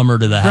mom plumber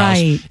to the house,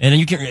 right?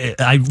 And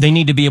then they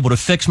need to be able to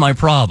fix my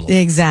problem.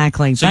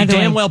 Exactly. So you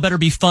damn well better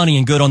be funny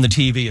and good on the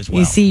TV as well.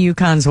 You see,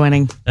 UConn's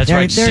winning. That's they're,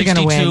 right. They're going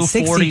to win.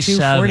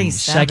 62-47.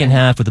 Second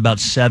half with about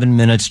 7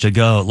 minutes to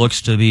go. It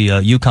looks to be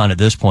UConn at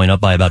this point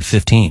up by about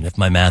 15, if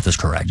my math is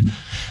correct.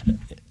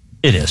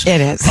 It is. It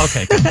is.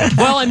 Okay.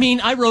 Well, I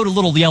mean, I rode a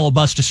little yellow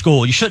bus to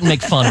school. You shouldn't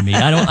make fun of me.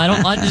 I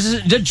don't like this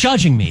is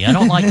judging me. I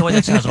don't like the way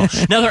that sounds at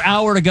all. Another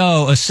hour to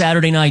go. A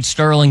Saturday night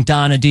Sterling,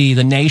 Donna D,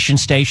 the Nation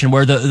Station,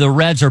 where the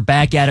Reds are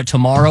back at it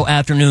tomorrow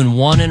afternoon,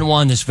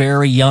 1-1 this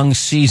very young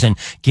season.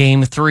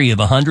 Game 3 of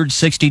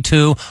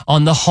 162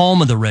 on the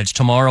home of the Reds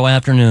tomorrow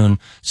afternoon,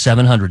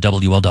 700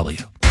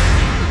 WLW.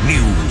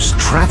 News,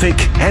 traffic,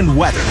 and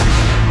weather.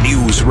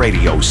 News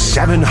Radio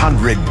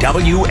 700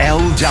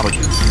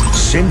 WLW,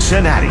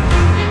 Cincinnati.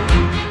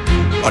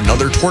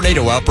 Another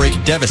tornado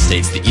outbreak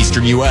devastates the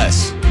eastern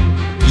U.S.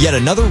 Yet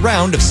another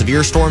round of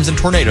severe storms and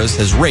tornadoes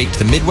has raked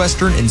the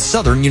Midwestern and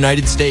Southern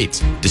United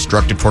States.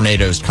 Destructive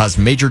tornadoes caused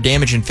major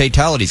damage and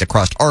fatalities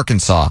across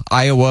Arkansas,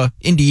 Iowa,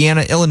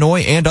 Indiana,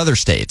 Illinois, and other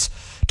states.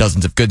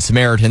 Dozens of Good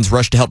Samaritans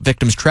rushed to help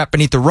victims trapped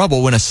beneath the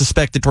rubble when a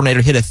suspected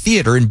tornado hit a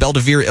theater in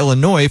Belvidere,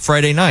 Illinois,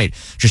 Friday night,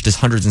 just as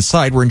hundreds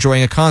inside were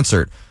enjoying a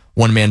concert.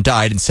 One man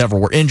died and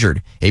several were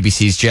injured.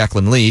 ABC's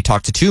Jacqueline Lee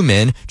talked to two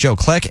men, Joe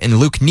Kleck and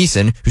Luke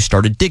Neeson, who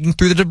started digging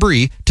through the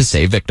debris to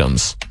save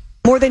victims.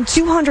 More than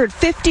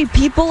 250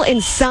 people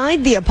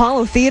inside the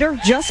Apollo Theater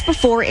just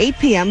before 8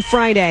 p.m.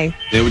 Friday.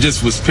 It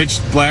just was pitch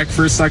black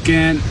for a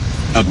second,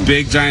 a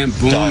big giant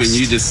boom, and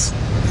you just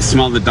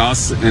smell the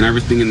dust and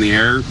everything in the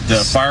air.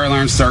 The fire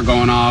alarms start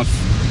going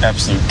off.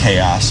 Absolute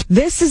chaos.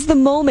 This is the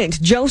moment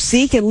Joe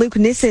Seek and Luke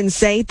Nissen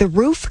say the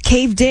roof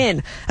caved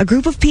in. A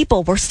group of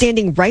people were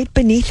standing right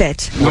beneath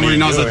it. Nobody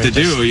knows what to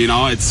do, you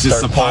know? It's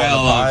just a pile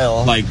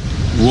of, like,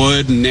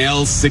 wood,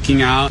 nails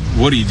sticking out.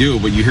 What do you do?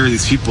 But you hear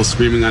these people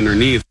screaming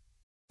underneath.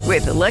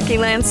 With the Lucky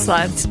Land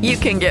Slots, you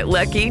can get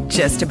lucky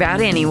just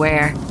about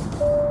anywhere.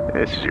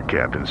 This is your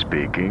captain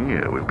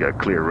speaking. We've got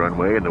clear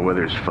runway and the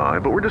weather's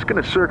fine, but we're just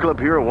going to circle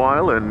up here a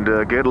while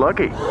and get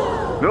lucky.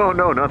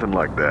 No, nothing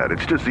like that.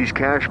 It's just these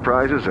cash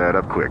prizes add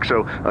up quick.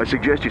 So I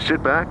suggest you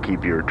sit back,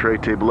 keep your tray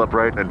table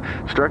upright, and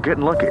start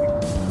getting lucky.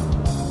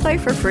 Play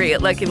for free at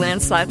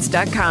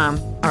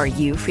LuckyLandSlots.com. Are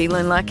you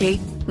feeling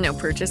lucky? No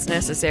purchase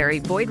necessary.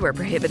 Void where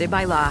prohibited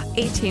by law.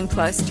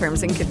 18+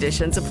 terms and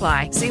conditions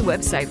apply. See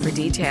website for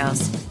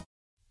details.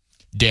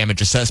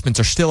 Damage assessments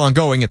are still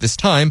ongoing at this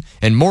time,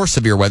 and more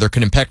severe weather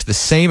could impact the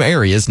same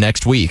areas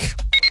next week.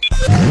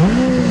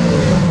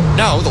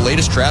 Now, the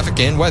latest traffic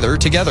and weather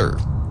together.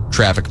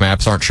 Traffic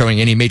maps aren't showing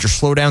any major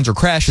slowdowns or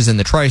crashes in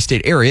the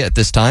tri-state area at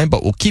this time,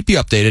 but we'll keep you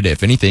updated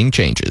if anything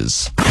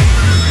changes.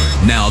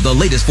 Now, the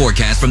latest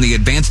forecast from the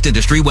Advanced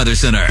Dentistry Weather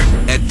Center.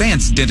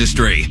 Advanced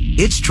Dentistry.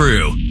 It's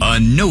true. A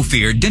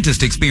no-fear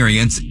dentist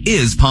experience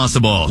is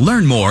possible.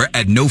 Learn more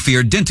at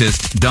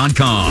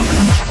nofeardentist.com.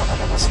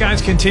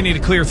 Skies continue to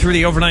clear through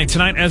the overnight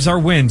tonight as our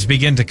winds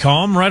begin to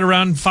calm right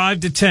around 5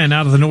 to 10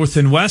 out of the north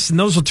and west, and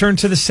those will turn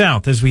to the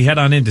south as we head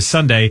on into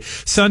Sunday.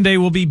 Sunday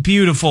will be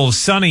beautiful,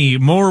 sunny,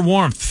 more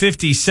warmth,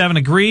 57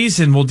 degrees,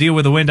 and we'll deal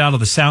with a wind out of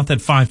the south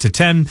at 5 to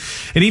 10,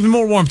 and even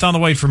more warmth on the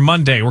way for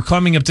Monday. We're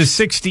climbing up to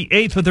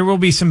 68, but there will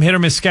be some hit or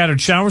miss scattered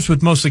showers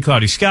with mostly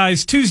cloudy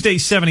skies. Tuesday,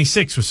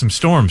 76 with some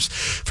storms.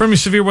 From your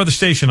severe weather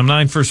station, I'm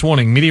 9 First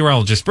Warning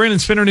meteorologist Brandon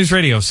Spinner, News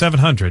Radio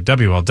 700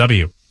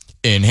 WLW.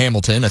 In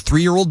Hamilton, a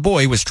 3-year-old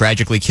boy was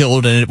tragically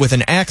killed with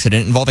an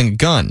accident involving a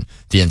gun.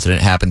 The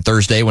incident happened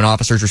Thursday when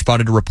officers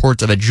responded to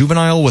reports of a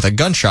juvenile with a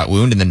gunshot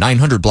wound in the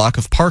 900 block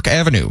of Park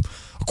Avenue.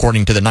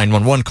 According to the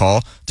 911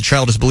 call, the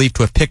child is believed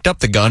to have picked up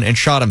the gun and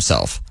shot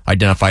himself.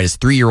 Identified as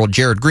 3-year-old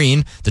Jared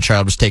Green, the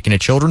child was taken to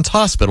Children's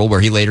Hospital where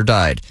he later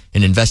died.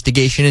 An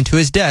investigation into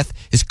his death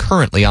is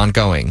currently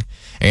ongoing.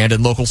 And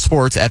in local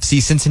sports,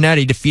 FC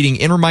Cincinnati defeating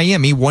Inter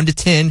Miami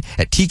 1-10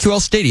 at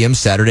TQL Stadium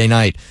Saturday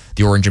night.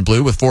 The Orange and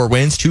Blue with 4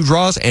 wins, 2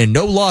 draws, and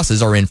no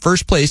losses are in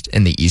first place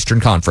in the Eastern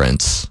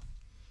Conference.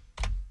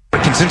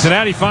 Can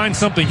Cincinnati find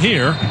something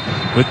here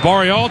with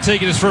Barrial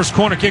taking his first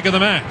corner kick of the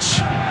match?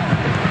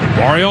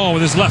 Barrial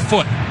with his left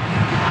foot.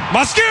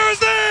 Mosquera's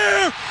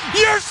there!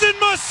 Yerson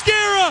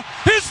Mosquera,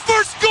 his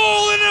first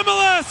goal in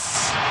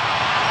MLS!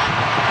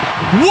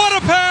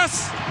 What a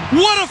pass!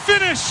 What a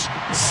finish!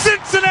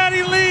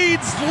 Cincinnati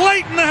leads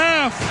late in the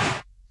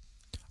half.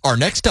 Our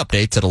next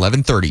update's at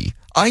 11:30.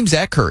 I'm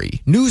Zach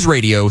Curry, News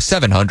Radio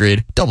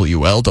 700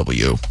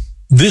 WLW.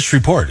 This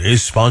report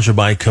is sponsored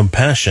by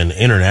Compassion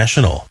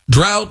International.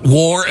 Drought,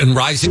 war, and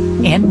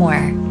rising. And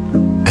more.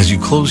 As you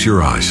close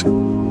your eyes,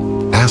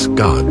 ask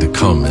God to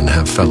come and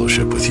have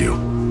fellowship with you.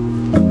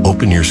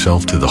 Open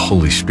yourself to the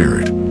Holy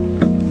Spirit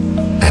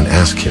and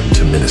ask Him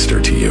to minister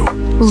to you.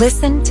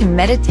 Listen to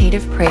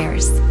meditative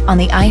prayers on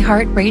the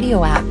iHeart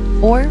Radio app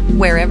or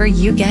wherever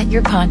you get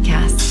your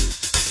podcasts.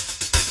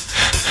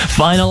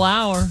 Final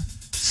hour.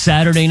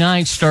 Saturday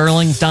night,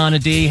 Sterling, Donna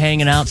D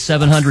hanging out,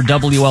 700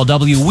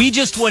 WLW. We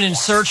just went in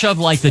search of,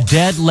 like, the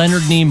dead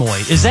Leonard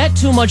Nimoy. Is that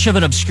too much of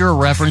an obscure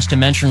reference to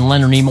mention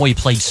Leonard Nimoy? He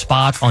played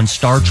Spock on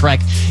Star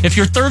Trek. If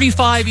you're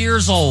 35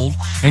 years old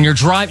and you're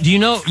driving, do you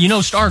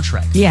know Star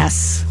Trek?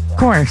 Yes, of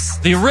course.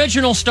 The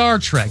original Star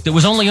Trek that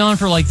was only on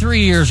for like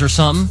 3 years or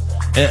something.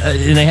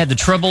 And they had the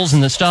tribbles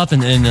and the stuff,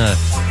 and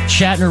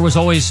Shatner was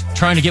always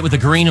trying to get with the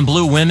green and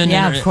blue women.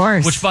 Yeah, of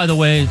course. Which, by the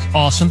way, is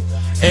awesome.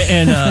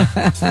 And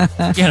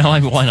I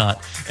mean, why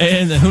not?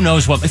 And who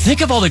knows what?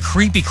 Think of all the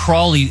creepy,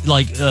 crawly,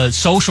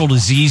 social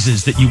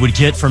diseases that you would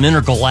get from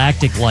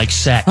intergalactic,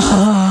 sex.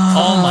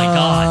 Oh, my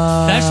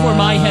God. That's where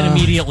my head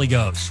immediately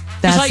goes.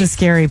 That's a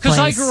scary place. Because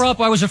I grew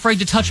up, I was afraid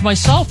to touch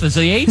myself as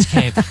the AIDS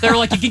came. They were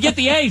like, you can get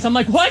the AIDS. I'm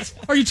like, what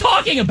are you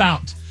talking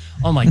about?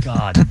 Oh, my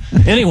God.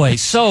 Anyway,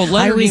 so Leonard Nimoy.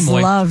 I always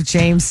loved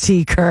James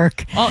T.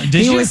 Kirk. Oh,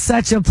 did you? He was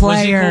such a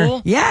player. Was he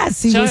cool?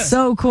 Yes, he was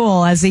so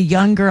cool. As a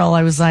young girl,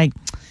 I was like,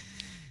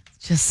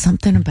 just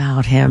something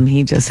about him.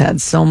 He just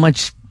had so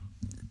much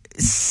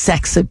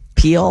sex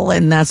appeal,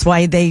 and that's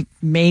why they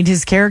made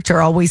his character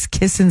always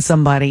kissing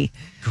somebody.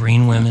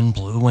 Green women,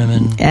 blue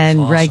women, and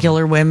awesome.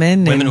 Regular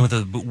women. Women with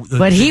a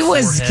but he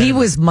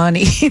was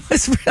money.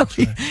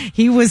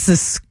 He was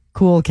this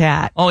cool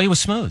cat. Oh, he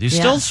was smooth. He's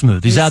still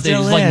smooth. He's out there.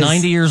 He's like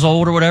 90 years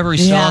old or whatever.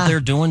 He's still out there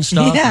doing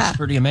stuff. Yeah. It's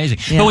pretty amazing.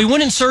 Yeah. But we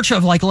went in search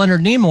of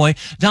Leonard Nimoy.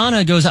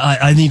 Donna goes,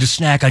 I need a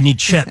snack. I need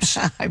chips.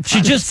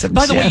 She just,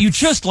 by the way, you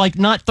just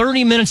not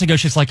 30 minutes ago,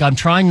 she's like, I'm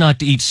trying not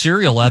to eat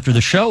cereal after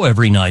the show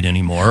every night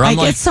anymore. I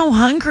get so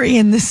hungry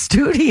in the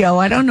studio.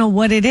 I don't know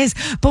what it is,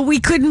 but we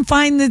couldn't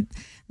find the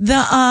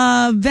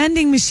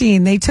vending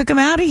machine. They took them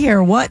out of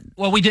here. What?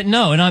 Well, we didn't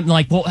know. And I'm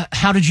like, well,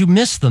 how did you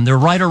miss them? They're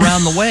right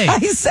around the way. I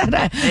said,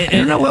 I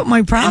don't know what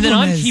my problem is.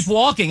 And then I keep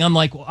walking. I'm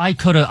like, well, I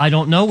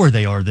don't know where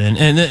they are then.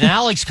 And then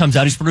Alex comes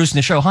out. He's producing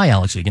the show. Hi,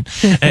 Alex Egan.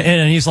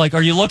 And he's like,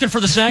 are you looking for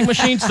the snack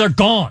machines? They're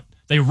gone.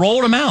 They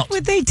rolled them out.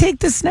 Would they take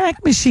the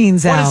snack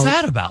machines out? What is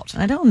that about?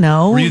 I don't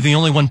know. Were you the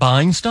only one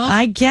buying stuff?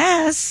 I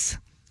guess.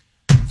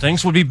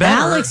 things would be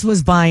better. Alex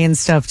was buying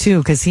stuff too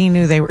because he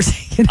knew they were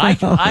taking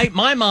it out.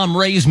 My mom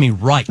raised me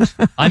right.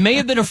 I may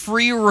have been a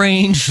free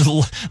range,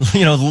 what do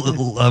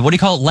you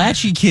call it,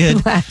 latchy kid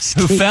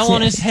who fell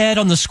on his head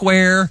on the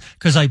square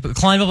because I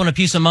climbed up on a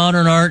piece of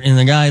modern art and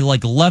the guy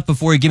left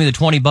before he gave me the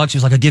 $20. He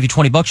was like, "I'll give you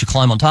 $20. You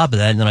climb on top of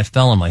that," and then I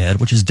fell on my head,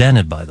 which is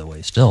dented, by the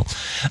way, still.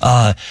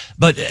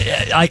 But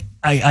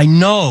I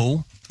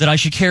know that I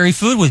should carry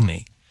food with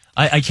me.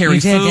 I carry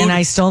food. And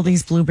I stole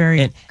these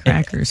blueberry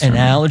crackers. And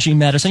allergy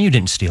medicine. You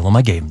didn't steal them.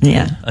 I gave them to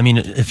you. I mean,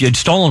 if you'd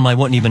stolen them, I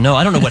wouldn't even know.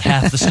 I don't know what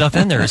half the stuff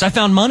in there is. I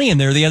found money in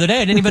there the other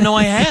day. I didn't even know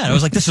I had. I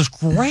was like, this is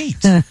great.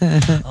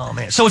 Oh,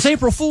 man. So it's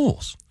April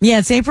Fool's. Yeah,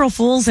 it's April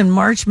Fool's and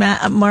March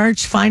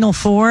Final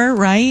Four,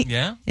 right?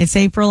 Yeah. It's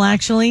April,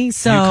 actually.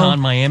 So UConn,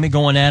 Miami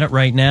going at it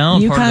right now.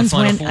 UConn's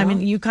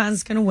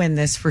UConn's going to win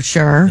this for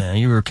sure. Yeah,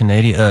 you were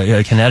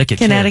Connecticut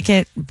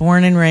kid.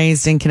 Born and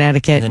raised in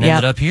Connecticut. And then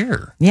ended up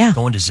here. Yeah.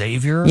 Going to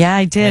Xavier. Yeah,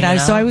 I did.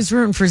 I was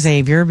rooting for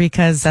Xavier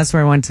because that's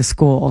where I went to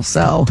school.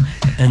 So,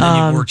 and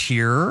then you worked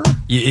here.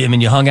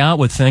 You hung out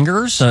with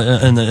Fingers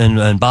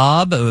and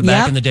Bob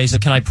back in the days.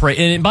 Can I pray?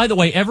 And by the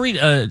way,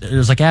 it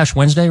was like Ash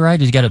Wednesday, right?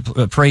 You got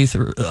to pray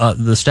through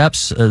the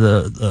steps,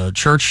 the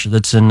church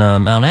that's in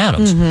Mount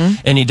Adams,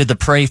 and he did the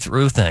pray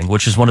through thing,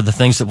 which is one of the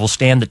things that will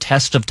stand the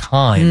test of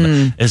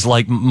time. Is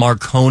like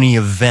Marconi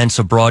events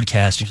of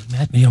broadcasting.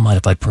 You don't mind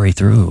if I pray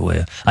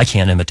through? I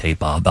can't imitate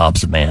Bob.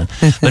 Bob's the man.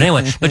 But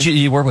anyway, but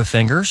you work with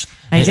Fingers.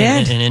 I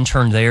did. An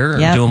intern there,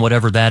 doing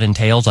whatever that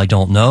entails. I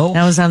don't know.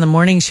 That was on the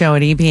morning show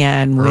at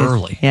EBN.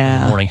 Early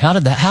in the morning.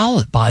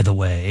 How, by the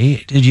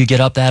way, did you get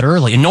up that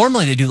early? And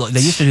normally they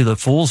used to do the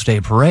Fool's Day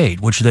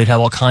parade, which they'd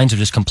have all kinds of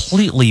just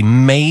completely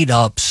made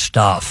up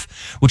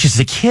stuff, which as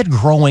a kid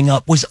growing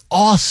up was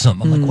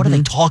awesome. I'm like, what are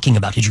they talking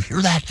about? Did you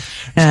hear that?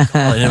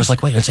 And it was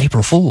like, wait, it's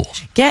April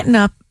Fool's. Getting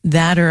up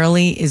that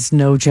early is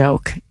no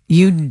joke.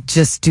 You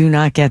just do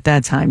not get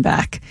that time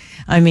back.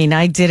 I mean,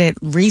 I did it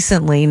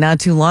recently, not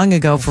too long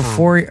ago,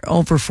 for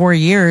over 4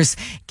 years,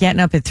 getting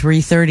up at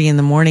 3:30 in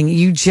the morning.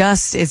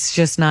 It's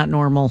just not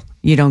normal.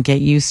 You don't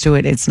get used to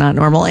it. It's not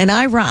normal. And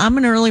I'm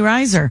an early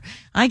riser.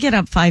 I get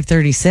up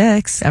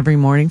 5:36 every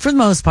morning for the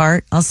most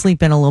part. I'll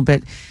sleep in a little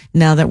bit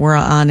now that we're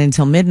on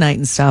until midnight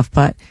and stuff,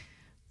 but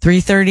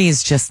 3:30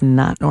 is just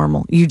not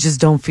normal. You just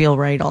don't feel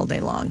right all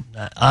day long.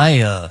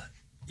 I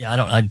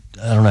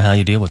don't know how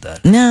you deal with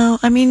that. No,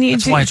 I mean,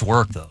 that's why it's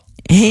work, though.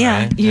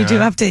 Yeah, right? you do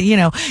have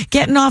to,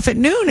 getting off at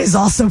noon is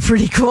also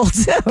pretty cool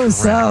too. Correct.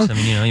 So,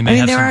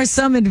 there are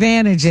some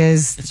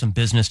advantages. Get some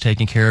business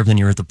taken care of, then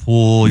you're at the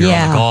pool, you're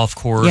on the golf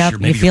course. Yep.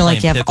 You feel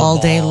like you have all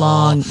day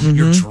long.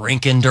 You're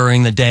drinking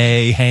during the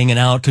day, hanging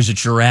out because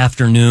it's your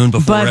afternoon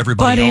before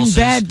everybody else is.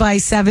 But in bed by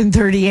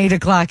 7:30, 8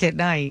 o'clock at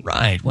night.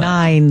 Right. Well,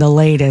 9, the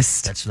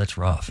latest. That's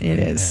rough. It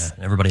is.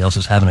 Yeah. Everybody else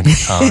is having a good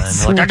time.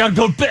 They're like, I gotta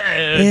go to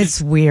bed.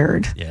 It's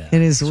weird. Yeah.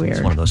 It is weird.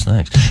 It's one of those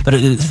things. But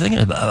thinking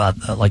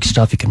about like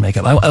stuff you can make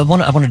up, I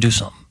want to do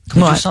something.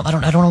 Can we do something?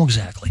 I don't know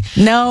exactly.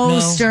 No,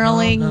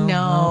 Sterling.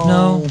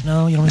 No,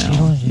 you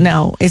don't.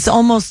 No, it's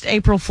almost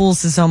April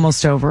Fool's is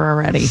almost over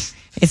already.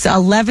 It's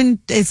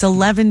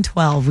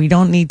 11:12. We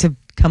don't need to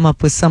come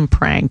up with some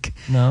prank.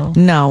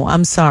 No,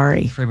 I'm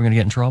sorry. Afraid we're gonna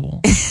get in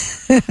trouble.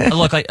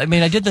 Look, I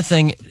mean, I did the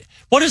thing.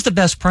 What is the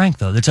best prank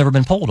though that's ever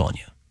been pulled on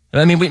you?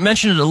 I mean, we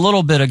mentioned it a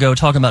little bit ago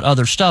talking about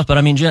other stuff, but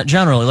I mean,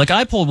 generally, like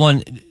I pulled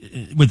one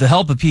with the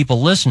help of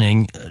people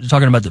listening,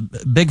 talking about the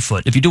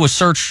Bigfoot. If you do a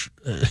search,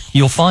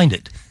 you'll find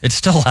it. It's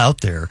still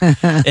out there.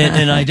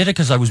 and I did it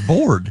because I was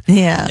bored.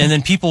 Yeah. And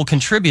then people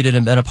contributed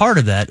and been a part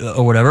of that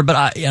or whatever,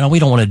 but we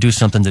don't want to do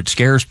something that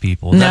scares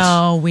people.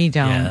 No, we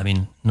don't. Yeah, I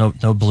mean, no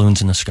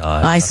balloons in the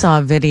sky. I saw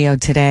a video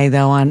today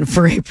though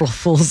for April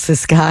Fool's.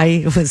 This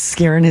guy was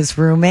scaring his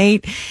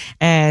roommate,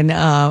 and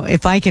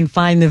if I can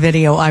find the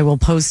video, I will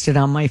post it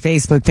on my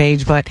Facebook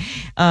page. But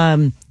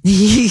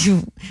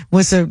he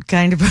was a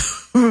kind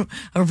of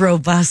a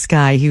robust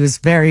guy. He was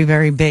very,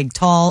 very big,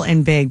 tall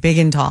and big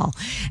and tall,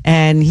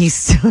 and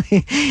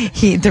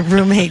the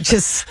roommate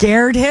just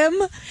scared him,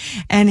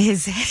 and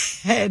his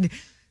head.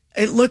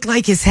 It looked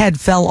like his head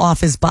fell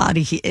off his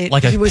body. He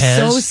was Pez?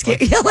 so scared.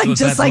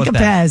 Just like a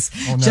Pez.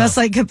 Oh, no. Just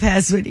like a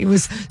Pez. But he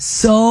was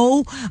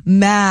so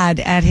mad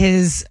at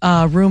his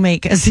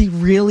roommate because he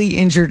really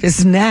injured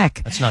his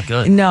neck. That's not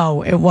good.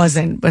 No, it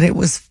wasn't. But it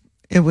was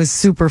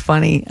super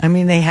funny. I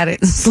mean, they had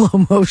it in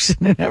slow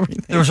motion and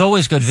everything. There was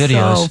always good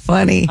videos. So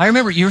funny. I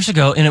remember years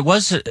ago, and it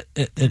was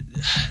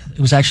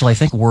actually, I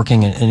think,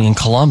 working in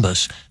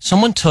Columbus.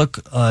 Someone took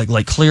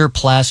like clear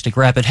plastic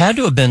wrap. It had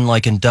to have been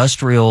like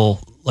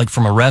industrial, like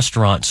from a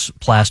restaurant's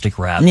plastic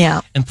wrap.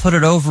 Yeah. And put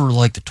it over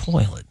like the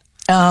toilet.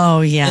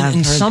 Oh, yeah.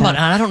 And somebody,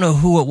 I don't know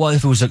who it was,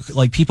 if it was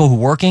like people who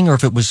were working or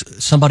if it was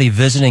somebody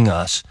visiting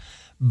us,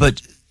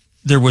 but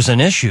there was an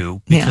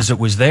issue because it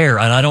was there,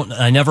 and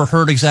I never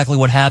heard exactly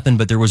what happened,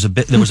 but there was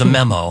a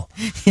memo.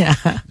 Yeah.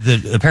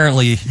 That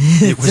apparently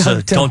it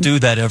was don't do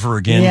that ever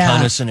again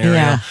kind of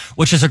scenario,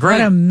 which is a great.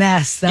 What a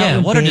mess.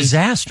 What a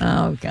disaster.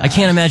 Oh, God. I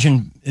can't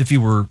imagine if you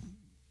were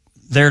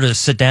there to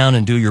sit down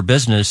and do your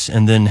business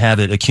and then have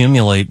it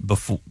accumulate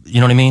before, you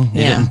know what I mean?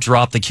 You didn't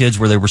drop the kids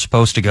where they were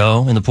supposed to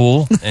go in the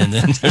pool, and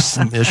then there's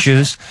some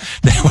issues.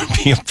 That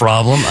would be a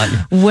problem.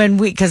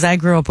 Because I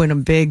grew up in a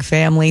big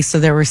family, so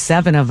there were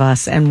 7 of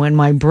us, and when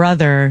my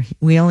brother,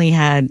 we only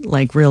had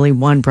like really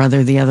one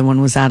brother, the other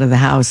one was out of the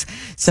house,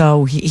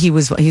 so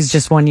he's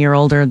just 1 year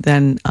older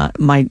than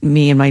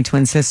me and my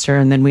twin sister,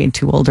 and then we had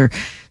 2 older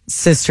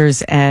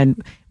sisters.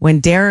 And when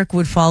Derek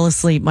would fall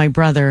asleep, my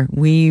brother,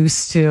 we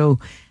used to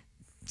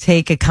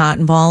take a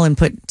cotton ball and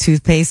put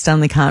toothpaste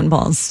on the cotton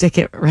ball and stick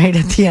it right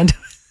at the end of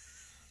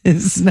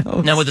his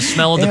nose. Now with the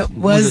smell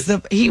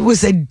of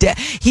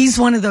he's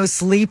one of those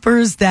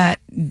sleepers that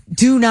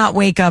do not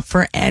wake up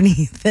for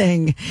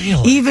anything.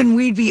 Really? Even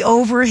we'd be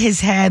over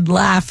his head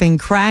laughing,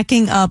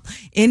 cracking up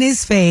in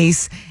his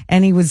face,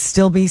 and he would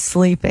still be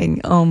sleeping.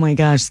 Oh my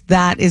gosh,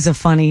 that is a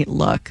funny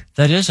look.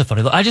 That is a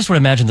funny look. I just would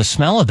imagine the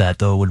smell of that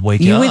though would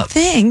wake you up. You would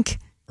think.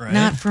 Right.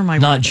 Not for my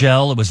brother. Not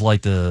gel. It was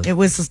like It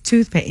was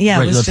toothpaste. Yeah,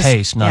 right, it was the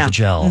paste, not the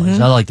gel.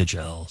 I like the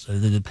gel. So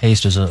the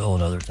paste is a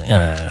whole other thing.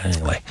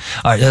 Anyway,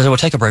 all right. We'll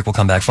take a break. We'll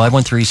come back.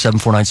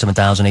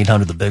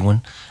 513-749-7000, the big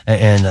one,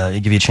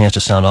 and give you a chance to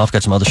sound off.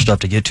 Got some other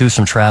stuff to get to,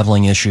 some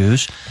traveling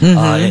issues,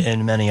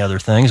 and many other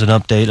things. An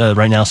update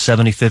right now: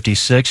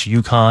 70-56.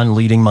 UConn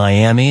leading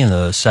Miami in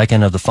the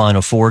second of the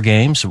final 4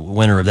 games.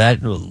 Winner of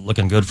that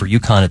looking good for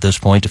UConn at this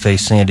point to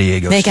face San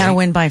Diego State. They got to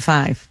win by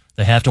 5.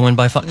 They have to win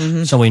by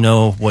 5, so we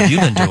know what you've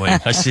been doing.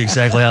 I see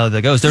exactly how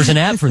that goes. There's an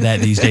app for that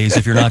these days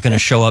if you're not going to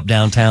show up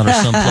downtown or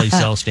someplace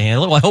else to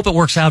handle it. Well, I hope it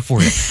works out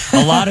for you.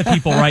 A lot of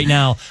people right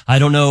now, I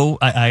don't know,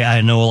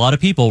 I know a lot of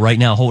people right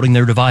now holding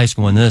their device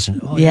going this and,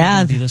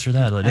 do this or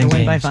that. They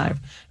win by 5.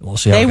 We'll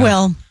see how it goes. They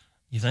will.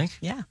 You think?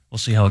 Yeah. We'll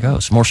see how it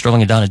goes. More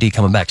Sterling and Donna D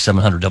coming back,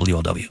 700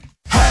 WLW.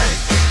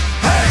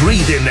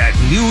 Breathe in that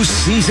new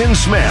season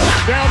smell.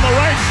 Down the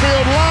right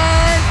field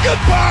line.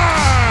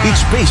 Goodbye.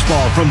 It's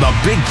baseball from the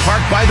big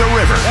park by the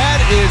river. That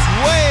is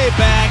way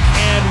back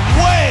and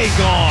way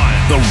gone.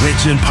 The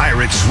Reds and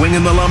Pirates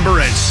swinging the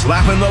lumber and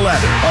slapping the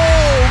leather.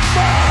 Oh,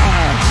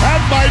 my. That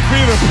might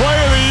be the play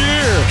of the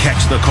year.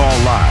 Catch the call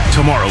live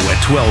tomorrow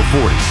at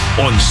 12:40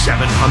 on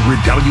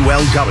 700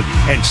 WLW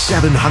and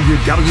 700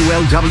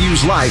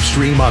 WLW's live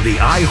stream on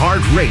the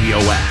iHeartRadio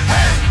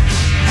app.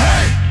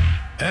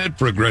 At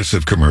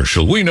Progressive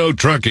Commercial, we know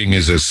trucking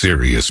is a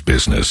serious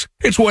business.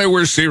 It's why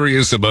we're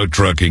serious about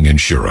trucking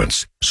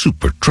insurance.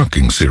 Super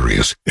trucking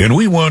serious. And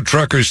we want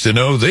truckers to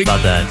know they...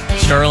 About that.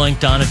 Sterling,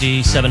 Donna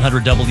D,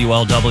 700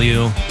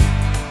 WLW.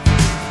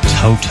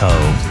 Toto.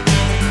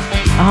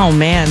 Oh,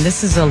 man,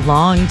 this is a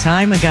long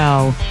time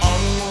ago.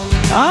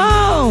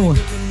 Oh!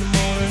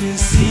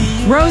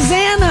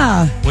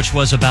 Rosanna! Which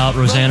was about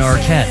Rosanna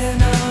Arquette.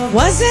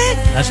 Was it?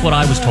 That's what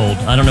I was told.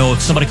 I don't know if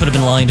somebody could have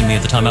been lying to me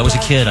at the time. I was a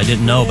kid. I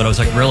didn't know, but I was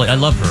like, really? I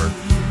love her.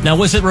 Now,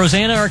 was it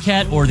Rosanna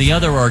Arquette or the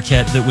other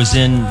Arquette that was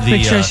in the...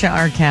 Patricia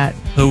Arquette.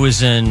 Who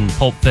was in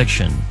Pulp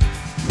Fiction?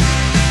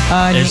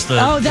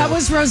 That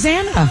was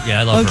Rosanna. Yeah,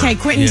 I love her. Okay,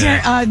 Quentin,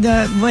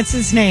 what's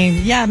his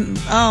name? Yeah,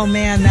 oh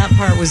man, that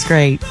part was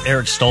great.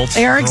 Eric Stoltz.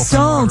 Eric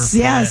Stoltz,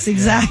 yes,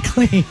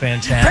 exactly.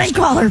 Fantastic. Prank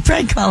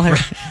caller.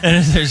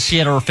 And she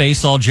had her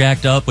face all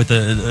jacked up with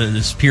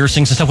the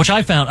piercings and stuff, which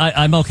I found,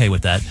 I'm okay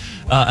with that.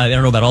 I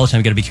don't know about all the time,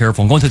 you got to be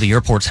careful. Going through the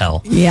airport's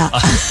hell. Yeah.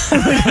 You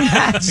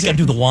got to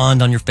do the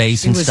wand on your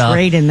face and stuff. It was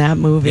great in that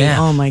movie. Yeah.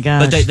 Oh my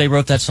gosh. But they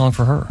wrote that song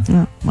for her.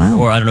 Oh, wow.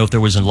 Or I don't know if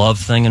there was a love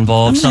thing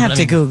involved. I'm going to have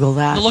to Google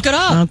that. Look it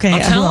up. Okay.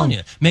 I'm telling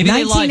you. Maybe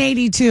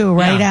 1982,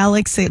 right, Yeah.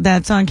 Alex?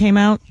 That song came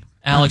out?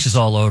 Alex is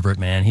all over it,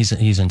 man. He's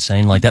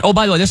insane like that. Oh,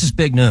 by the way, this is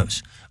big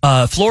news.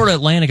 Florida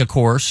Atlantic, of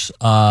course,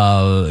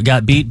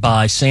 got beat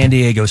by San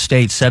Diego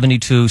State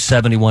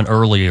 72-71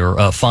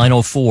 earlier,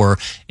 Final Four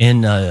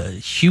in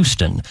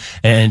Houston.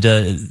 And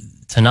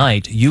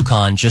tonight,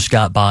 UConn just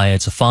got by.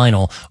 It's a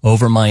final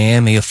over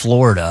Miami of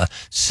Florida,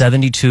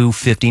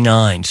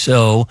 72-59.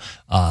 So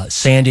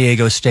San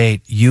Diego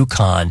State,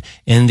 UConn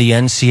in the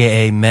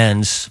NCAA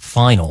men's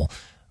final.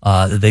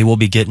 They will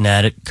be getting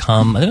at it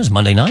come, I think it was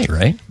Monday night,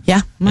 right?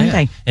 Yeah,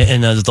 Monday. Yeah.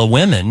 And the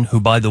women, who,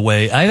 by the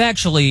way,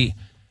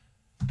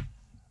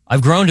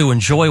 I've grown to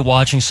enjoy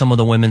watching some of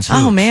the women's hoops.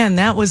 Oh, man,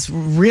 that was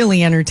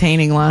really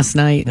entertaining last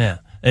night. Yeah.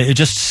 It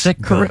just sick.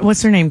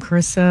 What's her name?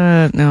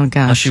 Carissa? No,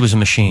 gosh. No, she was a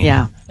machine.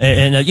 Yeah.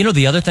 And you know,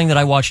 the other thing that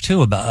I watched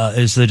too about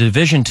is the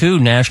Division II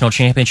National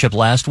Championship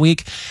last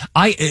week.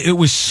 It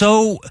was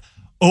so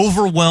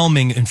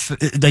overwhelming, and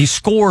they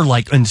score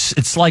like, and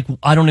it's like,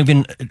 I don't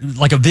even,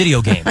 like a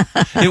video game.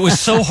 It was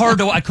so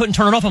hard I couldn't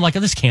turn it off. I'm like, oh,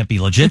 this can't be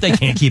legit. They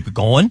can't keep it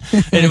going.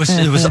 And it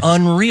was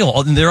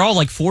unreal. And they're all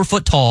like 4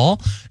 foot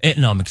tall.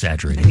 No, I'm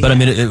exaggerating, but I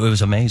mean, it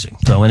was amazing.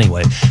 So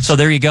anyway, so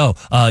there you go.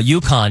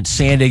 UConn,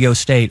 San Diego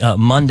State,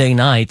 Monday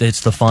night. It's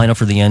the final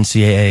for the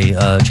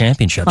NCAA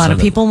championship. A lot of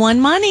people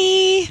won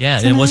money. Yeah.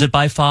 And was it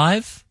by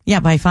 5? Yeah,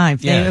 by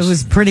 5. Yes. It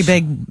was pretty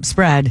big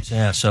spread.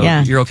 Yeah, so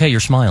you're okay. You're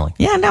smiling.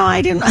 Yeah, no,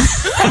 I didn't.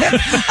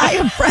 I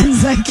have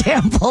friends that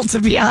gamble, to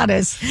be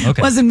honest.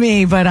 Okay. Wasn't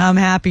me, but I'm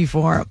happy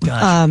for them.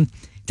 Gotcha.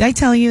 Did I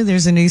tell you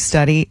there's a new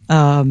study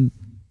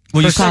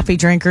Well, for coffee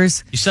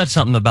drinkers. You said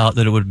something about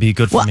that it would be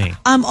good for me.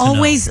 I'm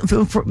always,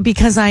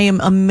 because I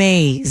am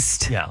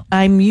amazed. Yeah.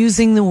 I'm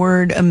using the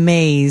word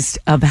amazed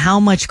of how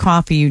much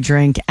coffee you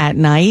drink at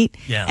night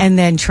and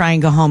then try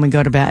and go home and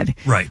go to bed.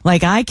 Right.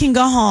 Like I can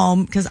go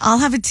home because I'll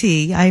have a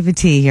tea. I have a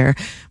tea here,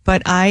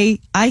 but I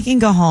can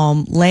go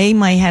home, lay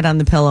my head on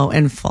the pillow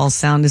and fall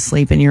sound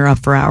asleep and you're up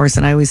for hours.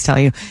 And I always tell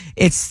you,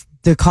 it's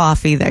the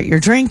coffee that you're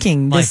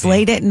drinking this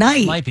late at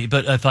night. Might be,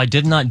 but if I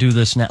did not do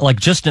this now, like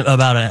just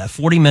about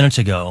 40 minutes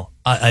ago,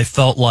 I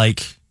felt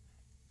like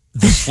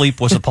the sleep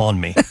was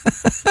upon me.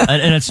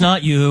 and it's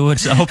not you.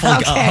 It's hopefully,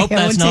 I hope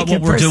that's not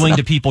what we're doing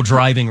to people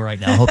driving right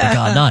now. Hope to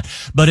God not.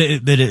 But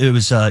it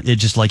was, it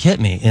just like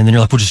hit me. And then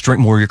you're like, well, just drink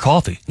more of your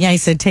coffee. Yeah, he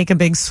said, take a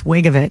big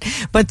swig of it.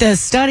 But the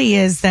study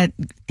is that,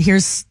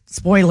 here's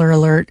spoiler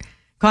alert,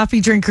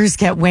 coffee drinkers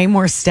get way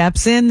more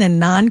steps in than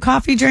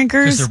non-coffee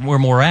drinkers. Because we're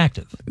more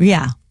active.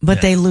 Yeah,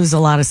 but they lose a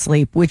lot of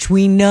sleep, which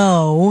we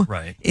know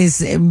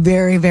is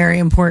very, very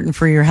important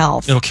for your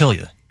health. It'll kill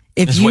you.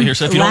 If you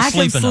lack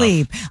of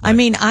sleep, enough. I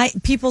mean,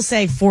 people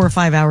say 4 or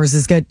 5 hours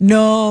is good.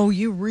 No,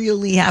 you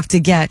really have to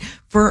get,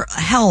 for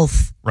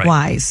health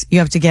wise, you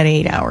have to get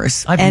 8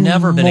 hours. I've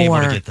never been able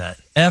to get that,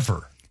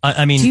 ever.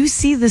 I mean, do you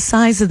see the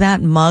size of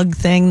that mug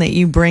thing that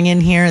you bring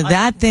in here?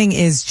 That thing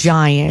is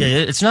giant. Yeah,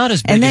 it's not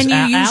as big. And then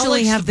as you usually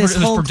Alex have this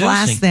whole producing.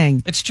 glass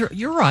thing. It's true.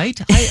 You're right.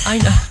 I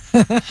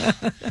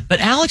know. But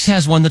Alex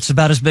has one that's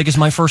about as big as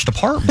my first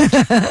apartment.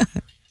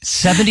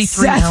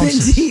 73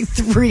 ounces.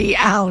 73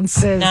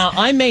 ounces. Now,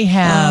 I may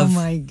have... Oh,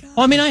 my God.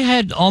 Well, I mean, I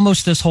had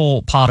almost this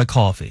whole pot of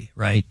coffee,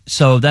 right?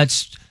 So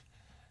that's...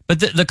 But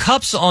the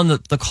cups on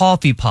the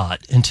coffee pot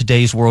in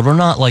today's world are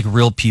not like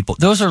real people.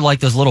 Those are like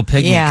those little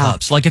pygmy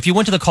cups. Like if you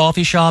went to the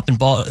coffee shop and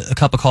bought a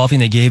cup of coffee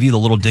and they gave you the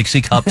little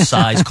Dixie cup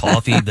size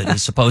coffee that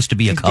is supposed to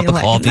be a cup of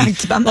coffee.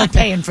 I'm not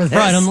paying for this.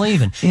 Right, I'm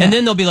leaving. Yeah. And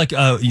then they'll be like,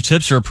 your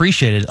tips are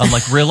appreciated. I'm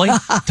like, really?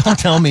 Don't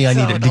tell me I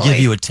need to give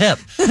you a tip.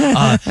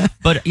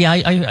 But yeah,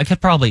 I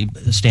could probably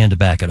stand to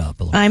back it up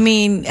a little. I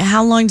mean,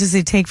 how long does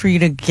it take for you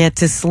to get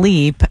to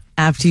sleep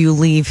after you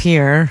leave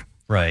here?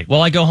 Right.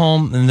 Well, I go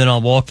home and then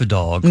I'll walk the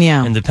dog.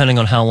 Yeah. And depending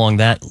on how long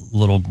that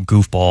little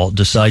goofball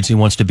decides he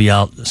wants to be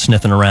out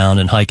sniffing around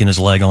and hiking his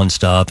leg on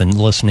stuff and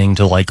listening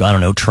to, like, I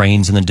don't know,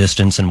 trains in the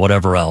distance and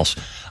whatever else,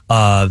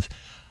 I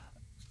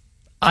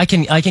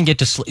can get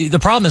to sleep. The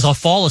problem is I'll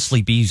fall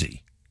asleep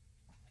easy.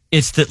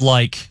 It's that,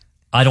 like,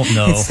 I don't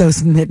know. It's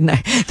those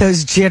midnight,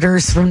 those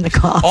jitters from the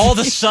coffee. All of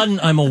a sudden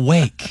I'm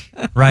awake,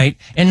 right?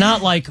 And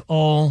not like,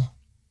 oh...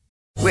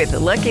 With the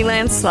Lucky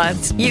Land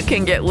Slots, you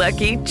can get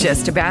lucky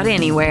just about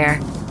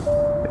anywhere.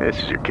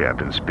 This is your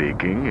captain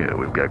speaking.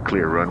 We've got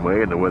clear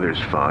runway and the weather's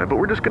fine, but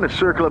we're just going to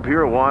circle up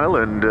here a while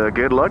and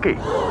get lucky.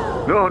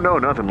 No,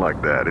 nothing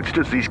like that. It's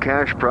just these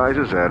cash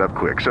prizes add up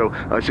quick. So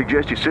I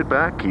suggest you sit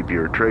back, keep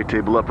your tray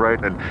table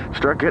upright, and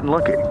start getting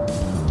lucky.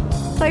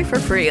 Play for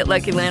free at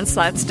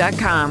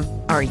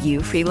LuckyLandSlots.com. Are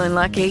you feeling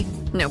lucky?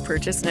 No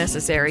purchase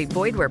necessary.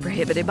 Void where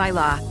prohibited by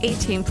law.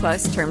 18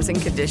 plus terms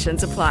and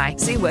conditions apply.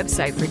 See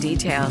website for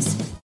details.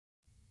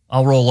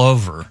 I'll roll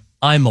over.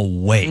 I'm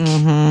awake.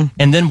 Mm-hmm.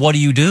 And then what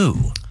do?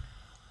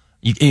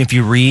 If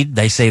you read,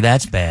 they say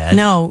that's bad.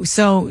 No,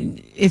 so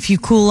if you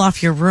cool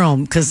off your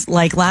room, because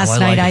like last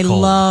night I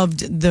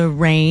loved the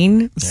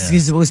rain,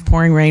 because it was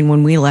pouring rain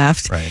when we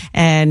left. Right.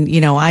 And,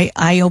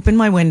 I opened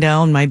my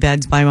window and my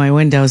bed's by my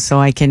window so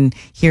I can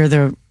hear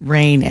the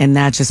rain, and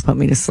that just put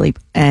me to sleep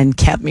and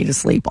kept me to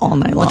sleep all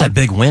night long. Not that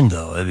big wind,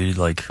 though. I mean,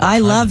 like, I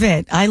love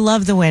it. I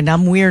love the wind.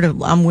 I'm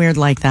weird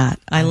like that.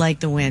 I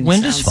like the wind.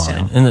 Wind is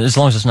fine, and as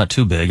long as it's not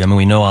too big. I mean,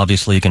 we know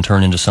obviously it can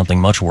turn into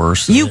something much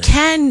worse. You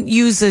can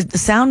use a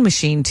sound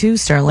machine too,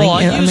 Sterling.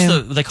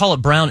 Well, they call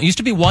it brown. It used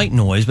to be white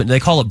noise, but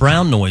they call it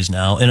brown noise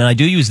now, and I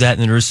do use that.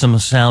 And there's some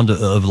sound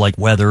of like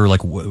weather,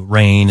 like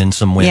rain and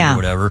some wind or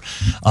whatever.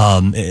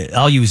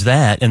 I'll use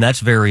that, and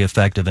that's very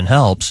effective and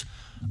helps.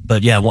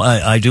 But yeah,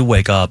 I do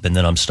wake up and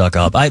then I'm stuck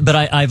up.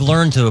 I've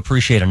learned to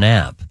appreciate a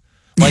nap.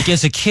 Like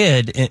as a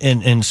kid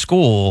in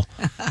school,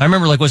 I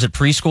remember, like, was it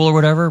preschool or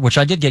whatever? Which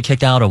I did get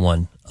kicked out of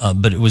one,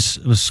 but it was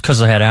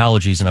because I had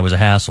allergies and I was a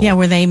hassle. Yeah,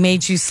 where they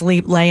made you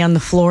lay on the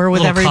floor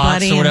with little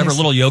everybody cots or whatever,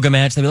 little yoga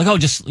mats. They'd be like, "Oh,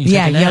 just take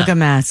a nap." Yoga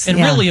mats. And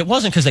really, it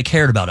wasn't because they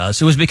cared about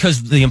us. It was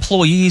because the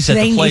employees at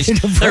the place,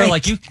 they were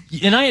like, "You,"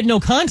 and I had no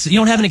concept. You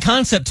don't have any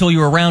concept till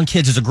you're around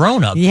kids as a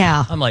grown up.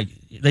 Yeah, I'm like,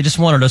 they just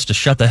wanted us to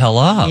shut the hell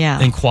up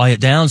and quiet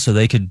down so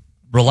they could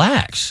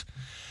relax.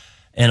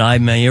 And I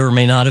may or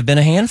may not have been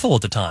a handful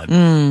at the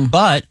time.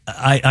 But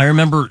I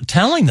remember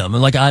telling them,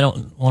 like, I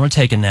don't want to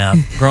take a nap.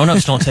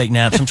 Grown-ups don't take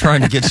naps. I'm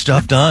trying to get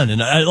stuff done.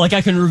 And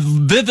I can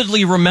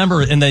vividly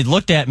remember it. And they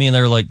looked at me and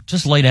they were like,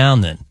 just lay down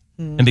then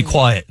and be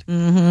quiet.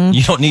 Mm-hmm.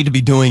 You don't need to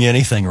be doing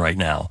anything right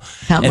now.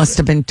 That must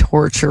have been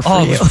torture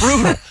for you. It was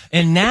brutal.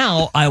 And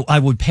now I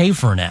would pay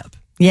for a nap.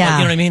 Yeah. Like, you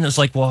know what I mean? It's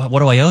like, well, what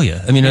do I owe you?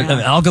 I mean,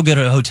 I'll go get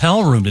a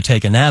hotel room to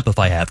take a nap if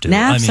I have to.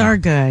 Naps are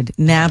good.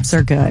 Naps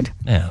are good.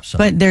 Yeah. So.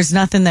 But there's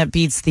nothing that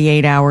beats the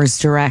 8 hours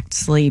direct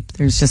sleep.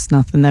 There's just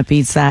nothing that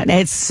beats that.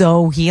 It's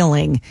so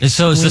healing.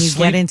 So when you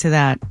get into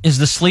that. Is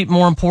the sleep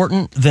more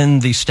important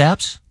than the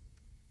steps?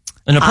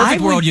 In a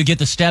perfect world, you get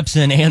the steps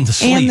in and the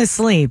sleep. And the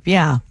sleep,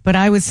 yeah. But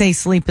I would say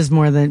sleep is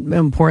more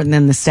important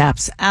than the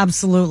steps.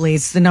 Absolutely.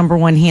 It's the number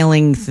one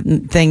healing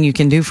thing you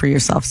can do for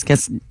yourself is get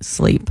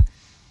sleep.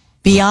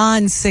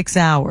 Beyond 6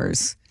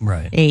 hours.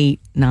 Right.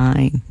 8,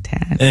 9,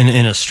 10.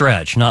 In a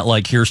stretch, not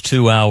like here's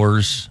 2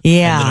 hours.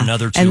 Yeah. And then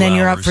another 2 hours. And then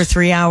you're up for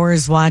 3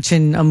 hours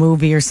watching a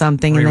movie or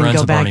something and then you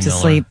go back to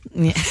sleep.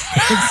 Yeah,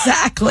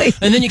 exactly.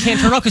 And then you can't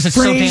turn off because it's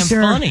so damn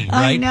funny, right?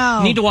 I know.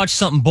 You need to watch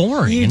something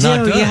boring. You and do.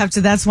 Not good. You have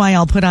to. That's why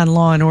I'll put on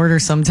Law and Order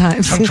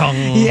sometimes.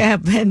 Yeah,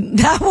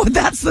 but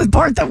that's the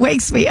part that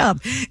wakes me up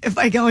if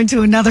I go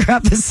into another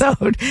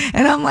episode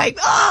and I'm like,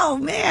 oh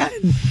man,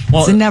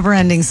 it's a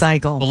never-ending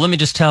cycle. Well, let me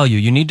just tell you,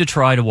 you need to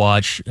try to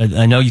watch.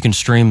 I know you can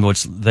stream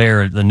what's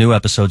there. The new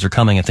episodes are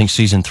coming. I think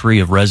season 3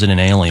 of Resident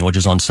Alien, which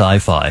is on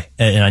Sci-Fi,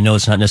 and I know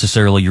it's not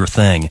necessarily your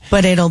thing,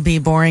 but it'll be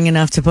boring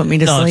enough to put me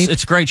to sleep.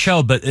 It's a great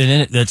show, but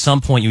at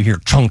some point you hear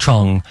chung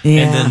chung,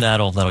 and then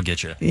that'll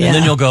get you. Yeah. And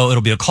then you'll go.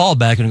 It'll be a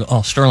callback, and go,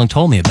 oh, Sterling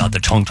told me about the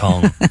chung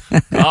chung.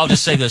 I'll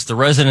just say this: the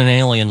Resident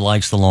Alien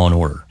likes the Law and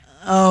Order.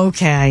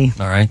 Okay.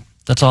 All right.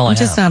 That's all I have.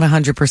 I'm just not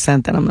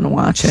 100% that I'm going to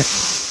watch it.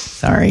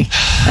 Sorry.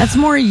 That's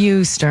more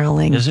you,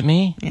 Sterling. Is it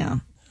me? Yeah.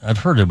 I've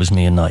heard it was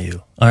me and not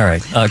you. All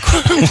right.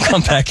 We'll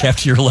come back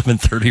after your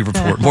 11:30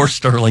 report. More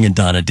Sterling and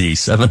Donna D,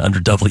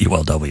 700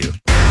 WLW.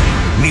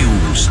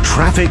 News,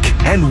 traffic,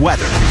 and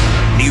weather.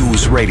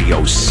 News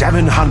Radio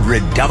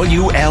 700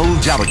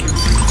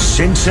 WLW,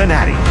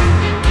 Cincinnati.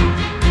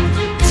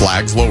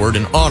 Flags lowered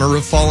in honor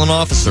of fallen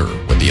officer.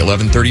 With the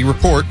 11:30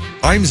 report,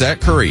 I'm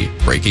Zach Curry.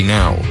 Breaking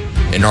now.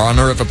 In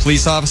honor of a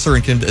police officer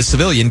and a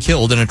civilian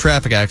killed in a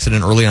traffic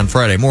accident early on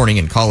Friday morning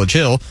in College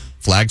Hill,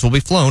 flags will be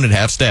flown at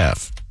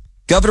half-staff.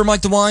 Governor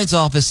Mike DeWine's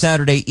office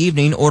Saturday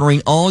evening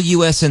ordering all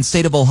U.S. and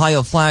state of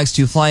Ohio flags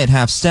to fly at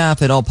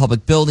half-staff at all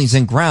public buildings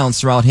and grounds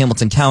throughout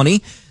Hamilton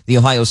County, the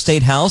Ohio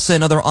State House,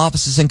 and other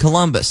offices in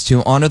Columbus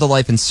to honor the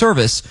life and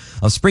service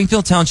of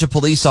Springfield Township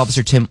Police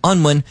Officer Tim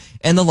Unwin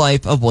and the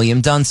life of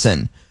William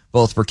Dunson.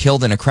 Both were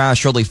killed in a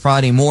crash early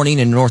Friday morning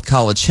in North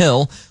College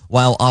Hill,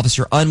 while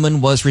Officer Unwin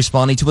was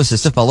responding to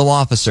assist a fellow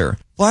officer.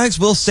 Flags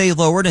will stay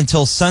lowered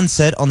until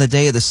sunset on the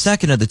day of the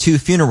second of the two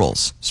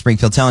funerals.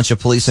 Springfield Township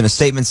Police in a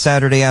statement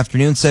Saturday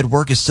afternoon said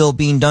work is still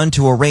being done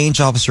to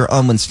arrange Officer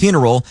Unwin's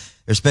funeral.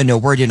 There's been no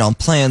word yet on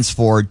plans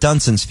for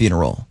Dunson's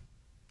funeral.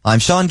 I'm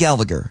Sean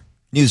Gallagher,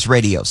 News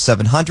Radio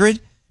 700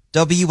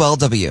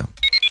 WLW.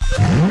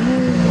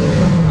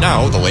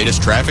 Now, the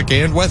latest traffic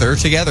and weather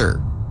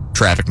together.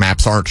 Traffic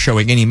maps aren't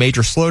showing any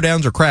major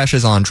slowdowns or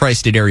crashes on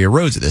tri-state area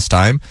roads at this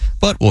time,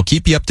 but we'll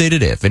keep you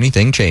updated if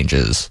anything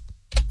changes.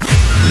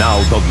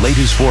 Now the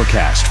latest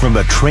forecast from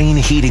the Train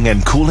Heating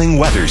and Cooling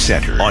Weather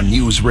Center on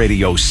News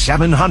Radio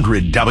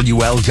 700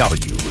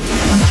 WLW.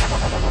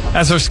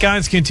 As our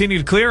skies continue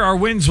to clear, our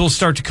winds will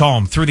start to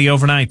calm through the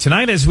overnight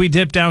tonight as we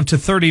dip down to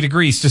 30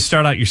 degrees to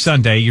start out your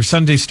Sunday. Your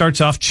Sunday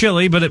starts off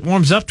chilly, but it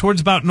warms up towards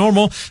about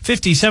normal,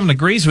 57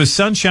 degrees with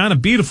sunshine. A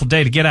beautiful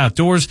day to get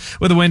outdoors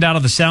with a wind out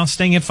of the south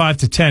staying at 5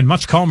 to 10,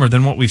 much calmer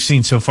than what we've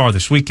seen so far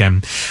this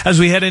weekend. As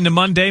we head into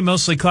Monday,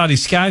 mostly cloudy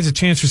skies, a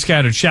chance for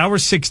scattered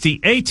showers,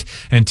 68,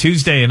 and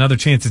Tuesday, another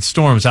chance at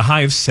storms, a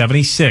high of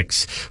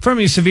 76. From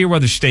your severe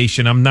weather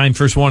station, I'm 9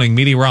 First Warning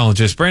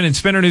meteorologist Brandon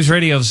Spinner, News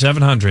Radio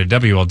 700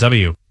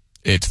 WLW.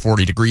 It's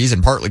 40 degrees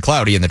and partly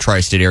cloudy in the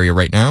tri-state area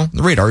right now.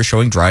 The radar is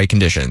showing dry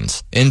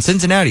conditions. In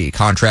Cincinnati,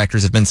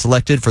 contractors have been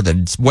selected for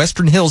the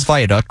Western Hills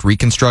Viaduct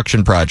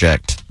reconstruction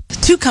project.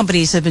 2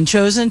 companies have been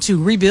chosen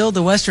to rebuild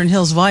the Western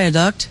Hills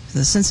Viaduct.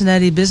 The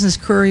Cincinnati Business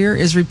Courier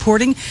is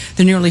reporting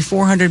the nearly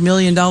 $400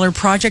 million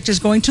project is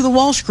going to the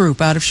Walsh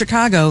Group out of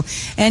Chicago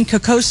and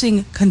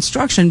Kokosing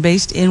Construction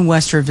based in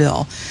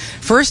Westerville.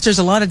 First, there's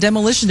a lot of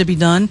demolition to be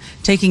done,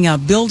 taking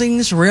out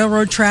buildings,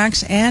 railroad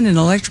tracks, and an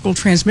electrical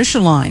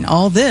transmission line.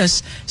 All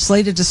this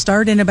slated to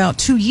start in about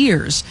 2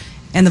 years,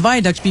 and the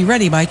viaduct be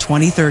ready by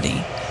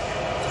 2030.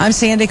 I'm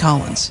Sandy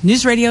Collins,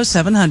 News Radio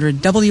 700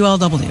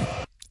 WLW.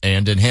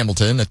 And in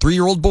Hamilton, a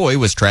 3-year-old boy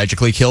was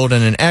tragically killed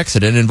in an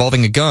accident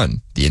involving a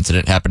gun. The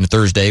incident happened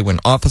Thursday when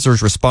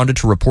officers responded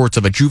to reports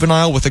of a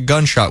juvenile with a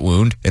gunshot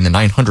wound in the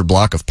 900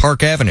 block of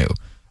Park Avenue.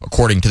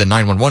 According to the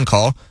 911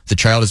 call, the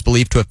child is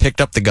believed to have picked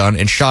up the gun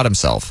and shot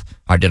himself.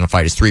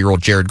 Identified as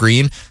 3-year-old Jared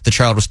Green, the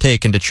child was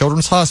taken to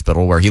Children's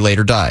Hospital where he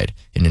later died.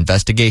 An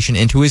investigation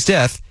into his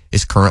death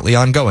is currently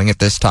ongoing at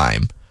this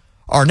time.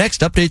 Our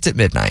next update's at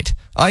midnight.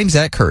 I'm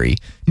Zach Curry,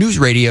 News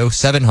Radio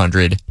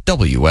 700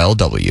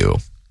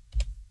 WLW.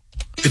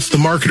 It's the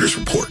Marketer's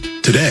Report.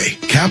 Today,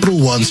 Capital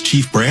One's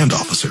Chief Brand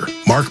Officer,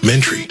 Mark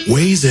Mintry,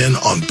 weighs in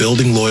on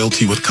building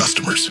loyalty with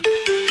customers.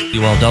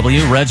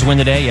 ULW, Reds win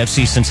today.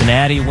 FC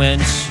Cincinnati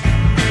wins.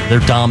 They're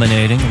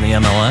dominating in the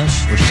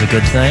MLS, which is a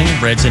good thing.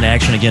 Reds in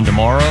action again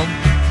tomorrow.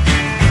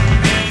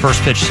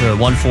 First pitch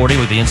 140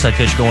 with the inside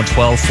pitch going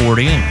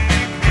 1240.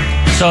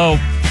 So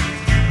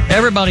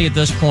everybody at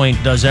this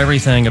point does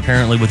everything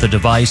apparently with a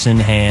device in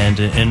hand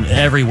and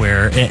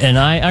everywhere. And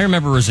I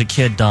remember as a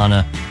kid,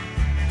 Donna,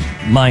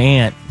 my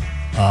aunt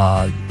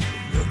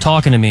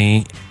talking to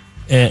me,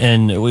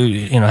 and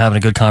we, having a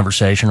good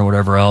conversation or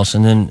whatever else,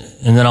 and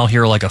then I'll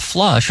hear like a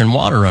flush and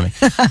water running,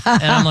 and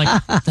I'm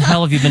like, "What the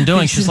hell have you been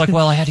doing?" She's like,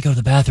 "Well, I had to go to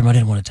the bathroom. I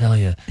didn't want to tell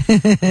you."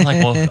 I'm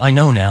like, "Well, I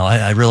know now.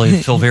 I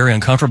really feel very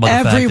uncomfortable."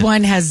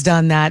 Everyone has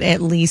done that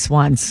at least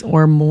once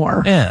or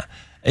more. Yeah.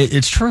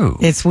 It's true.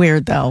 It's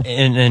weird though.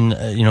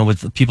 And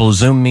with people's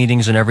Zoom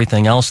meetings and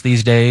everything else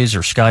these days, or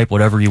Skype,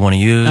 whatever you want to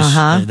use,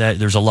 that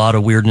there's a lot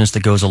of weirdness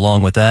that goes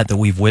along with that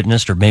we've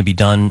witnessed or maybe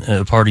done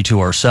a party to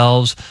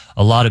ourselves.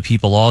 A lot of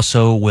people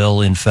also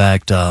will, in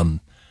fact,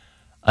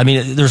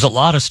 there's a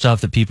lot of stuff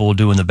that people will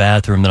do in the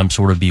bathroom that I'm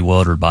sort of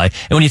bewildered by.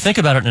 And when you think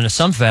about it in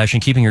some fashion,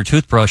 keeping your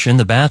toothbrush in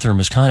the bathroom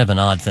is kind of an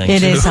odd thing.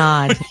 It is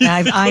odd.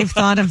 I've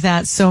thought of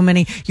that so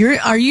many.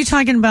 Are you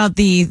talking about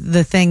the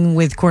thing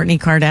with Kourtney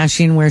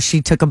Kardashian where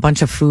she took a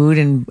bunch of food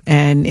and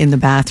in the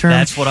bathroom?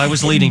 That's what I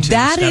was leading to.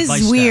 That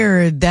is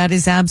weird. That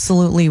is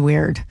absolutely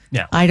weird.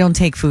 Yeah. I don't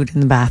take food in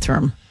the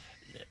bathroom.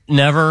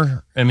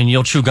 Never.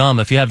 You'll chew gum.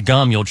 If you have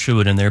gum, you'll chew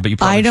it in there, but you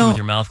probably chew with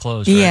your mouth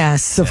closed. Right?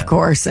 Yes, of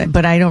course.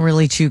 But I don't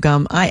really chew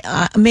gum.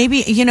 I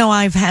maybe,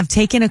 I have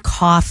taken a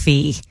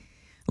coffee,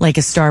 like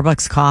a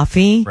Starbucks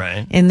coffee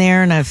in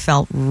there, and I've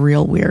felt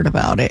real weird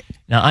about it.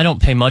 Now, I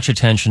don't pay much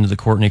attention to the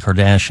Kourtney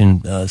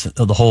Kardashian,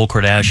 the whole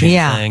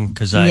Kardashian thing,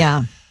 because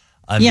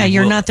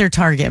you're not their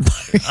target.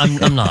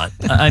 I'm not.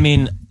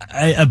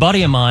 A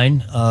buddy of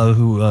mine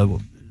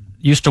who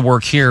used to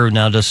work here,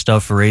 now does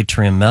stuff for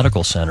Atrium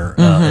Medical Center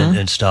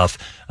and stuff.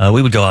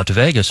 We would go out to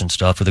Vegas and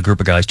stuff with a group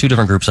of guys, 2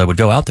 different groups I would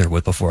go out there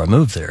with before I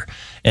moved there.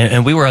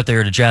 And we were out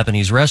there at a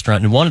Japanese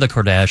restaurant, and one of the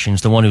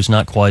Kardashians, the one who's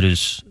not quite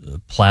as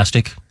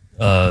plastic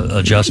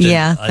adjusted.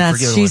 Yeah,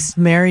 she's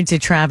married to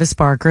Travis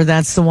Barker.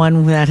 That's the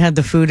one that had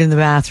the food in the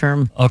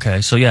bathroom.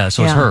 Okay, so it's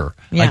her.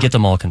 Yeah. I get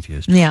them all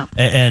confused. Yeah.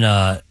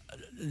 And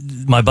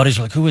my buddies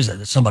were like, "Who is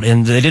that?" Somebody,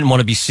 and they didn't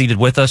want to be seated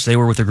with us. They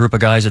were with a group of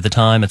guys at the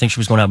time. I think she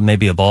was going out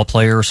maybe a ball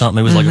player or something.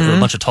 It was like a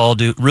bunch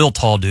of real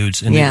tall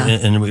dudes, and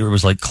it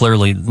was like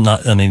clearly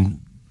not.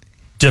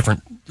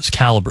 Different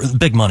caliber,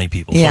 big money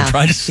people. So I'm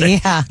trying to say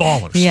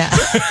ballers. Yeah.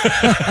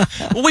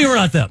 Well, we were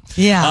not them.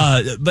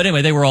 Yeah. But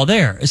anyway, they were all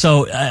there.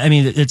 So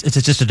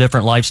it's just a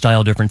different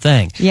lifestyle, different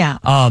thing. Yeah.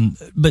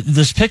 But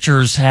these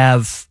pictures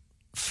have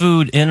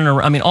food in and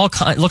around.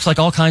 It looks like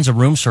all kinds of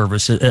room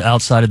service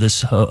outside of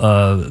this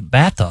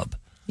bathtub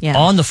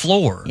on the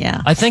floor.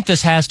 Yeah. I think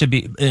this has to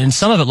be, and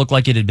some of it looked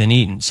like it had been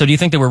eaten. So do you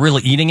think they were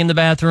really eating in the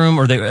bathroom,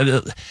 or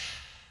they?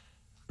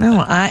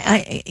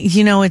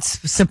 No,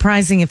 it's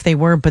surprising if they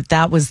were, but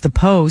that was the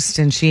post,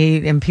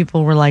 and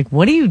people were like,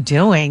 "What are you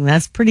doing?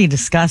 That's pretty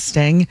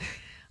disgusting."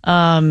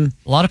 A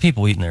lot of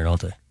people eat in there, don't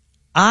they?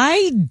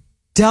 I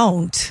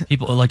don't.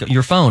 People like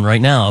your phone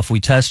right now. If we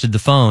tested the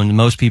phone,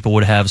 most people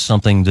would have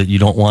something that you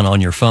don't want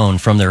on your phone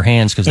from their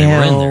hands because they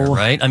were in there,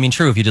 right?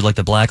 True. If you did like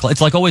the black light, it's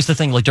like always the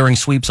thing like during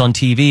sweeps on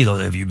TV. Though,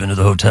 have you been to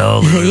the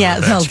hotel?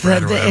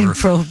 The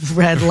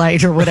infrared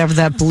light or whatever,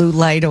 that blue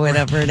light or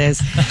whatever it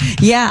is.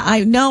 Yeah,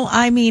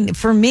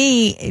 for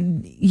me,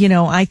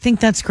 I think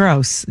that's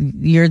gross.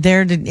 You're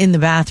there in the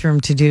bathroom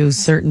to do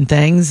certain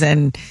things,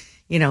 and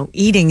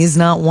eating is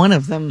not one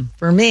of them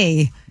for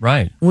me.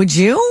 Right? Would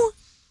you?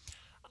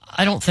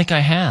 I don't think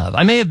I have.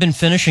 I may have been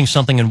finishing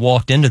something and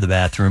walked into the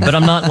bathroom, but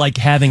I'm not like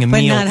having a meal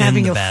in the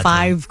bathroom. But not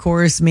having a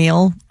 5-course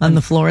meal on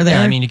the floor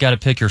there? Yeah, you got to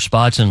pick your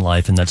spots in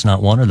life, and that's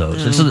not one of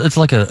those.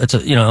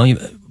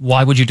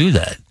 Why would you do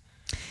that?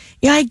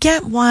 Yeah, I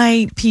get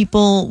why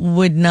people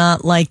would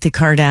not like the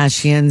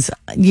Kardashians.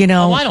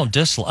 I don't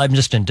dislike. I'm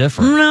just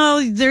indifferent.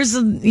 No, there's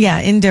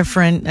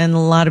indifferent, and a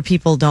lot of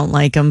people don't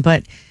like them.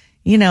 But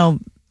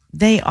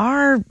they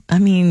are.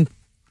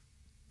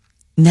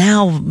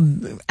 Now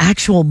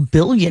actual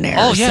billionaires.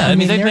 Oh yeah,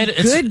 they've they're made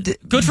it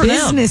good for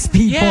business them.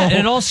 People. Yeah, and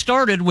it all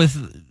started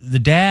with the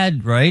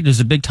dad, right? Who's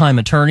a big time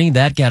attorney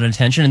that got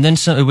attention, and then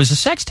it was a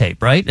sex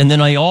tape, right? And then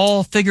they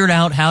all figured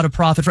out how to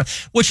profit from,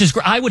 which is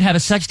I would have a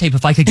sex tape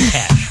if I could get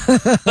cash,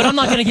 but I'm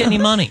not going to get any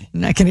money.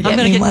 I'm going to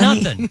get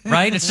nothing,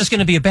 right? It's just going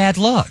to be a bad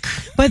look.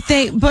 But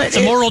it's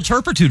a moral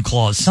turpitude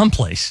clause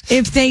someplace.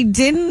 If they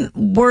didn't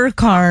work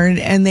hard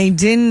and they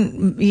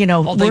didn't,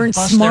 weren't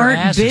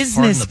smart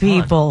business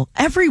people,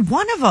 every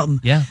one of them.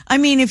 Yeah.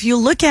 If you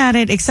look at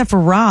it, except for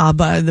Rob,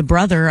 the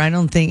brother, I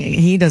don't think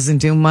he doesn't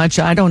do much.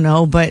 I don't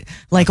know, but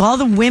like all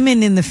the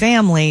women in the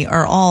family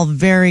are all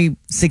very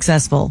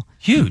successful.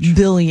 Huge.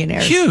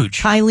 Billionaires.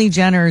 Huge. Kylie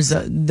Jenner's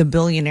the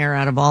billionaire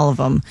out of all of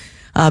them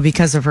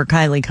because of her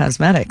Kylie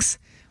Cosmetics,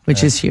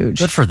 which is huge.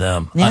 Good for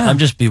them. Yeah. I'm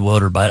just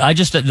bewildered by it. I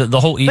just, the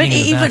whole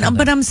eating.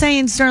 But I'm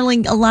saying,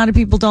 Sterling, a lot of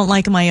people don't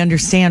like them. I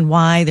understand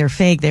why. They're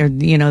fake. They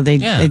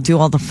do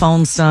all the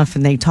phone stuff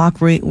and they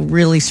talk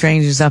really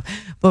strange and stuff.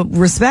 But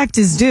respect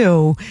is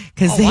due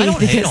because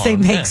they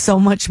make so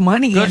much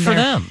money. Good for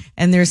them.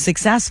 And they're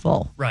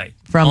successful. Right.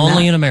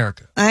 Only in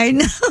America. I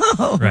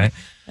know. Right.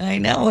 I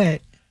know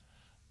it.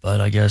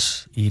 But I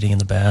guess eating in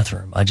the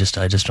bathroom, I just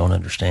don't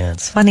understand.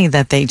 It's funny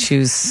that they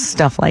choose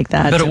stuff like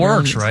that. But it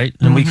works, right?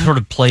 And we sort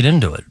of played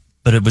into it.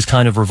 But it was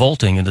kind of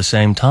revolting at the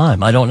same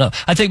time. I don't know.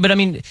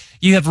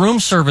 You have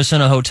room service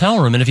in a hotel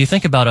room. And if you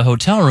think about a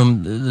hotel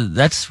room,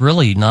 that's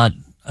really not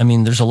I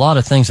mean, there's a lot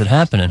of things that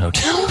happen in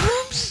hotel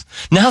rooms.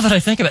 Now that I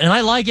think about it, and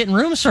I like getting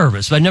room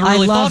service, but I never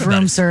really thought about it. I love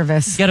room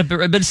service.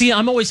 But see,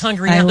 I'm always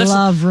hungry. I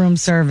love room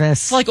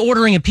service. It's like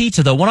ordering a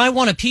pizza, though. When I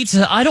want a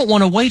pizza, I don't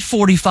want to wait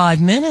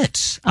 45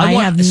 minutes. I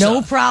have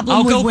no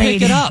problem with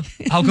waiting.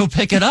 I'll go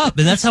pick it up.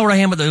 And that's how I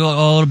am with the,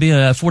 it'll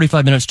be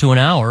 45 minutes to an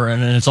hour,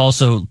 and it's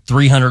also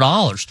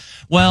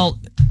 $300. Well,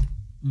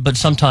 but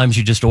sometimes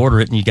you just order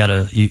it and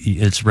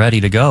it's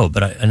ready to go.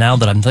 But now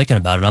that I'm thinking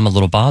about it, I'm a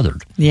little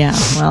bothered. Yeah,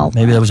 well.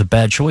 Maybe that was a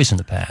bad choice in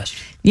the past.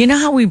 You know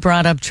how we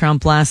brought up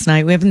Trump last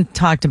night? We haven't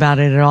talked about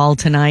it at all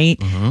tonight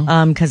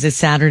because it's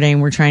Saturday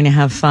and we're trying to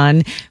have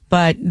fun.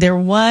 But there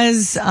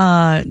was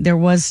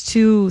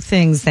two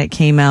things that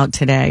came out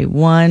today.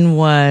 One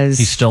was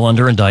he's still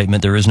under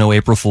indictment. There is no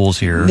April Fool's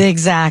here.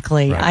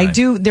 Exactly. Right.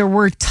 There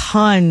were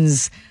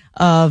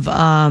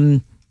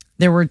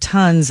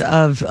tons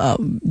of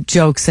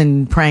jokes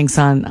and pranks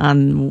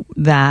on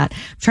that.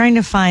 I'm trying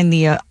to find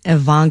the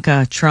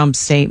Ivanka Trump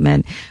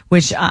statement,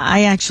 which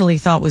I actually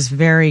thought was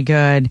very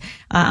good.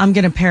 I'm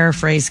going to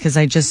paraphrase because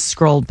I just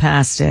scrolled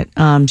past it.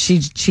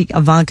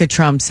 Ivanka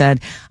Trump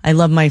said, "I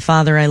love my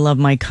father, I love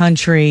my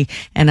country,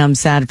 and I'm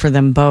sad for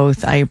them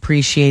both. I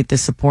appreciate the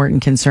support and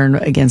concern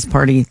against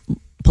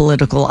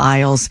political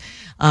aisles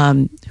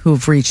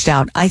who've reached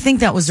out." I think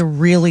that was a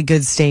really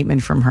good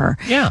statement from her.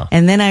 Yeah.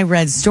 And then I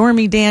read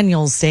Stormy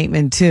Daniels'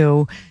 statement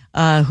too,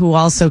 who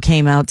also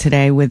came out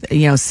today with,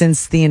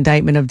 since the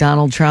indictment of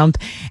Donald Trump.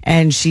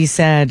 And she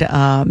said,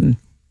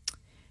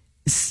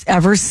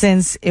 ever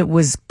since it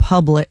was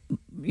public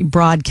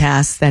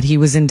broadcast that he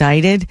was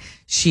indicted,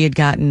 she had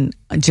gotten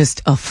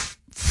just a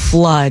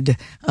flood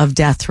of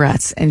death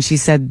threats. And she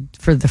said,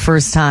 for the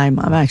first time,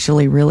 I'm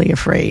actually really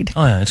afraid.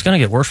 Oh, yeah. It's going to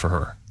get worse for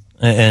her.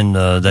 And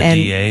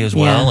DA as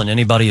well, and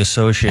anybody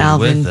associated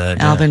with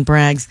that. Alvin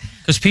Braggs.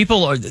 Because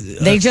people are...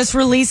 they just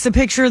released a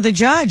picture of the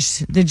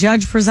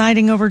judge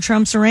presiding over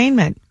Trump's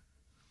arraignment.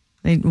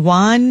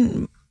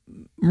 Juan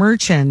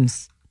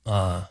Merchants.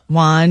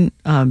 Juan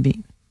Merchant.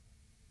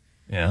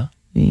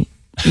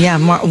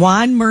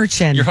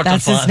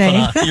 That's his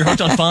name. You're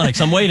hooked on phonics.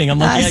 I'm waiting. I'm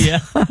like, yeah.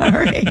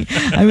 Sorry.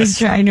 I was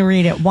trying to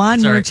read it.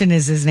 Juan Merchant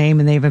is his name,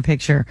 and they have a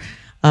picture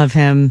of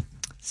him.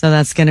 So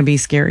that's going to be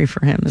scary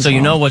for him as well. You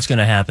know what's going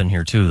to happen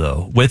here too,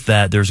 though. With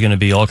that, there's going to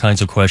be all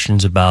kinds of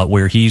questions about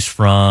where he's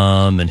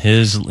from and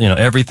his,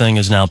 everything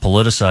is now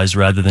politicized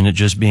rather than it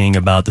just being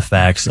about the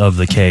facts of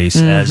the case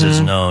as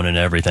is known and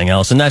everything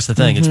else. And that's the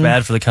thing. It's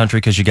bad for the country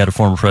because you got a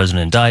former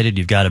president indicted.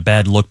 You've got a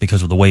bad look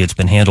because of the way it's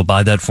been handled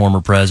by that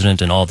former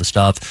president and all the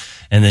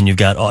stuff. And then you've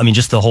got,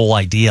 just the whole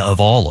idea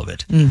of all of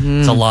it.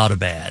 It's a lot of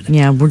bad.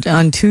 Yeah,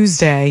 on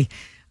Tuesday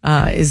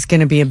is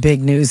going to be a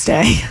big news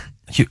day.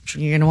 Huge.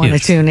 You're going to want to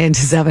tune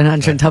into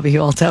 700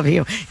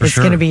 WLW. It's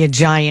going to be a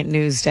giant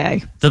news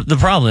day. The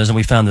problem is, and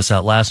we found this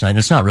out last night, and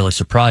it's not really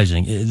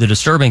surprising, the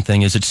disturbing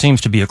thing is it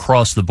seems to be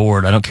across the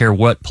board. I don't care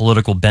what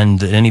political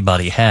bend that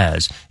anybody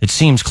has. It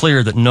seems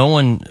clear that no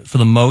one, for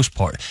the most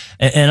part,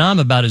 and I'm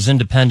about as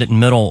independent and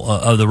middle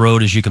of the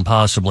road as you can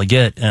possibly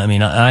get. I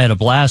mean, I had a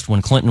blast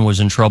when Clinton was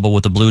in trouble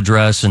with the blue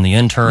dress and the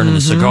intern and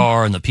the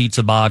cigar and the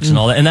pizza box and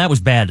all that, and that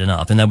was bad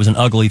enough, and that was an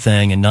ugly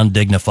thing and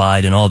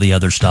undignified and all the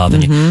other stuff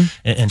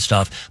and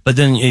stuff. But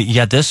then you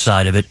got this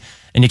side of it,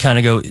 and you kind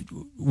of go,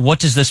 what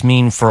does this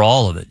mean for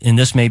all of it? And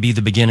this may be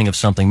the beginning of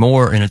something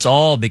more, and it's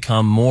all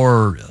become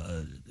more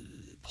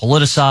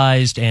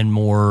politicized and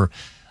more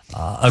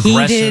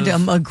aggressive.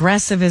 Heated.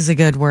 Aggressive is a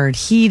good word.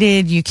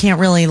 Heated. You can't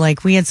really,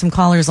 we had some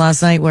callers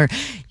last night where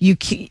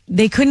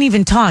they couldn't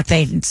even talk.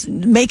 They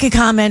make a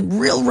comment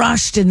real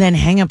rushed and then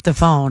hang up the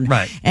phone.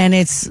 Right. And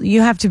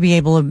you have to be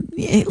able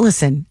to,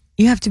 listen,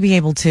 you have to be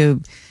able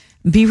to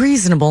be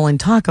reasonable and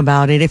talk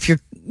about it. If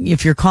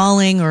you're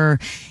calling or,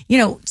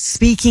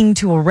 speaking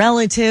to a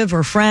relative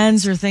or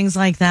friends or things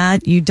like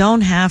that, you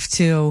don't have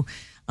to,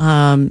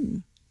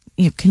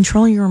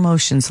 control your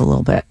emotions a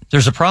little bit.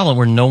 There's a problem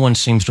where no one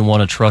seems to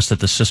want to trust that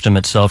the system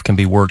itself can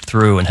be worked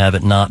through and have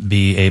it not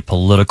be a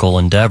political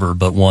endeavor,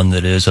 but one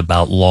that is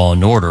about law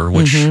and order,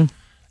 which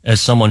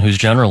as someone who's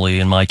generally,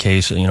 in my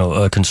case,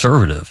 a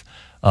conservative,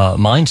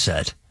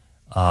 mindset,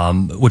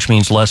 which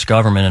means less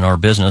government in our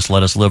business.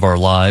 Let us live our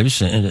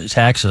lives and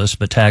tax us,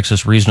 but tax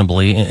us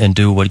reasonably and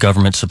do what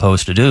government's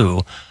supposed to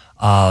do.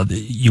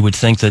 You would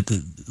think that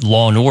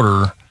law and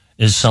order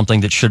is something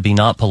that should be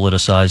not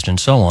politicized and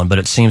so on, but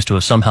it seems to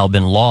have somehow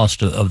been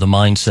lost of the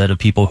mindset of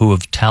people who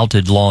have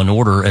touted law and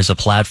order as a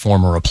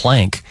platform or a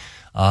plank,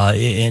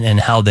 and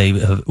how they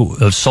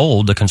have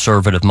sold the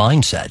conservative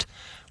mindset,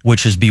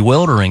 which is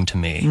bewildering to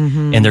me.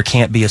 And there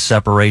can't be a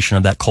separation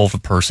of that cult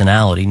of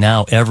personality.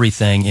 Now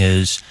everything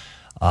is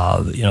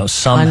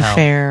somehow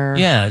unfair.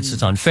 Yeah,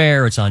 it's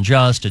unfair, it's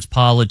unjust, it's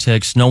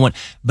politics. No one,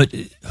 but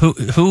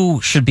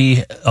who should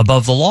be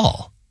above the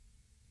law?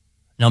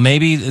 Now,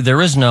 maybe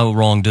there is no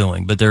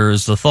wrongdoing, but there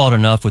is the thought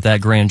enough with that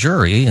grand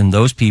jury and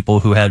those people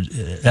who had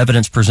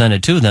evidence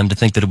presented to them to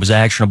think that it was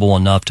actionable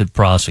enough to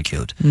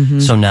prosecute.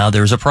 So now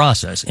there's a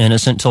process.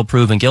 Innocent till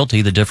proven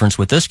guilty. The difference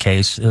with this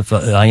case, if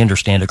I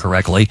understand it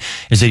correctly,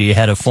 is that he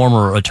had a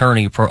former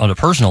attorney on a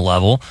personal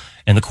level,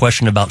 and the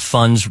question about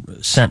funds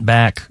sent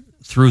back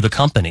through the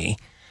company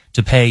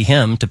to pay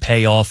him to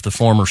pay off the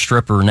former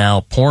stripper,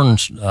 now porn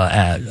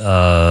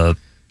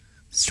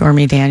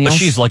Stormy Daniels. But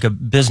she's like a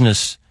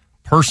business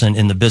person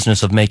in the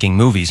business of making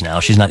movies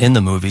now. She's not in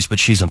the movies, but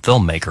she's a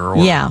filmmaker or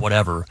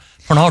whatever.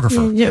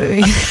 Pornographer.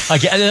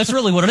 That's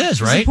really what it is,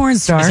 right? She's a porn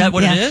star. Is that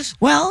what it is?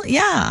 Well,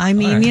 yeah. I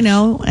mean,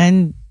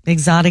 and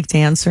exotic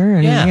dancer,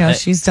 and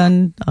she's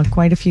done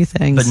quite a few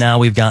things. But now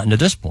we've gotten to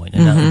this point,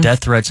 and now death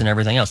threats and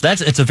everything else.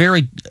 It's a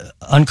very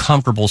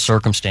uncomfortable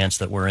circumstance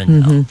that we're in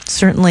now.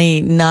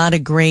 Certainly not a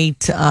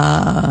great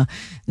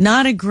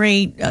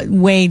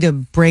way to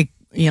break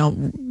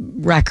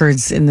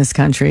records in this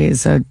country.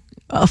 Is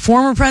a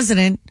former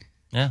president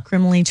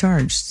criminally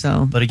charged.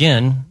 So, but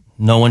again,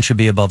 no one should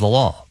be above the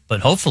law.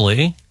 But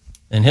hopefully,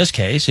 in his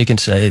case, he can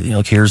say,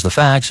 here's the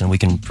facts, and we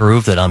can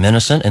prove that I'm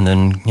innocent, and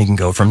then he can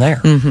go from there,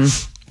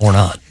 or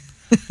not.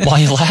 Why are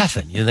you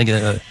laughing? You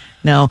think?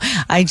 No,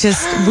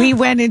 we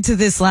went into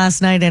this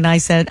last night, and I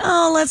said,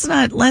 let's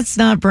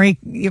not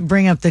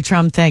bring up the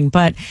Trump thing.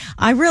 But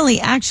I really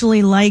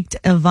actually liked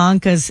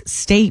Ivanka's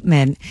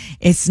statement.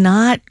 It's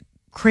not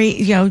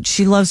crazy.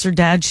 She loves her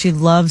dad, she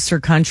loves her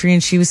country,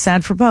 and she was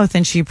sad for both,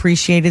 and she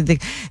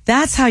appreciated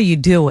that's how you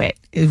do it,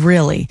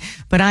 really.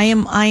 But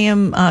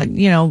I'm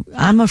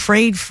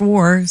afraid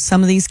for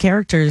some of these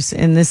characters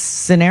in this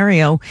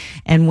scenario.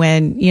 And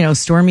when,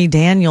 Stormy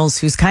Daniels,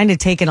 who's kind of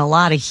taken a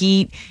lot of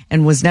heat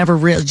and was never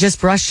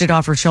just brushed it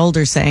off her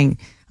shoulders, saying,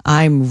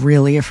 I'm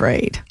really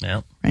afraid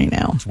right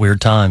now. It's weird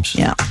times.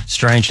 Yeah.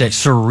 Strange day.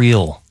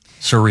 Surreal.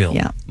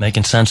 Yeah.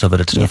 Making sense of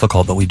it, it's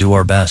difficult, but we do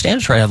our best. And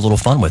try to have a little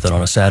fun with it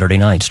on a Saturday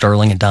night.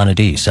 Sterling and Donna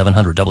D,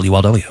 700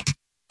 WLW.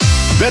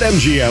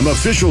 BetMGM,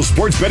 official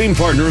sports betting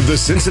partner of the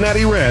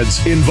Cincinnati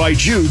Reds,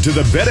 invites you to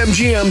the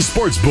BetMGM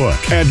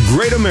Sportsbook at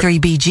Great America.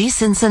 3BG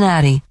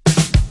Cincinnati.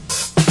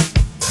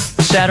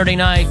 Saturday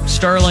night,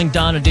 Sterling,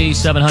 Donna D,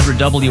 700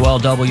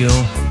 WLW.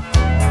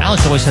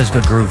 Alex always has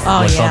good groove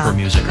with bumper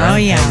music, right? Oh,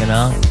 yeah. Hanging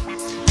out.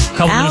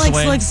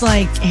 Alex looks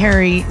like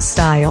Harry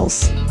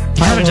Styles.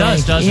 He kind of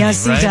does, doesn't he?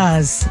 Yes, he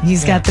does.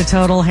 He's got the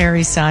total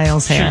Harry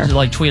Styles hair.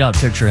 Should tweet out a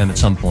picture of him at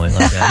some point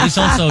like that. He's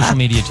on social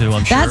media too,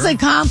 I'm sure. That's a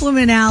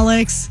compliment,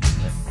 Alex.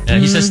 Yeah,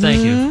 he says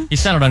thank you. He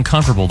sounded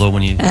uncomfortable though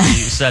when you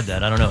said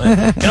that. I don't know.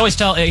 You can always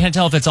tell. You can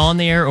tell if it's on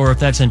the air or if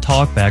that's in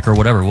talkback or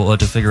whatever. We'll have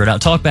to figure it out.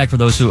 Talkback, for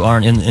those who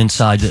aren't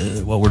inside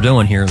what we're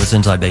doing here, that's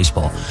inside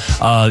baseball,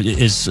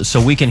 is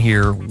so we can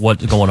hear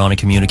what's going on and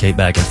communicate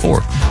back and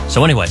forth.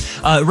 So anyway,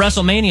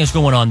 WrestleMania is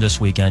going on this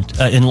weekend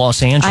in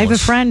Los Angeles. I have a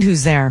friend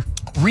who's there.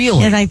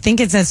 Really? And I think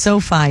it's at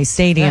SoFi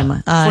Stadium.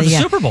 Where the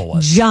Super Bowl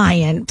was.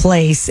 Giant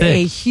place.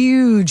 Big. A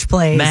huge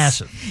place.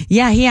 Massive.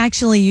 Yeah, he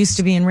actually used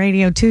to be in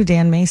radio too,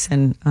 Dan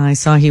Mason. I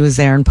saw he was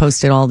there and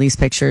posted all these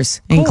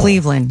pictures. In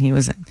Cleveland, he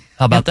was.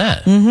 How about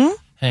that? Mm-hmm.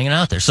 Hanging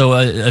out there. So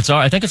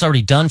I think it's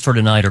already done for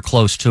tonight or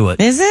close to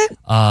it. Is it?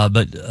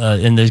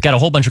 And there's got a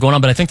whole bunch going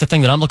on, but I think the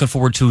thing that I'm looking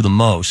forward to the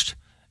most,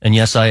 and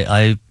yes,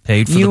 I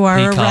paid for the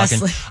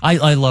peacock.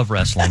 I love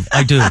wrestling.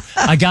 I do.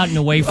 I gotten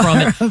away from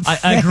it.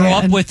 I grew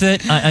up with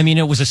it. I mean,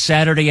 it was a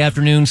Saturday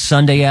afternoon,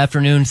 Sunday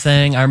afternoon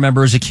thing. I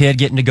remember as a kid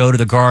getting to go to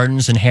the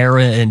Gardens in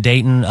Hara and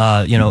Dayton,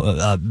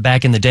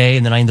 back in the day,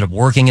 and then I ended up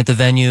working at the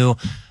venue.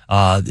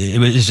 It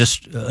was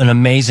just an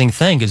amazing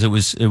thing because it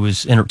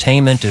was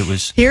entertainment. It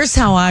was. Here's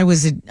how I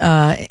was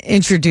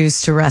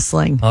introduced to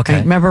wrestling. Okay.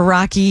 Remember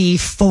Rocky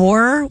IV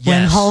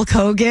when Hulk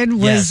Hogan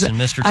was? Yes, and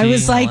Mr. T. I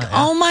was like,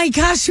 oh my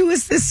gosh, who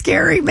is this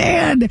scary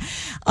man?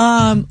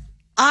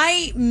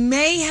 I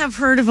may have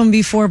heard of him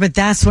before, but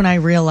that's when I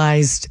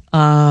realized,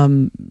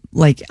 I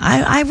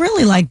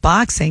really like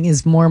boxing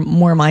is more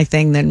my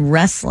thing than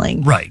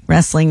wrestling. Right.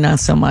 Wrestling, not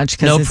so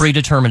much. No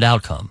predetermined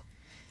outcome.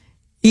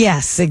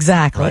 Yes,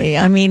 exactly.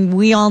 Right. I mean,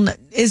 we all know,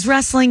 is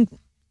wrestling,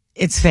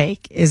 it's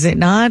fake, is it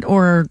not?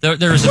 Or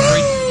there's you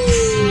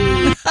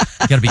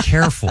got to be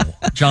careful.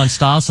 John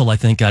Stossel, I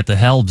think, got the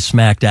hell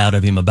smacked out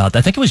of him about that.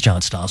 I think it was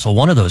John Stossel,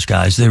 one of those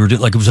guys. They were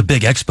like, it was a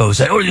big expose.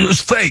 It was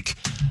fake.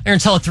 They're going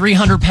to tell a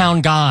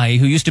 300-pound guy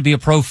who used to be a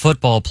pro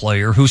football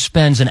player who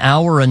spends an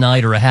hour a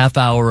night or a half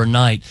hour a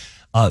night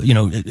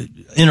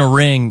in a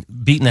ring,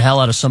 beating the hell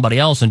out of somebody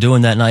else and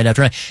doing that night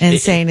after night.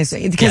 Insane,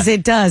 because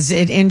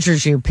it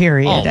injures you,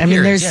 period. I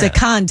mean, there's the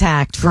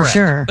contact for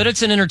sure. But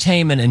it's an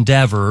entertainment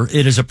endeavor.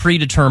 It is a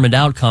predetermined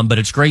outcome, but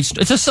it's great.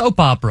 It's a soap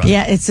opera.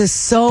 Yeah, it's a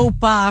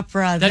soap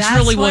opera. That's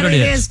really what it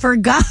is for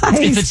guys.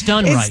 If it's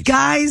done right. It's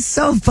guys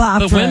soap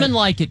opera. But women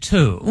like it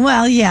too.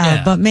 Well,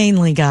 yeah. But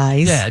mainly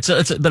guys. Yeah,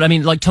 but I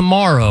mean, like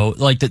tomorrow,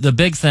 like the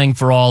big thing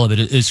for all of it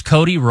is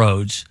Cody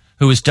Rhodes,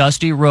 who is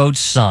Dusty Rhodes'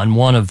 son,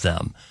 one of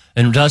them.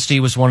 And Dusty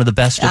was one of the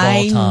best of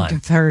all time.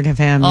 I've heard of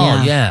him.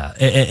 Oh, yeah.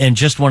 And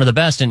just one of the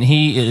best. And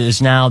he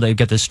is now, they've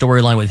got this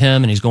storyline with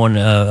him, and he's going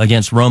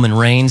against Roman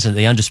Reigns at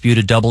the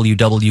undisputed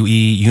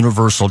WWE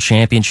Universal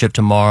Championship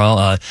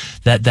tomorrow.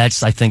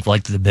 That's, I think,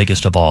 like the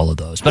biggest of all of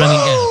those. But I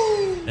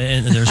mean, yeah.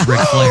 And there's Ric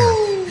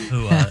Flair.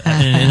 Who,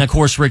 and of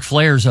course, Ric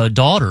Flair's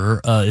daughter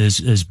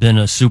has been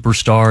a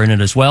superstar in it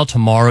as well.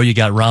 Tomorrow, you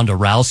got Ronda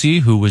Rousey,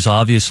 who was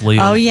obviously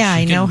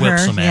I know whip her.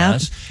 Some Yep.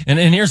 ass. And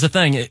here's the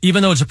thing: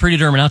 even though it's a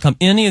predetermined outcome,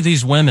 any of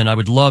these women, I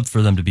would love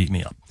for them to beat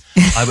me up.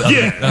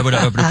 I would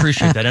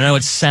appreciate that. I know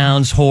it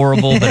sounds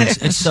horrible,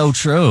 but it's so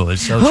true.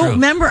 It's so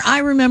true. I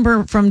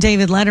remember from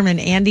David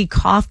Letterman, Andy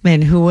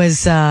Kaufman, who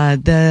was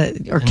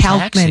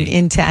Kaufman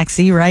in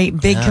Taxi, right?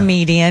 Big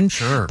comedian.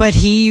 Sure. But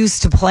he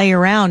used to play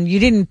around. You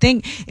didn't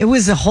think it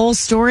was a whole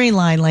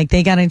storyline. Like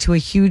they got into a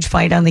huge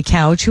fight on the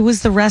couch. Who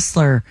was the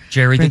wrestler?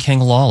 Jerry the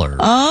King Lawler.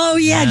 Oh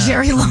yeah,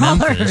 Jerry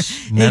Lawler.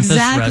 Memphis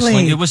exactly.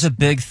 Wrestling. It was a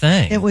big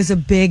thing. It was a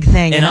big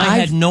thing, and I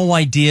had no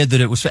idea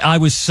that it was. I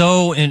was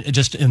so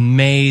just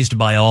amazed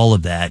by all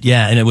of that.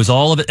 Yeah, and it was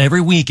all of it.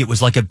 Every week it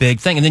was like a big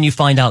thing. And then you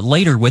find out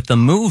later with the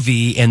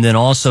movie and then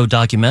also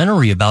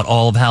documentary about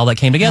all of how that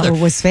came together. It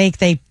was fake.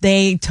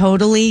 They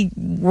totally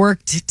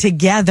worked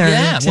together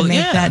to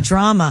make that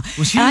drama. It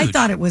was huge. And I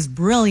thought it was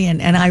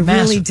brilliant, and I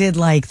really did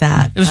like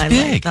that. It was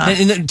big.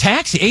 And the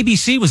Taxi,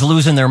 ABC was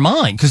losing their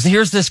mind because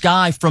here's this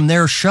guy from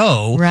their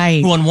show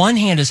who on one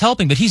hand is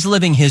helping, but he's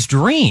living his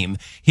dream.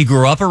 He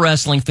grew up a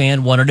wrestling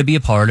fan, wanted to be a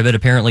part of it,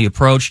 apparently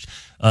approached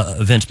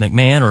Vince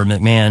McMahon or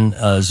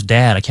McMahon's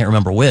dad, I can't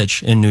remember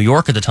which, in New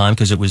York at the time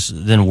because it was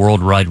then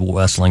Worldwide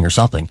Wrestling or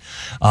something,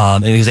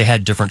 because they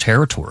had different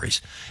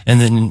territories. And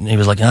then he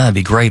was like, it'd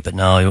be great, but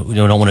no, we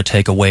don't want to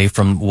take away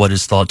from what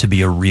is thought to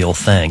be a real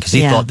thing because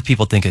he thought the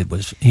people think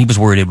he was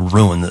worried it would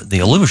ruin the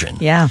illusion.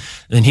 Yeah.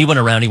 And he went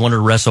around, he wanted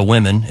to wrestle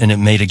women and it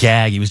made a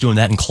gag. He was doing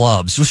that in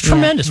clubs. It was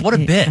tremendous. What a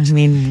bit. I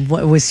mean,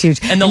 it was huge.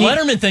 And the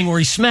Letterman thing where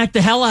he smacked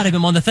the hell out of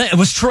him on the thing, it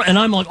was and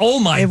I'm like, oh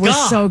my God. It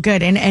was so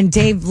good. And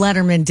Dave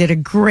Letterman did a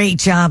great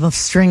job of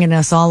stringing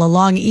us all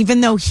along,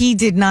 even though he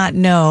did not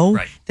know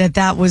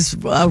that was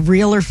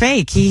real or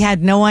fake. He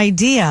had no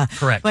idea.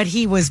 Correct. But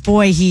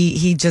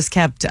he just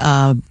kept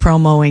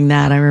promoting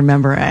that. I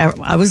remember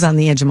I was on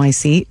the edge of my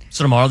seat.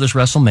 So tomorrow there's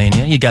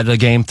WrestleMania. You got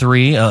Game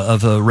 3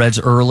 of Red's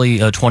early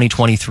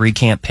 2023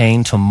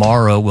 campaign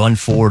tomorrow,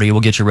 1:40.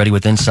 We'll get you ready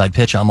with Inside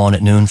Pitch. I'm on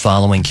at noon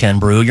following Ken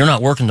Brew. You're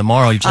not working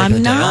tomorrow. You're taking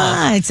a day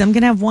off. I'm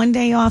going to have one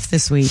day off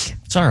this week.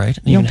 It's all right.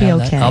 You'll be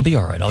okay. I'll be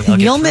all right. I'll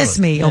You'll miss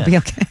me. You'll be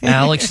okay.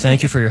 Alex,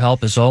 thank you for your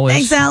help as always.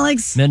 Thanks,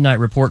 Alex. Midnight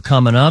Report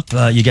coming up.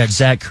 You got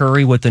Zach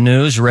Curry with the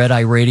news, Red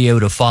Eye Radio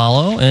to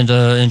follow, and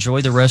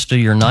enjoy the rest of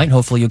your night.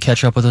 Hopefully you'll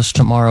catch up with us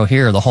tomorrow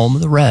here, the home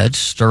of the Reds.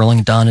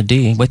 Sterling, Donna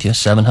D with you,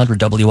 700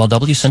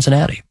 WLW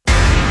Cincinnati.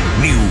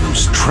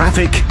 News,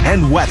 traffic,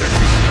 and weather.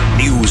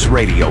 News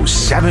Radio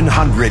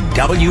 700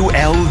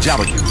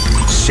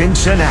 WLW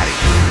Cincinnati.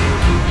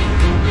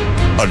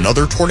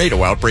 Another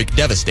tornado outbreak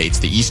devastates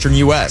the eastern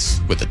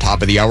U.S. With the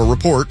top of the hour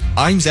report,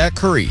 I'm Zach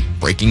Curry,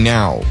 breaking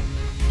now.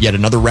 Yet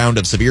another round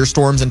of severe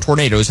storms and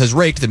tornadoes has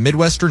raked the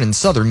Midwestern and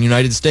Southern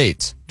United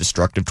States.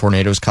 Destructive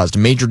tornadoes caused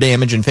major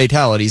damage and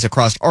fatalities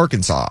across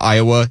Arkansas,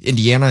 Iowa,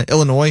 Indiana,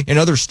 Illinois, and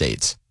other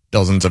states.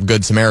 Dozens of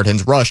Good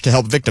Samaritans rushed to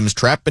help victims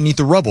trapped beneath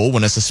the rubble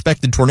when a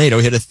suspected tornado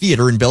hit a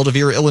theater in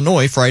Belvidere,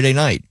 Illinois, Friday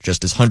night,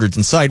 just as hundreds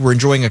inside were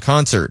enjoying a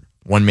concert.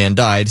 One man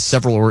died,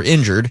 several were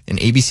injured, and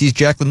ABC's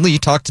Jacqueline Lee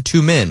talked to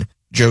two men,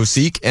 Joe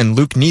Seek and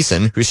Luke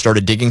Neeson, who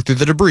started digging through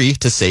the debris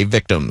to save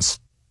victims.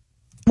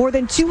 More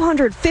than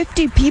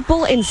 250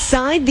 people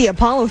inside the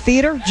Apollo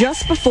Theater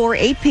just before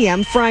 8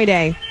 p.m.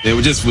 Friday. It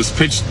just was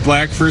pitch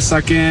black for a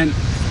second,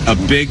 a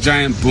big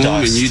giant boom,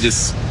 and you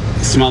just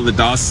smell the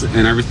dust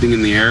and everything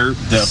in the air.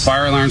 The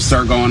fire alarms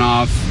start going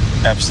off.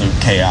 Absolute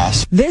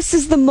chaos. This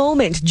is the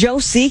moment Joe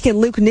Seek and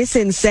Luke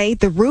Nissen say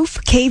the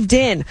roof caved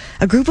in.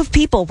 A group of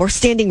people were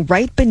standing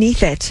right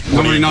beneath it.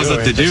 Nobody knows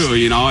what to do,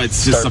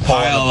 it's just a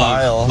pile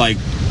of like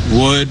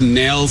wood,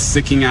 nails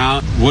sticking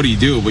out. What do you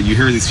do? But you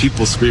hear these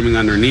people screaming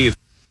underneath.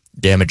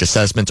 Damage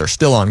assessments are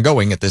still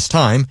ongoing at this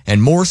time,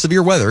 and more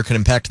severe weather could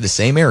impact the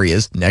same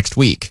areas next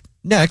week.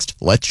 Next,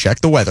 let's check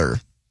the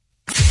weather.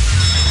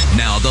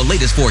 Now, the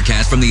latest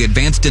forecast from the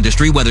Advanced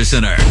Dentistry Weather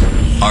Center.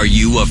 Are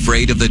you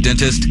afraid of the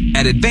dentist?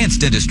 At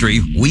Advanced Dentistry,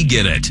 we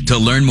get it. To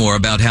learn more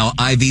about how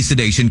IV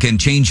sedation can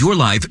change your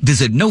life,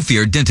 visit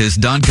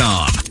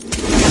nofeardentist.com.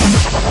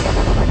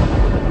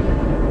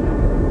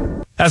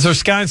 As our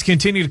skies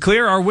continue to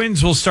clear, our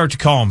winds will start to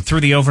calm through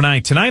the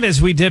overnight tonight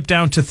as we dip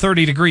down to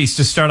 30 degrees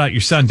to start out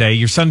your Sunday.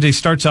 Your Sunday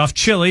starts off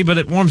chilly, but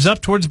it warms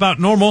up towards about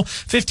normal,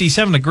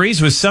 57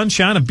 degrees with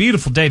sunshine. A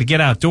beautiful day to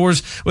get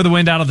outdoors with a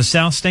wind out of the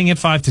south staying at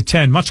 5 to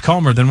 10, much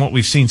calmer than what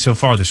we've seen so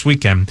far this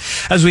weekend.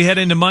 As we head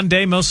into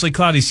Monday, mostly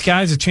cloudy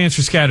skies, a chance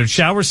for scattered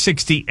showers,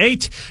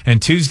 68,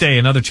 and Tuesday,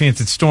 another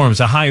chance at storms,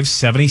 a high of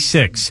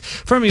 76.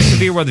 From your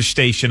severe weather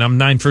station, I'm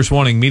 9 First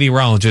Warning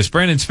meteorologist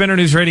Brandon Spinner,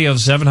 News Radio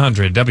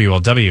 700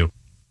 WLW.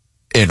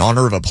 In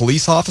honor of a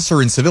police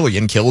officer and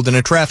civilian killed in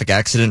a traffic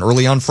accident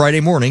early on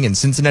Friday morning in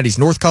Cincinnati's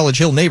North College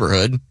Hill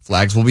neighborhood,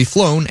 flags will be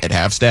flown at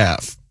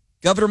half-staff.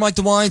 Governor Mike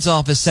DeWine's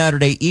office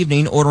Saturday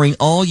evening ordering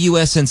all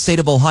U.S. and state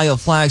of Ohio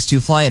flags to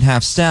fly at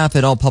half-staff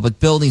at all public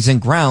buildings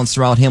and grounds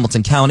throughout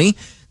Hamilton County,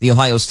 the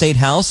Ohio State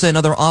House, and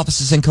other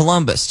offices in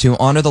Columbus to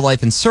honor the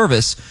life and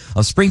service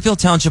of Springfield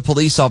Township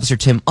Police Officer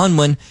Tim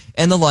Unwin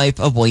and the life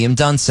of William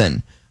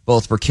Dunson.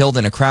 Both were killed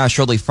in a crash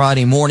early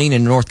Friday morning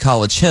in North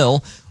College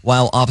Hill,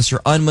 while Officer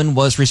Unwin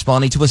was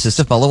responding to assist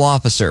a fellow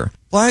officer.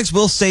 Flags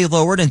will stay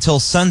lowered until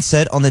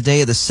sunset on the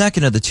day of the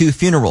second of the two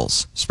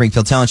funerals.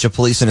 Springfield Township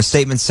Police in a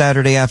statement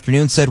Saturday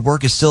afternoon said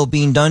work is still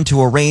being done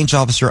to arrange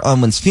Officer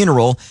Unwin's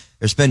funeral.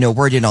 There's been no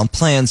word yet on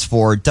plans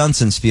for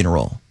Dunson's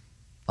funeral.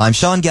 I'm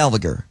Sean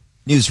Gallagher,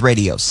 News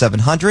Radio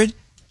 700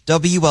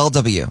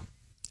 WLW.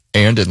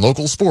 And in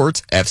local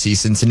sports, FC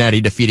Cincinnati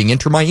defeating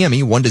Inter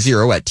Miami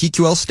 1-0 at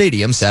TQL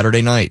Stadium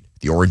Saturday night.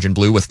 The Orange and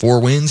Blue with 4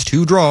 wins,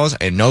 2 draws,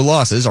 and no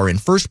losses are in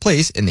first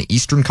place in the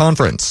Eastern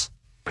Conference.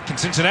 Can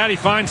Cincinnati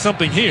find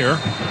something here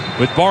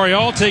with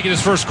Barrial taking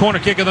his first corner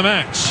kick of the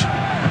match?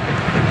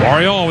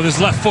 Barrial with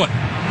his left foot.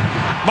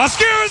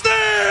 Mosquera's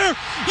there!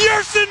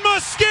 Yerson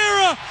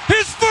Mosquera,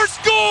 his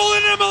first goal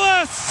in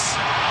MLS!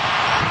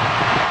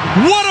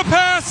 What a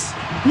pass!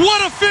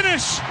 What a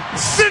finish!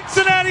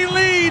 Cincinnati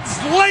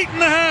leads late in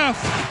the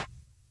half.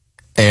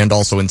 And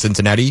also in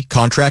Cincinnati,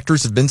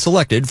 contractors have been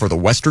selected for the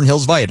Western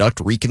Hills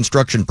Viaduct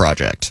reconstruction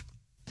project.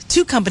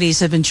 2 companies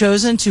have been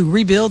chosen to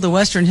rebuild the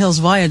Western Hills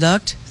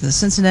Viaduct. The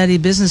Cincinnati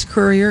Business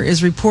Courier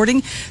is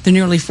reporting the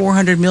nearly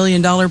 $400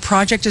 million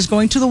project is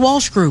going to the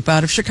Walsh Group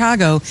out of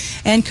Chicago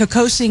and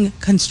Kokosing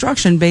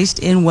Construction based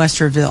in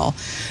Westerville.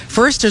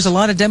 First, there's a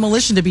lot of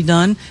demolition to be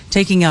done,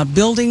 taking out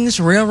buildings,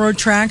 railroad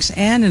tracks,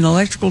 and an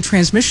electrical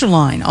transmission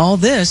line. All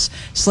this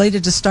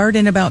slated to start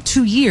in about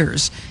 2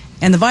 years,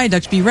 and the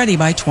viaduct be ready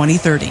by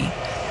 2030.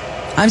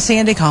 I'm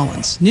Sandy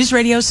Collins, News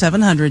Radio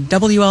 700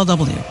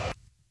 WLW.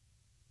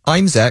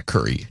 I'm Zach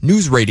Curry,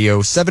 News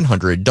Radio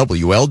 700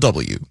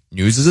 WLW.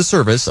 News is a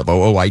service of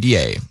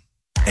OOIDA.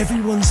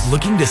 Everyone's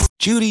looking to...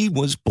 Judy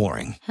was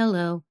boring.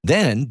 Hello.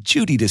 Then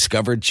Judy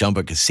discovered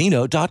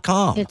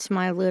ChumbaCasino.com. It's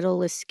my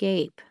little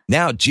escape.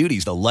 Now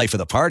Judy's the life of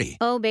the party.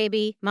 Oh,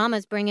 baby,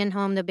 mama's bringing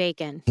home the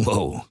bacon.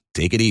 Whoa,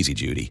 take it easy,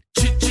 Judy.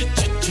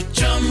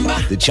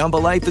 The Chumba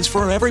life is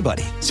for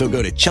everybody. So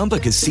go to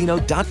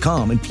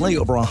ChumbaCasino.com and play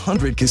over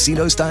 100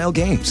 casino-style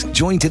games.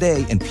 Join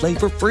today and play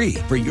for free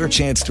for your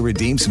chance to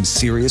redeem some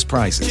serious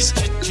prizes.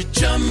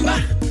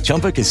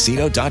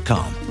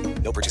 ChumbaCasino.com.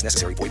 No purchase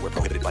necessary. Void where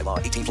prohibited by law.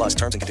 18+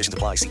 terms and conditions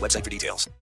apply. See website for details.